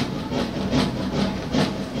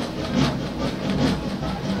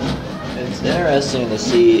 It's interesting to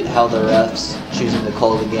see how the ref's choosing to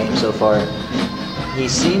call the game so far. He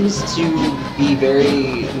seems to be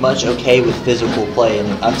very much okay with physical play, and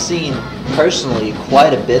I've seen personally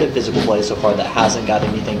quite a bit of physical play so far that hasn't got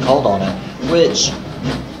anything called on it, which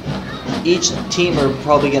each team are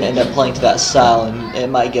probably going to end up playing to that style, and it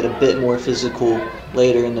might get a bit more physical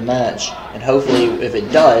later in the match. And hopefully, if it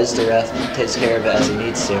does, the ref takes care of it as he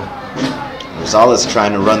needs to. Rosales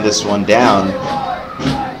trying to run this one down.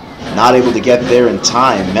 Not able to get there in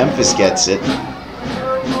time. Memphis gets it.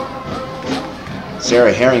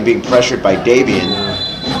 Sarah Herring being pressured by Davian.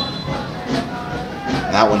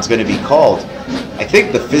 That one's going to be called. I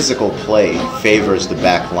think the physical play favors the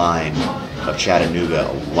back line of Chattanooga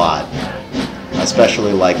a lot,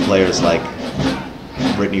 especially like players like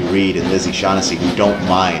Brittany Reed and Lizzie Shaughnessy, who don't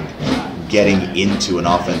mind getting into an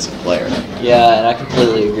offensive player. Yeah, and I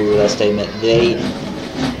completely agree with that statement. They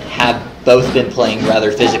have both been playing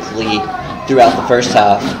rather physically throughout the first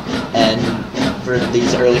half and for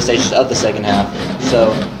these early stages of the second half.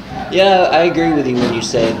 So, yeah, I agree with you when you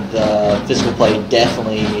say the physical play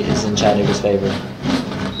definitely is in Chattanooga's favor.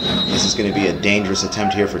 This is going to be a dangerous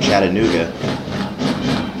attempt here for Chattanooga.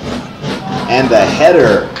 And the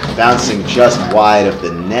header bouncing just wide of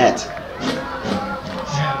the net.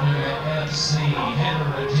 Chattanooga FC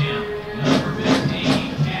header attempt, number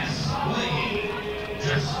 15, Cass Wade.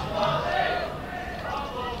 Just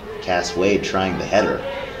Cass Wade trying the header.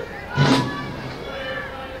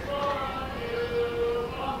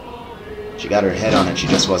 She got her head on it, she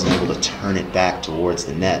just wasn't able to turn it back towards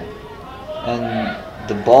the net. And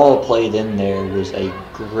the ball played in there was a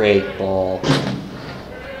great ball.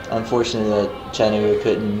 Unfortunately, that Chattanooga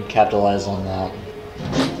couldn't capitalize on that.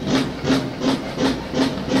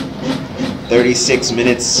 36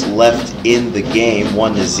 minutes left in the game.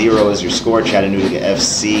 1-0 is your score. Chattanooga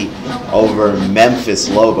FC over Memphis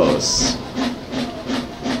Lobos.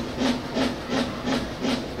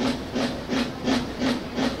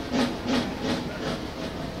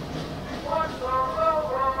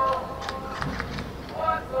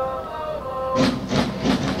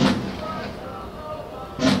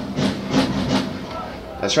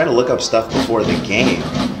 I was trying to look up stuff before the game,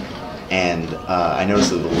 and I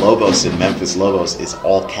noticed that the Lobos in Memphis Lobos is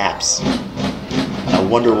all caps. I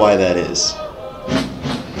wonder why that is.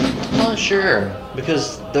 I'm not sure,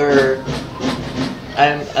 because they're...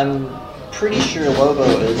 I'm pretty sure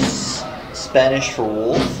Lobo is Spanish for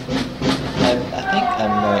wolf. I think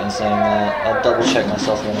I'm right in saying that. I'll double check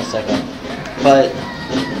myself in a second. But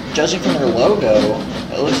judging from their logo,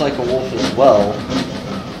 it looks like a wolf as well.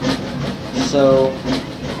 So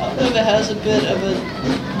I don't know if it has a bit of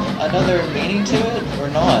another meaning to it or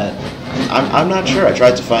not. I'm not sure. I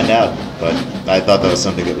tried to find out, but I thought that was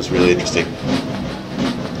something that was really interesting.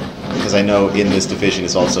 Because I know in this division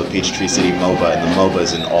is also Peachtree City MOBA, and the MOBA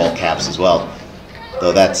is in all caps as well.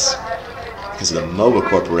 though that's because of the MOBA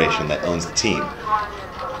Corporation that owns the team.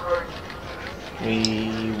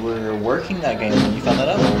 We were working that game when you found that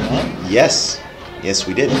out, were we not? Yes,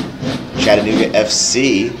 we did. Chattanooga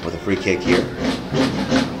FC with a free kick here.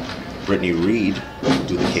 Brittany Reed will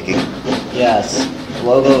do the kicking. Yes,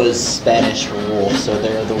 Lobo is Spanish for wolf, so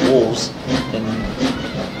they're the Wolves in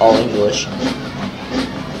all English.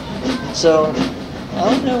 So, I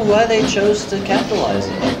don't know why they chose to capitalize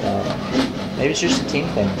it like that. Maybe it's just a team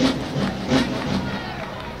thing.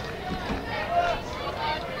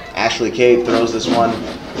 Ashley Cade throws this one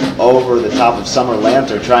over the top of Summer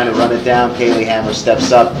Lanter, trying to run it down. Kaylee Hammer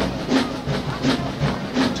steps up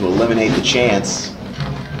to eliminate the chance.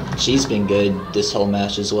 She's been good this whole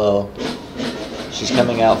match as well. She's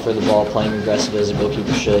coming out for the ball, playing aggressive as a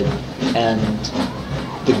goalkeeper should. And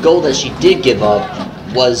the goal that she did give up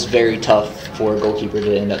was very tough for a goalkeeper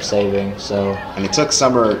to end up saving. And it took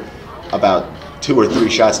Summer about 2 or 3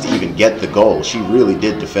 shots to even get the goal. She really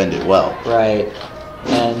did defend it well. Right.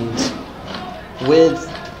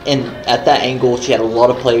 And at that angle, she had a lot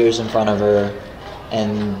of players in front of her,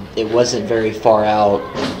 and it wasn't very far out.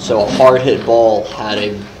 So a hard hit ball had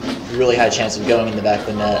a really high chance of going in the back of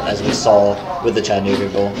the net, as we saw with the Chattanooga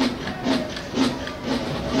goal.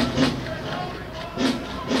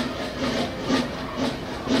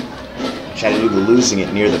 Chattanooga losing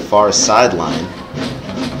it near the far sideline.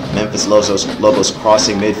 Memphis Lobos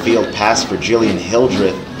crossing midfield, pass for Jillian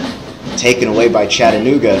Hildreth, taken away by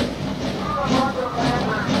Chattanooga.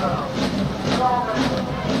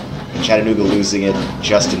 Chattanooga losing it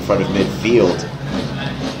just in front of midfield.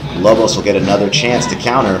 Lobos will get another chance to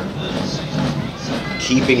counter.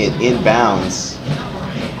 Keeping it in bounds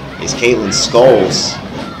is Caitlin Scholes.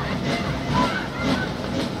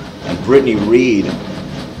 And Brittany Reed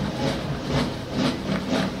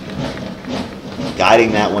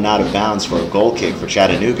guiding that one out of bounds for a goal kick for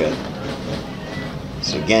Chattanooga.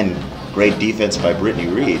 So again, great defense by Brittany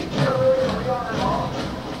Reed.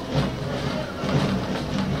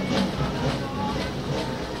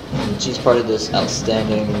 She's part of this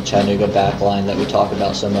outstanding Chattanooga backline that we talk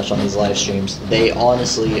about so much on these live streams. They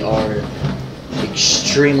honestly are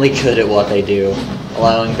extremely good at what they do,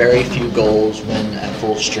 allowing very few goals when at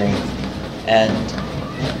full strength. And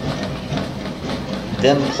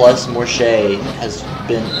them plus Morshea has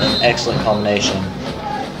been an excellent combination.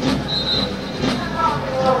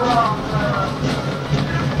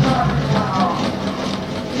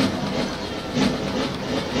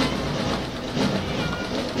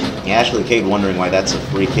 Ashley Cade wondering why that's a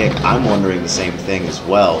free kick. I'm wondering the same thing as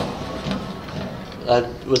well. I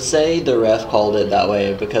would say the ref called it that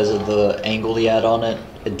way because of the angle he had on it.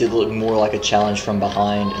 It did look more like a challenge from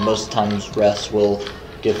behind, and most of the times refs will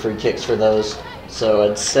give free kicks for those. So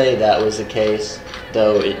I'd say that was the case,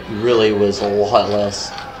 though it really was a lot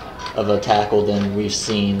less of a tackle than we've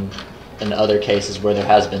seen in other cases where there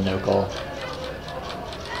has been no call.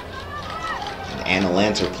 Anna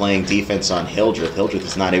Lancer playing defense on Hildreth. Hildreth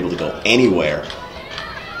is not able to go anywhere.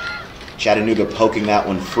 Chattanooga poking that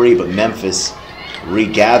one free, but Memphis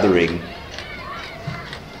regathering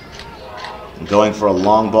and going for a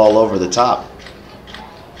long ball over the top.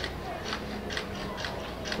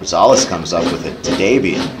 Rosales comes up with it to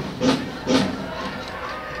Davian.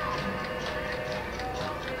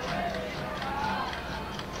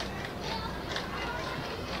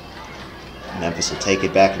 Memphis will take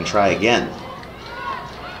it back and try again.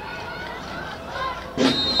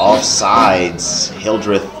 Offsides.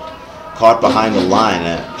 Hildreth caught behind the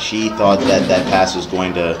line. She thought that that pass was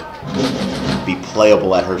going to be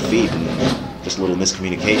playable at her feet, and just a little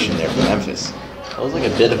miscommunication there for Memphis. It was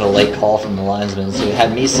like a bit of a late call from the linesman, so it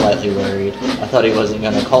had me slightly worried. I thought he wasn't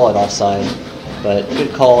going to call it offside, but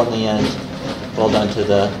good call in the end. Well done to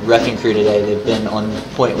the reffing crew today. They've been on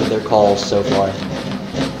point with their calls so far.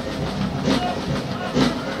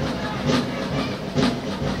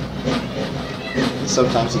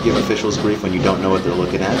 Sometimes you give officials grief when you don't know what they're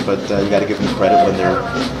looking at, but you got to give them credit when they're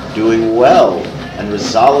doing well. And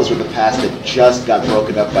Rosales with a pass that just got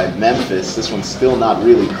broken up by Memphis. This one's still not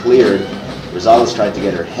really cleared. Rosales tried to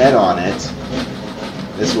get her head on it.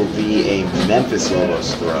 This will be a Memphis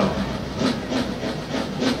Lobos throw.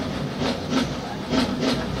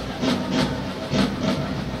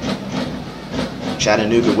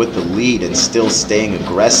 Chattanooga with the lead and still staying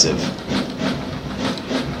aggressive.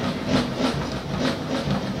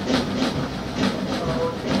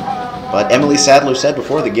 But Emily Sadler said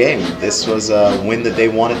before the game, this was a win that they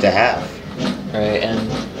wanted to have. Right, and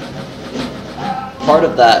part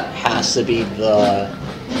of that has to be the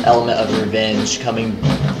element of revenge coming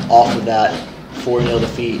off of that 4-0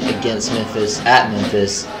 defeat against Memphis at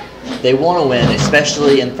Memphis. They want to win,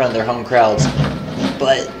 especially in front of their home crowds,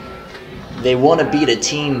 but they want to beat a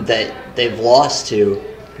team that they've lost to,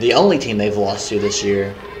 the only team they've lost to this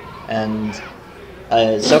year. And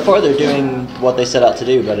so far they're doing what they set out to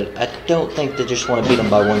do, but I don't think they just want to beat them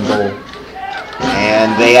by 1 goal.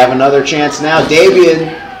 And they have another chance now. Davian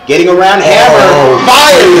getting around Hammer.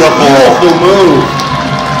 Fires! Beautiful move.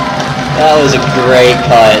 That was a great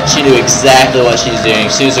cut. She knew exactly what she was doing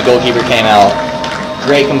as soon as the goalkeeper came out.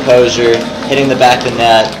 Great composure, hitting the back of the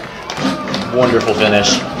net. Wonderful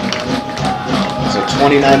finish. So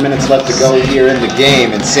 29 minutes left to go here in the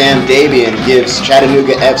game, and Sam Davian gives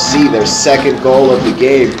Chattanooga FC their 2nd goal of the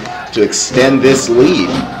game to extend this lead.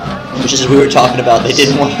 Which is what we were talking about. They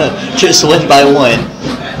didn't want to just win by 1.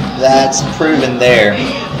 That's proven there.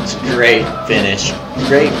 It's a great finish.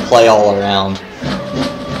 Great play all around.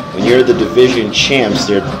 When you're the division champs,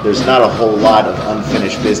 there's not a whole lot of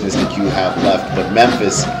unfinished business that you have left, but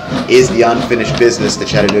Memphis is the unfinished business that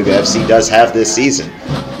Chattanooga FC does have this season.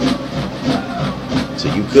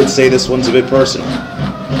 So you could say this one's a bit personal.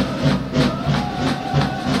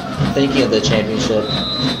 Thinking of the championship,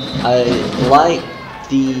 I like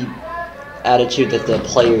the attitude that the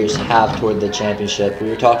players have toward the championship. We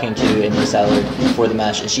were talking to Amy Sadler before the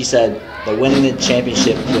match, and she said that winning the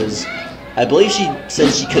championship was, I believe she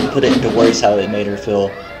said she couldn't put it into words how it made her feel.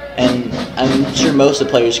 And I'm sure most of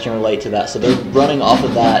the players can relate to that. So they're running off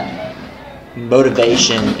of that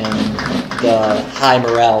motivation and the high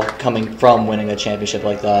morale coming from winning a championship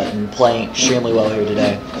like that and playing extremely well here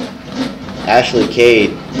today. Ashley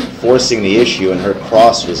Cade forcing the issue, and her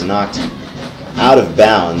cross was knocked out of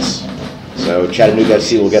bounds. So Chattanooga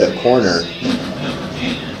FC will get a corner.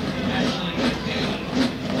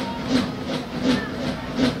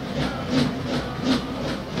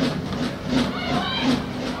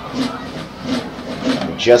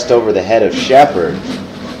 Just over the head of Shepard.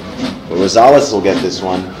 But Rosales will get this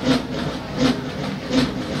one.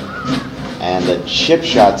 And the chip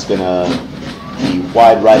shot's going to be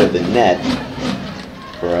wide right of the net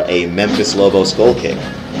for a Memphis Lobos goal kick.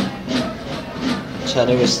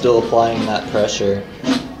 Chattanooga's still applying that pressure.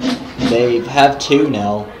 They have 2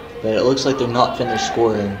 now, but it looks like they're not finished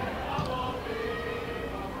scoring.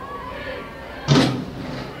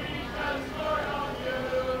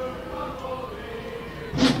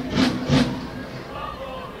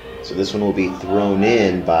 So this one will be thrown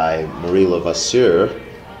in by Marie Levasseur.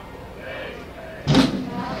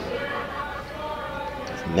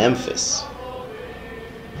 Memphis.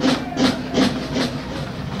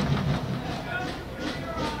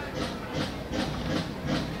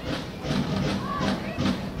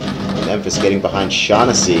 Memphis getting behind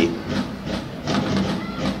Shaughnessy.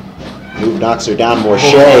 Move knocks her down.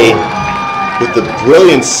 Morshea with the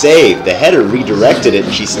brilliant save. The header redirected it,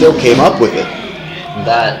 and she still came up with it.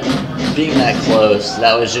 That, being that close,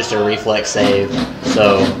 that was just a reflex save.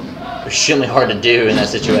 So, extremely hard to do in that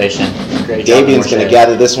situation. Great job. Davian's going to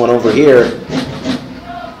gather this one over here.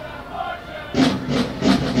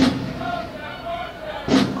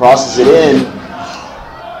 Crosses it in.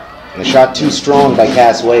 And the shot too strong by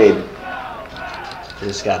Cass Wade.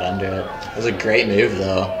 Just got under it. It was a great move,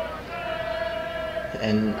 though.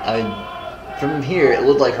 And from here, it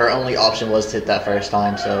looked like her only option was to hit that first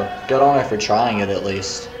time, so good on her for trying it at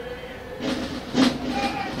least.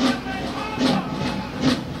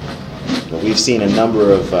 Well, we've seen a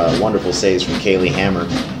number of wonderful saves from Kaylee Hammer.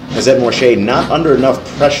 Lizette Morshea not under enough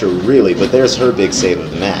pressure, really, but there's her big save of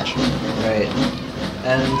the match. Right.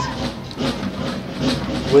 And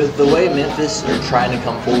with the way Memphis are trying to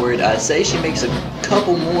come forward, I'd say she makes a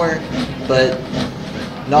couple more, but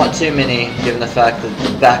not too many, given the fact that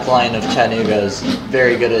the back line of Chattanooga is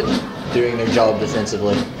very good at doing their job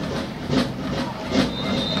defensively.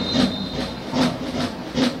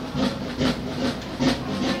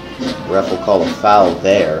 Ref will call a foul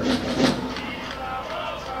there.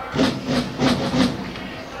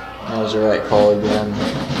 That was the right call again.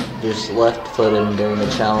 Just left-footed during the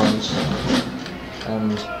challenge.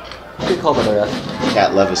 And good call by the ref.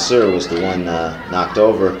 Kat Levasseur was the one knocked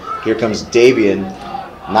over. Here comes Davian.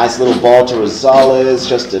 Nice little ball to Rosales,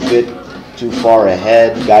 just a bit too far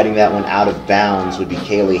ahead. Guiding that one out of bounds would be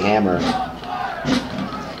Kaylee Hammer.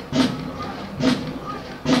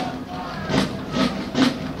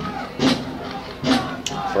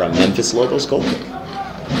 For a Memphis Lobos goal kick.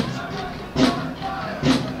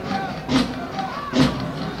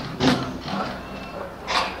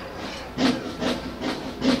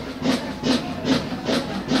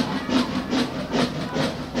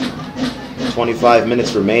 .25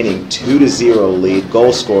 minutes remaining, 2-0 lead.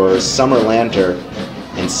 Goal scorers Summer Lanter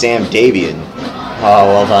and Sam Davian. Oh,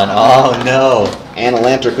 well done. Oh, no. Anna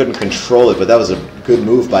Lanter couldn't control it, but that was a good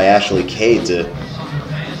move by Ashley Cade to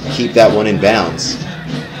keep that one in bounds.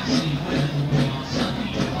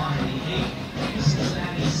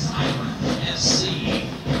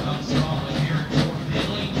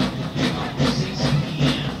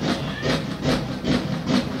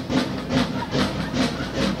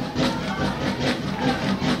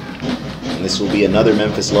 And this will be another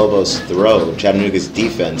Memphis Lobos throw. Chattanooga's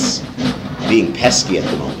defense being pesky at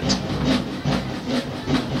the moment.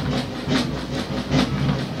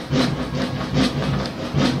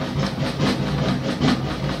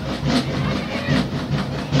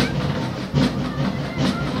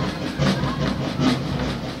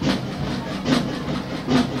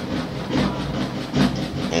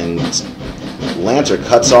 And Lanter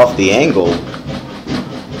cuts off the angle.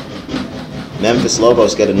 Memphis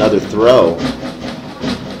Lobos get another throw.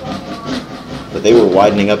 But they were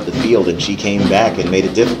widening up the field, and she came back and made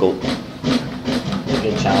it difficult.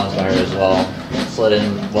 Good challenge by her as well. Slid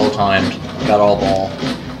in well timed, got all ball.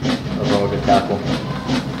 Overall good tackle.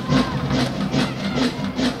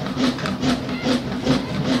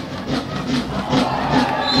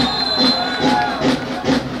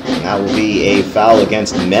 That will be a foul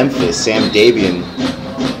against Memphis. Sam Davian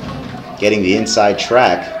getting the inside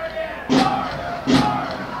track.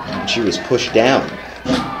 And she was pushed down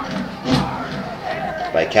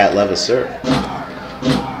by Kat Levasseur.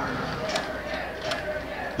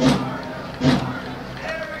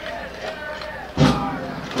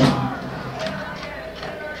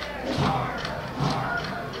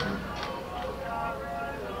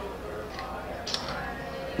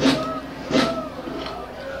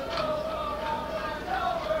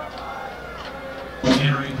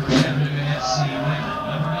 Entering for Chattanooga FC women,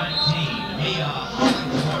 number 19, Mia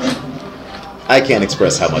Hollywood. I can't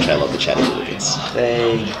express how much I love the Chattanooga.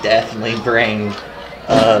 They definitely bring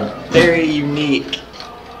a very unique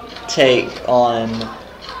take on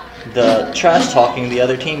the trash talking the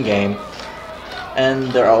other team game,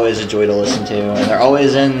 and they're always a joy to listen to, and they're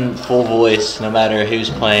always in full voice no matter who's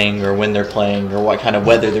playing or when they're playing or what kind of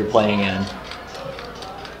weather they're playing in.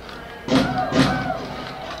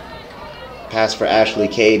 Pass for Ashley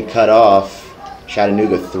Cade cut off.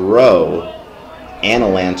 Chattanooga throw. Anna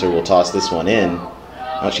Lanter will toss this one in.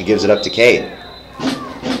 Now she gives it up to Cade.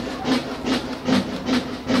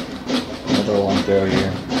 Another long throw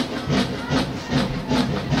here.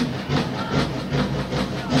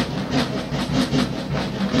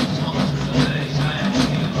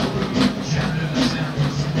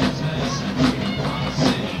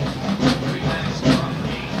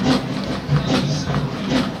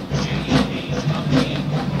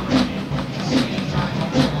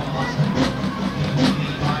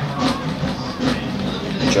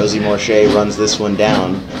 Josie Morche runs this one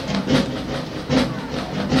down.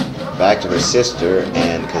 Back to her sister,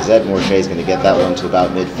 and Cosette Morche is going to get that one to about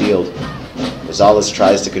midfield. Rosales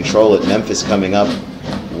tries to control it. Memphis coming up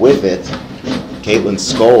with it. Caitlin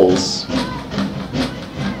Scholes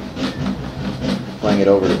playing it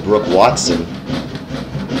over to Brooke Watson.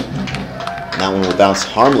 That one will bounce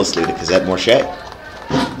harmlessly to Cosette Morche.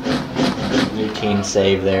 Routine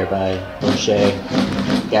save there by Morche.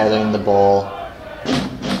 Gathering the ball.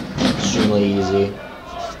 Extremely easy.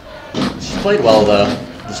 She's played well though.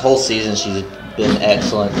 This whole season she's been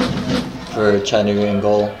excellent for Chattanooga in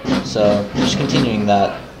goal. So just continuing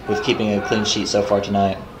that with keeping a clean sheet so far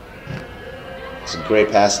tonight. It's a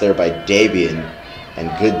great pass there by Davian,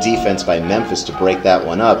 and good defense by Memphis to break that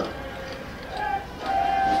one up.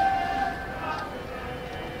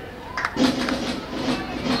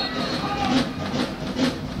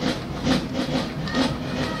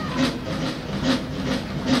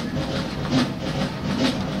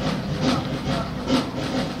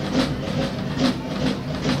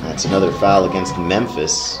 That's another foul against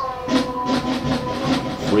Memphis.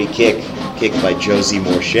 Free kick, kicked by Josie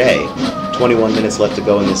Morche. 21 minutes left to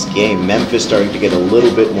go in this game. Memphis starting to get a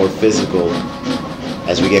little bit more physical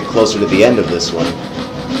as we get closer to the end of this one.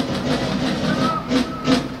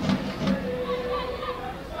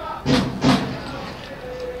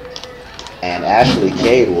 And Ashley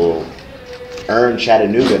Cade will earn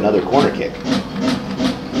Chattanooga another corner kick.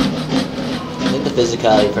 I think the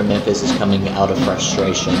physicality from Memphis is coming out of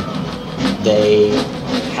frustration. They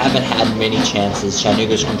haven't had many chances.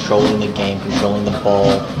 Chattanooga's controlling the game, controlling the ball.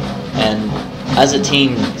 And as a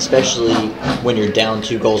team, especially when you're down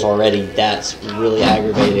 2 goals already, that's really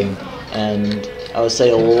aggravating. And I would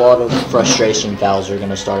say a lot of frustration fouls are going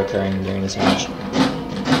to start occurring during this match.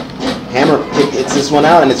 Hammer hits this one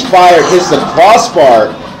out, and it's fired. Hits the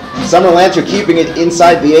crossbar. Summer Lanter keeping it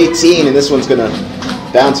inside the 18, and this one's going to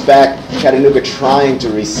bounce back. Chattanooga trying to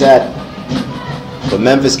reset. But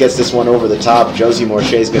Memphis gets this one over the top. Josie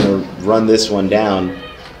Morche's going to run this one down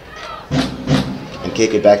and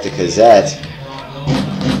kick it back to Cazette.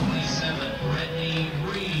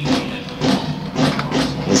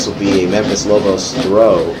 This will be a Memphis Lobos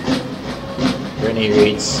throw. Brittany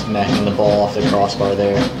Reed smacking the ball off the crossbar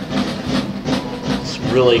there. It's a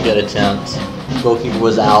really good attempt. Goalkeeper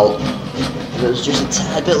was out. If it was just a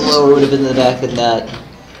tad bit lower, it would have been in the back of the net.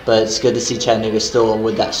 But it's good to see Chattanooga still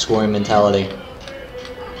with that scoring mentality.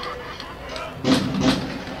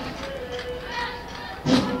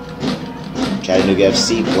 Chattanooga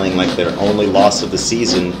FC playing like their only loss of the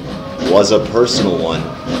season was a personal one.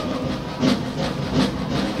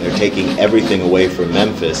 They're taking everything away from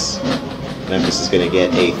Memphis. Memphis is going to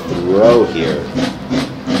get a throw here.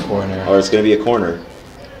 Corner. Or it's going to be a corner.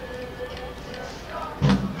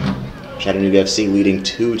 Chattanooga FC leading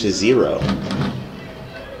 2-0.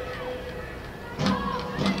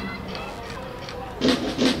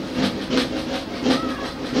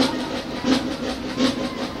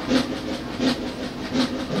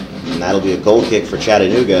 And that'll be a goal kick for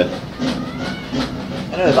Chattanooga.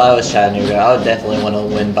 I know if I was Chattanooga, I would definitely want to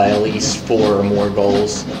win by at least 4 or more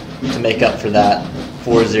goals to make up for that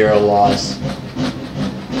 4-0 loss.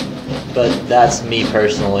 But that's me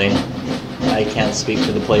personally. I can't speak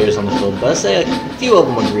for the players on the field, but I say a few of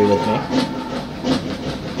them agree with me.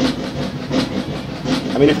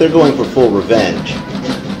 I mean, if they're going for full revenge,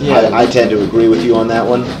 Yeah. I tend to agree with you on that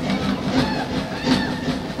one.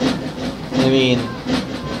 I mean,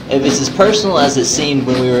 if it's as personal as it seemed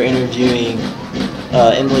when we were interviewing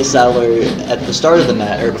Emily Sadler at the start of the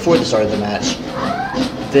match, or before the start of the match,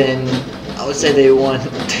 then I would say they want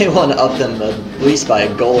to up them at least by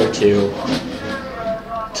a goal or two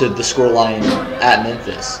to the scoreline at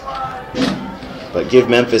Memphis. But give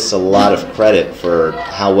Memphis a lot of credit for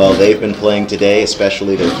how well they've been playing today,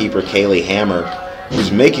 especially their keeper Kaylee Hammer, who's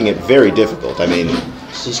making it very difficult. I mean,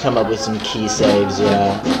 She's come up with some key saves,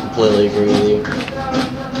 yeah. Completely agree with you.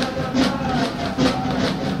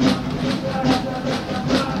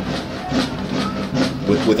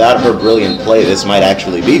 without her brilliant play, this might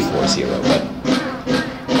actually be 4-0.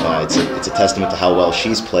 But it's a testament to how well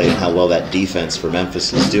she's played and how well that defense for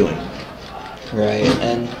Memphis is doing. Right,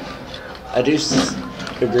 and I do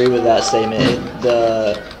agree with that statement.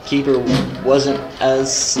 The keeper wasn't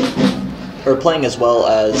playing as well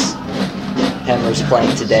as Hammer's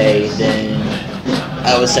playing today. Then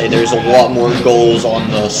I would say there's a lot more goals on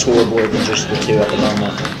the scoreboard than just the 2 at the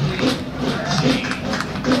moment.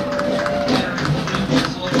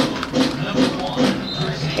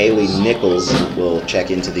 Haley Nichols will check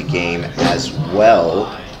into the game as well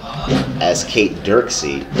as Kate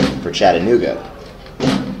Dirksey for Chattanooga.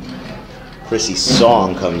 Chrissy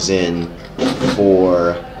Song comes in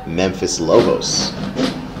for Memphis Lobos.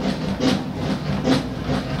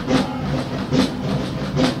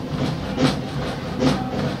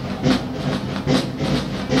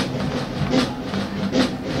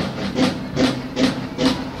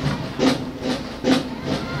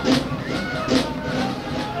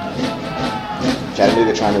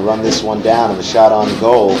 Chattanooga trying to run this one down, and the shot on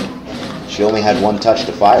goal. She only had 1 touch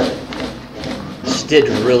to fire it. She did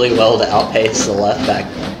really well to outpace the left back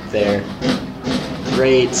there.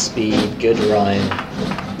 Great speed, good run,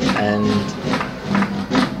 and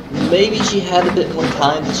maybe she had a bit more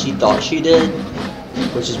time than she thought she did,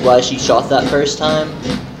 which is why she shot that first time.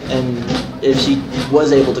 And if she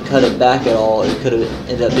was able to cut it back at all, it could have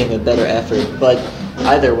ended up being a better effort. But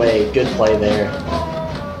either way, good play there.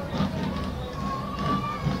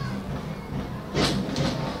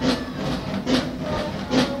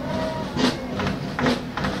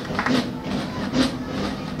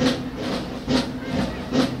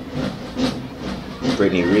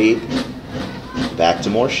 Brittany Reed, back to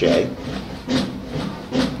Morche.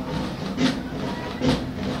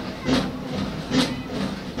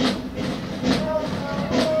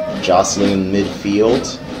 Jostling in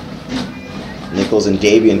midfield. Nichols and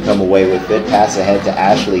Davian come away with it. Pass ahead to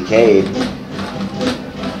Ashley Cade.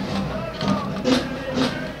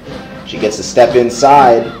 She gets a step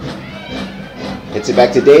inside. Hits it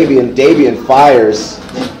back to Davian. Davian fires.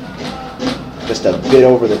 Just a bit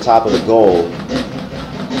over the top of the goal.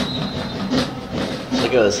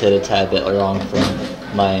 I think it was hit a tad bit wrong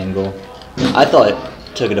from my angle. I thought it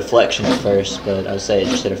took a deflection at first, but I would say it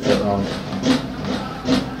just hit her foot wrong.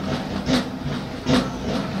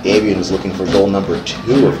 Davian was looking for goal number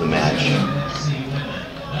 2 of the match.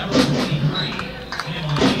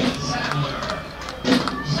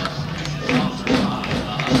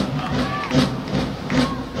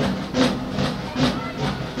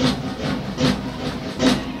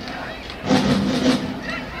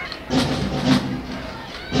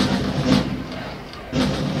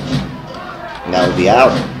 That'll be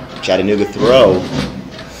out. Chattanooga throw.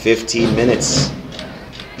 15 minutes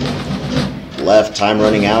left. Time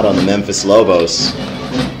running out on the Memphis Lobos.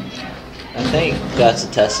 I think that's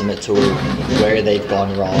a testament to where they've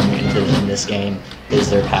gone wrong in this game is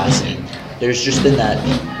their passing. There's just been that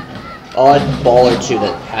odd ball or two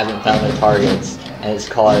that haven't found their targets, and it's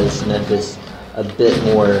caused Memphis a bit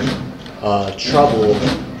more trouble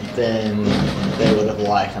than they would have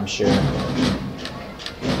liked, I'm sure.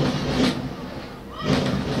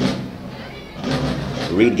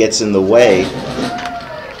 Reed gets in the way,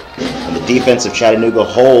 and the defense of Chattanooga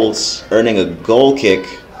holds, earning a goal kick.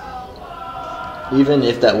 Even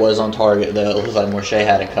if that was on target, though, it looks like Morche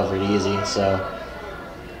had it covered easy. So,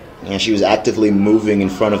 And she was actively moving in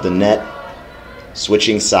front of the net,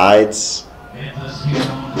 switching sides. Memphis here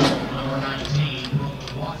on goal, number 19,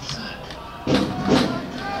 Watson.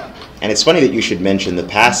 And it's funny that you should mention the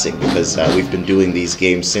passing, because we've been doing these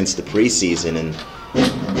games since the preseason, and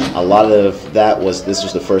a lot of this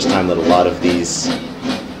was the first time that a lot of these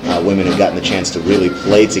women have gotten the chance to really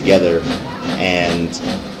play together, and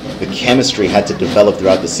the chemistry had to develop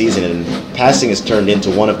throughout the season, and passing has turned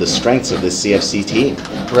into one of the strengths of this CFC team.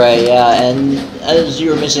 right, yeah, and as you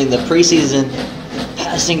were mentioning, the preseason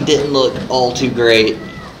passing didn't look all too great.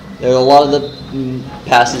 There were a lot of the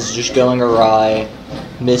passes just going awry,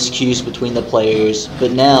 miscues between the players,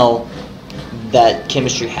 but now that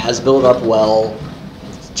chemistry has built up well.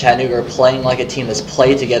 Chattanooga are playing like a team that's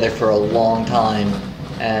played together for a long time,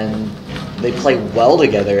 and they play well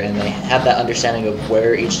together, and they have that understanding of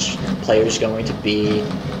where each player is going to be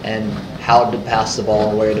and how to pass the ball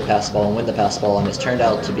and where to pass the ball and when to pass the ball, and it's turned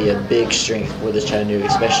out to be a big strength for this Chattanooga,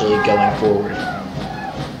 especially going forward.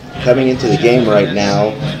 Coming into the game right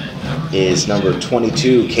now is number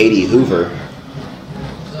 22, Katie Hoover.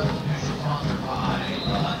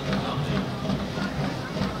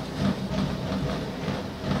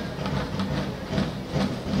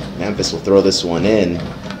 Memphis will throw this one in.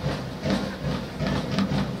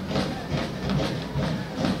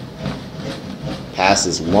 Pass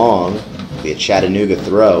is long. Be a Chattanooga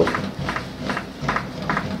throw.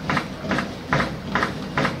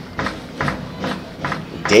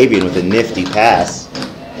 Davian with a nifty pass.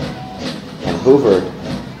 And Hoover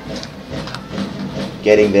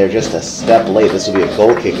getting there just a step late. This will be a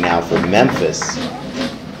goal kick now for Memphis.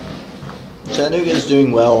 Chattanooga is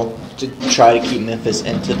doing well to try to keep Memphis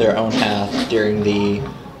into their own half during the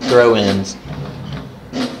throw-ins.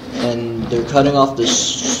 And they're cutting off the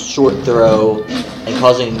short throw and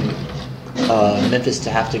causing Memphis to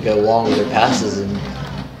have to go long with their passes, and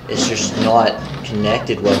it's just not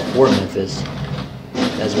connected well for Memphis,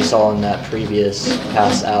 as we saw in that previous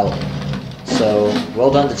pass out. So, well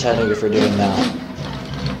done to Chattanooga for doing that.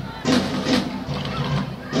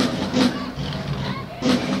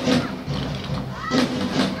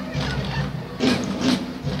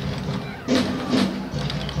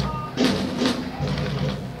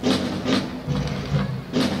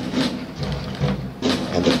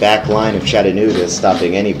 Back line of Chattanooga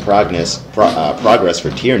stopping any progress for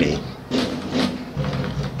Tierney.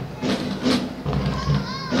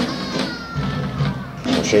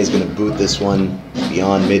 O'Shea's going to boot this one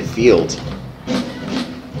beyond midfield.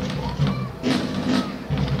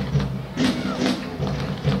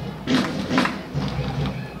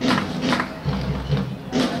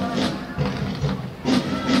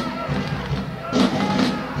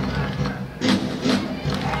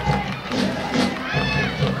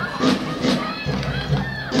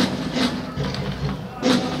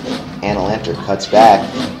 Cuts back.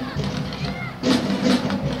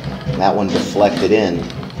 That one deflected in.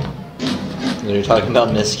 We were talking about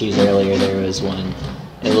miscues earlier. There was one.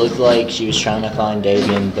 It looked like she was trying to find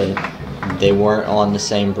Davian, but they weren't on the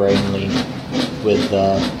same brainly with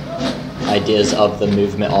the ideas of the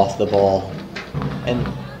movement off the ball. And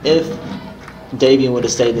if Davian would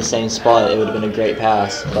have stayed in the same spot, it would have been a great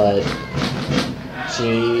pass, but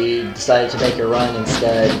she decided to make a run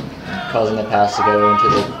instead, causing the pass to go into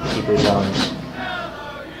the keeper's arms.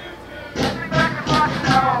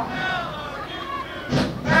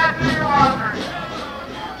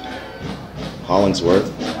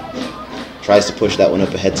 Hollingsworth tries to push that one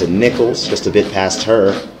up ahead to Nichols, just a bit past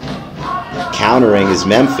her. Countering is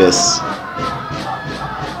Memphis.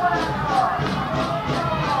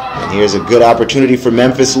 And here's a good opportunity for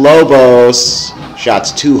Memphis Lobos.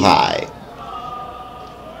 Shot's too high.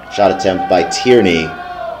 Shot attempt by Tierney.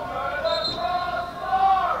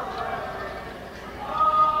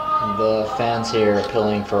 The fans here are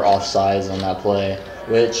appealing for offsides on that play,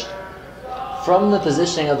 which from the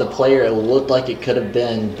positioning of the player, it looked like it could have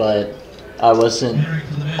been, but I wasn't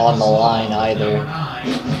on the line either.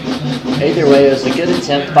 Either way, it was a good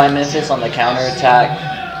attempt by Memphis on the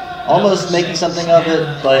counterattack. Almost making something of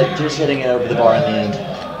it, but just hitting it over the bar in the end.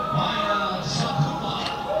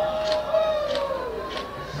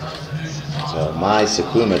 So Mai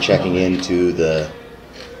Sakuma checking into the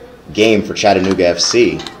game for Chattanooga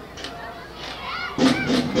FC.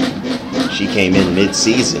 She came in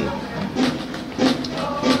mid-season.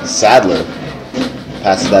 Sadler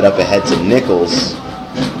passes that up ahead to Nichols.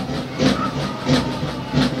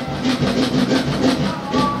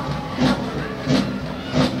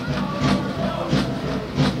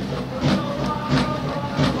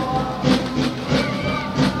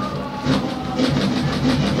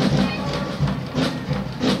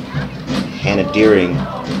 Hannah Deering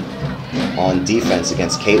on defense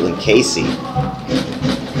against Caitlin Casey.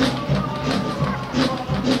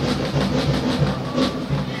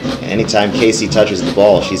 Anytime Casey touches the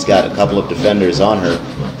ball, she's got a couple of defenders on her.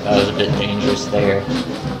 That was a bit dangerous there.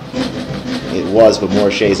 It was, but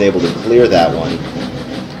Morrissey is able to clear that one.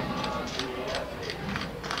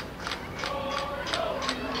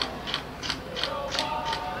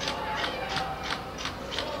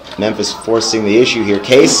 Memphis forcing the issue here.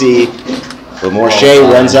 Casey, but Morrissey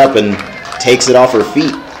runs up and takes it off her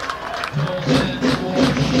feet.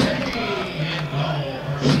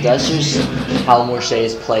 That's just how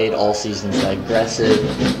Morrissey's played all season. That aggressive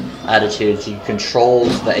attitude. She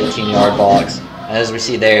controls the 18-yard box. And as we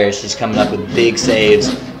see there, she's coming up with big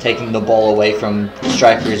saves, taking the ball away from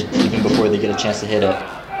strikers even before they get a chance to hit it.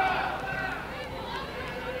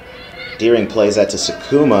 Deering plays that to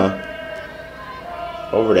Sakuma.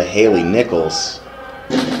 Over to Haley Nichols.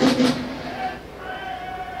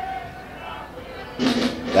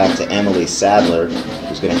 Back to Emily Sadler,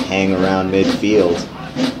 who's going to hang around midfield.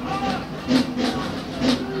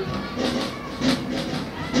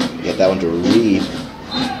 Get that one to Reed.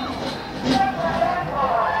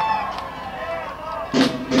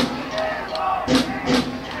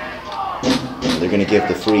 They're going to give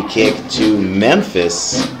the free kick to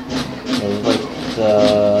Memphis. It was like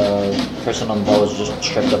the person on the ball was just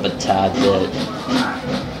tripped up a tad bit.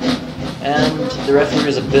 And the referee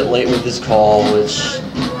was a bit late with this call, which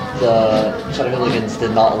the Chattanooga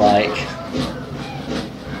did not like.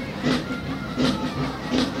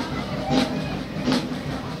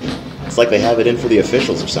 It's like they have it in for the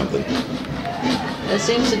officials or something. It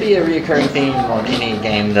seems to be a reoccurring theme on any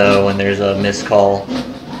game, though, when there's a missed call.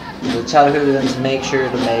 The Chattahoogans make sure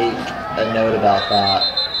to make a note about that.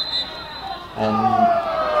 And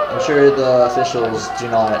I'm sure the officials do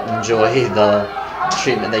not enjoy the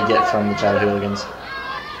treatment they get from the Chattahoogans.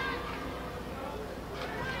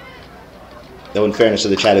 Though in fairness to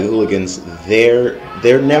the Chattahoogans,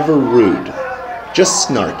 they're never rude, just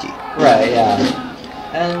snarky. Right, yeah.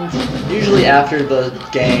 And usually after the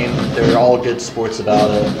game, they're all good sports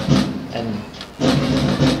about it. And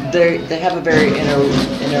they have a very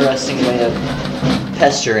interesting way of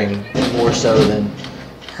pestering, more so than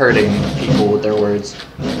hurting people with their words.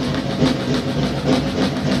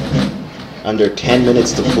 Under 10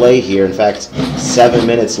 minutes to play here. In fact, 7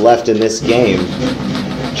 minutes left in this game.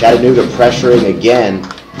 Chattanooga pressuring again.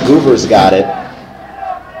 Hoover's got it.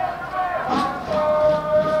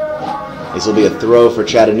 This will be a throw for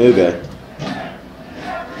Chattanooga.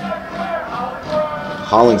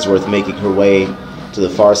 Hollingsworth making her way to the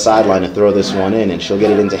far sideline to throw this one in, and she'll get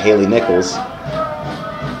it into Haley Nichols.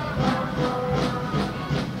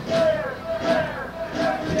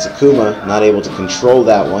 And Sakuma not able to control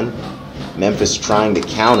that one. Memphis trying to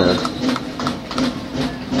counter.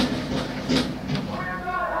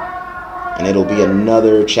 And it'll be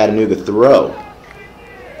another Chattanooga throw.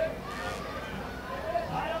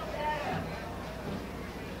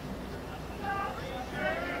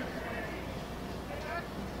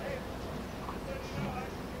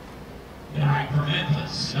 For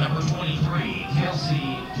Memphis, number 23,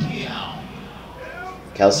 Kelsey Keown.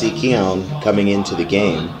 Kelsey Keown coming into the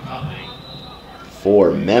game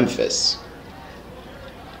for Memphis.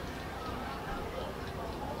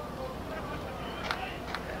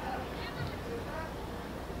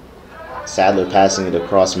 Sadler passing it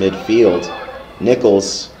across midfield.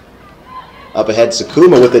 Nichols up ahead.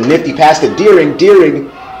 Sakuma with a nifty pass to Deering. Deering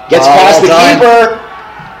gets past the keeper.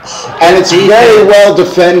 And it's very well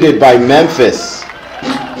defended by Memphis.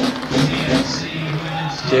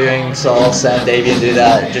 Deering saw Sam Davian do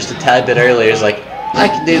that just a tad bit earlier. He's like, I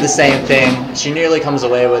can do the same thing. She nearly comes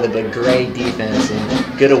away with it, but great defense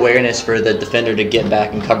and good awareness for the defender to get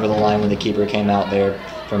back and cover the line when the keeper came out there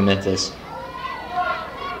from Memphis.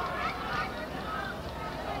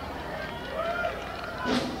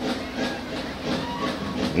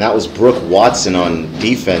 And that was Brooke Watson on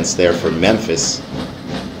defense there for Memphis.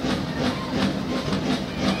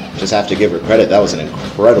 Just have to give her credit. That was an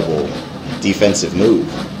incredible defensive move.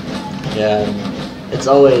 Yeah, it's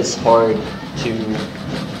always hard to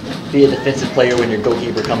be a defensive player when your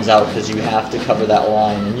goalkeeper comes out because you have to cover that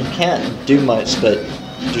line. And you can't do much but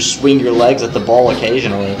just swing your legs at the ball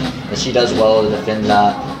occasionally. And she does well to defend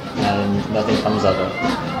that, and nothing comes of it.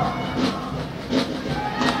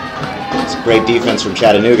 It's great defense from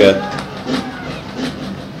Chattanooga.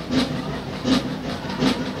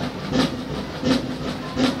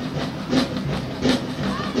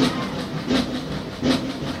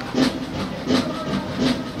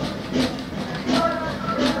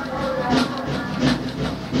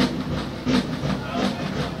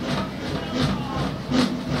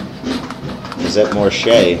 Lizette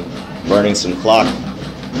Morche burning some clock.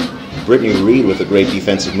 Brittany Reed with a great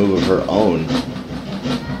defensive move of her own.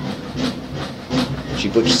 She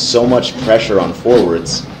puts so much pressure on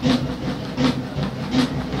forwards.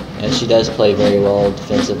 And she does play very well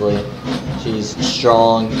defensively. She's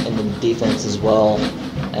strong in the defense as well.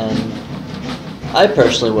 And I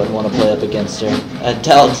personally wouldn't want to play up against her. I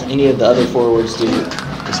doubt any of the other forwards do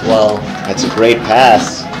as well. That's a great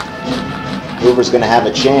pass. Hoover's going to have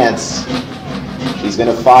a chance. She's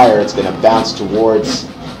going to fire. It's going to bounce towards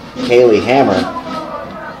Kaylee Hammer.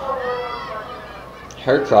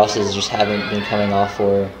 Her crosses just haven't been coming off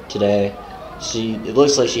for her today. It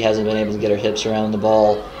looks like she hasn't been able to get her hips around the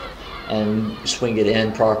ball and swing it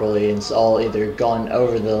in properly. It's all either gone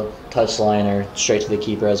over the touchline or straight to the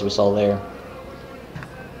keeper, as we saw there.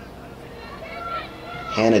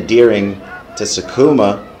 Hannah Deering to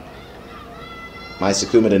Sakuma. My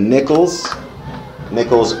Sakuma to Nichols.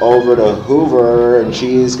 Nichols over to Hoover, and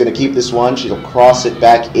she's going to keep this one. She'll cross it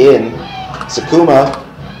back in. Sakuma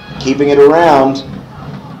keeping it around.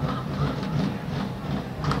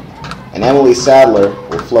 And Emily Sadler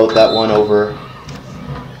will float that one over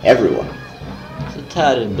everyone. It's a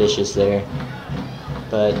tad ambitious there.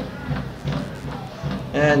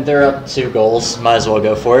 And they're up 2 goals. Might as well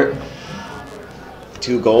go for it.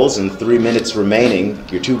 2 goals and 3 minutes remaining.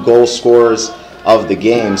 Your 2 goal scorers of the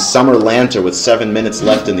game: Summer Lanter with 7 minutes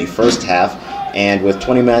left in the first half, and with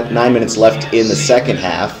 29 minutes left in the second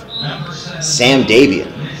half, Sam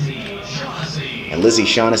Davian. And Lizzie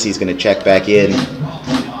Shaughnessy is going to check back in.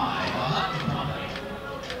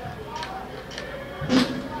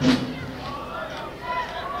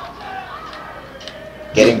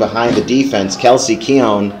 Getting behind the defense, Kelsey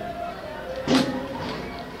Keown.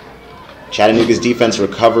 Chattanooga's defense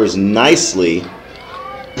recovers nicely.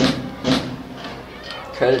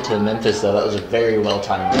 Credit to Memphis, though. That was a very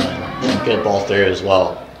well-timed run. And good ball through as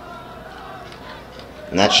well.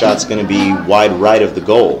 And that shot's going to be wide right of the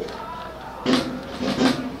goal.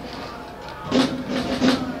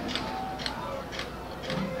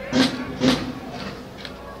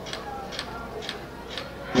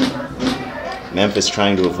 Memphis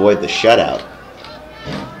trying to avoid the shutout.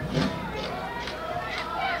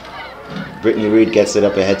 Brittany Reed gets it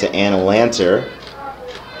up ahead to Anna Lanter.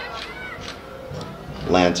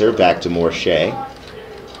 Lanter back to Morche.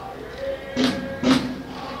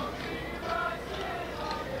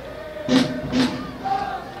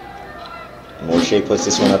 Morche puts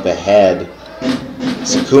this one up ahead.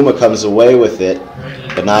 Sakuma comes away with it,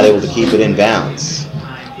 but not able to keep it in bounds.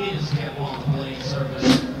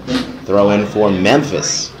 Throw in for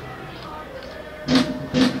Memphis.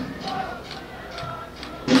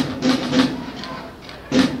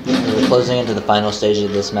 We're closing into the final stage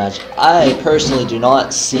of this match. I personally do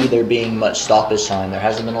not see there being much stoppage time. There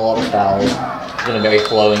hasn't been a lot of fouls. It's been a very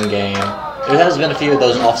flowing game. There has been a few of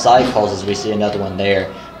those offside calls, as we see another one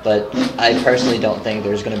there. But I personally don't think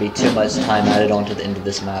there's going to be too much time added on to the end of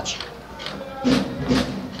this match.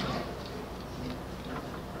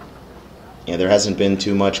 Yeah, there hasn't been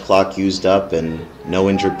too much clock used up and no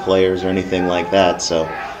injured players or anything like that, so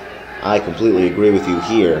I completely agree with you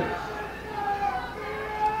here.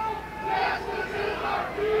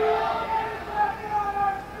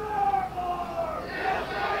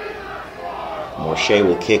 Morche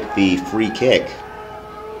will kick the free kick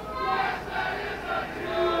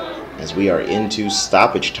as we are into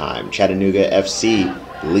stoppage time. Chattanooga FC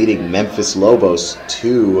leading Memphis Lobos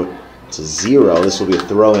 2-0. This will be a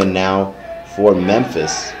throw-in now for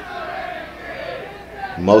Memphis.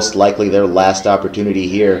 Most likely their last opportunity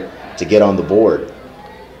here to get on the board.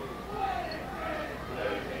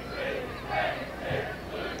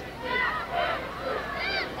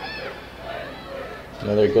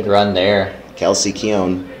 Another good run there. Kelsey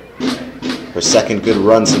Keown, her second good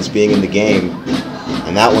run since being in the game.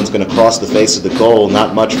 And that one's going to cross the face of the goal.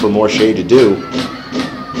 Not much for Morche to do.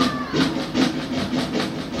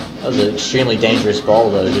 That was an extremely dangerous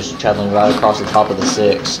ball, though, just traveling right across the top of the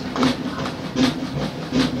 6.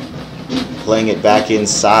 Playing it back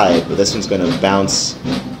inside, but this one's going to bounce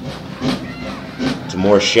to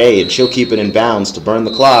Morshea, and she'll keep it in bounds to burn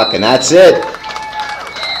the clock, and that's it.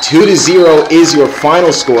 2-0 is your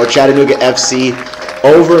final score. Chattanooga FC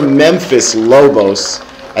over Memphis Lobos,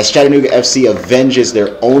 as Chattanooga FC avenges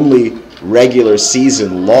their only regular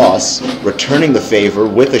season loss, returning the favor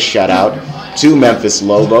with a shutout to Memphis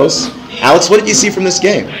Lobos. Alex, what did you see from this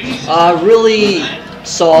game? Really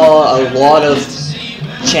saw a lot of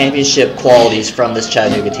championship qualities from this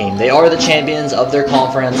Chattanooga team. They are the champions of their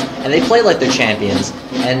conference, and they play like they're champions,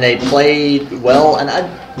 and they played well, and I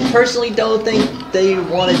personally don't think they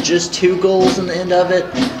wanted just 2 goals in the end of it,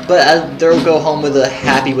 but they'll go home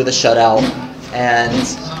happy with a shutout, and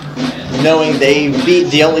knowing they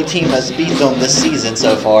beat the only team that's beaten them this season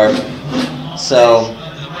so far. So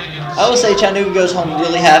I would say Chattanooga goes home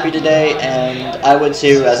really happy today, and I would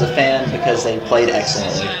too as a fan, because they played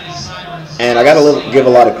excellently. And I got to give a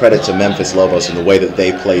lot of credit to Memphis Lobos in the way that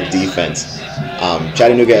they played defense.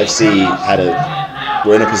 Chattanooga FC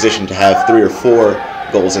were in a position to have 3 or 4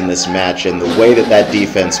 goals in this match, and the way that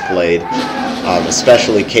defense played,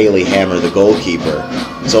 especially Kaylee Hammer, the goalkeeper.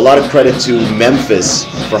 So a lot of credit to Memphis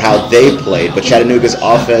for how they played, but Chattanooga's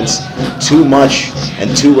offense too much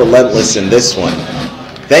and too relentless in this one.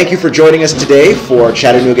 Thank you for joining us today for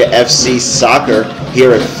Chattanooga FC Soccer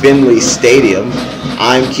here at Finley Stadium.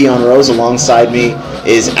 I'm Keon Rose. Alongside me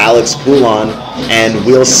is Alex Poulon, and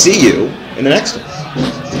we'll see you in the next one.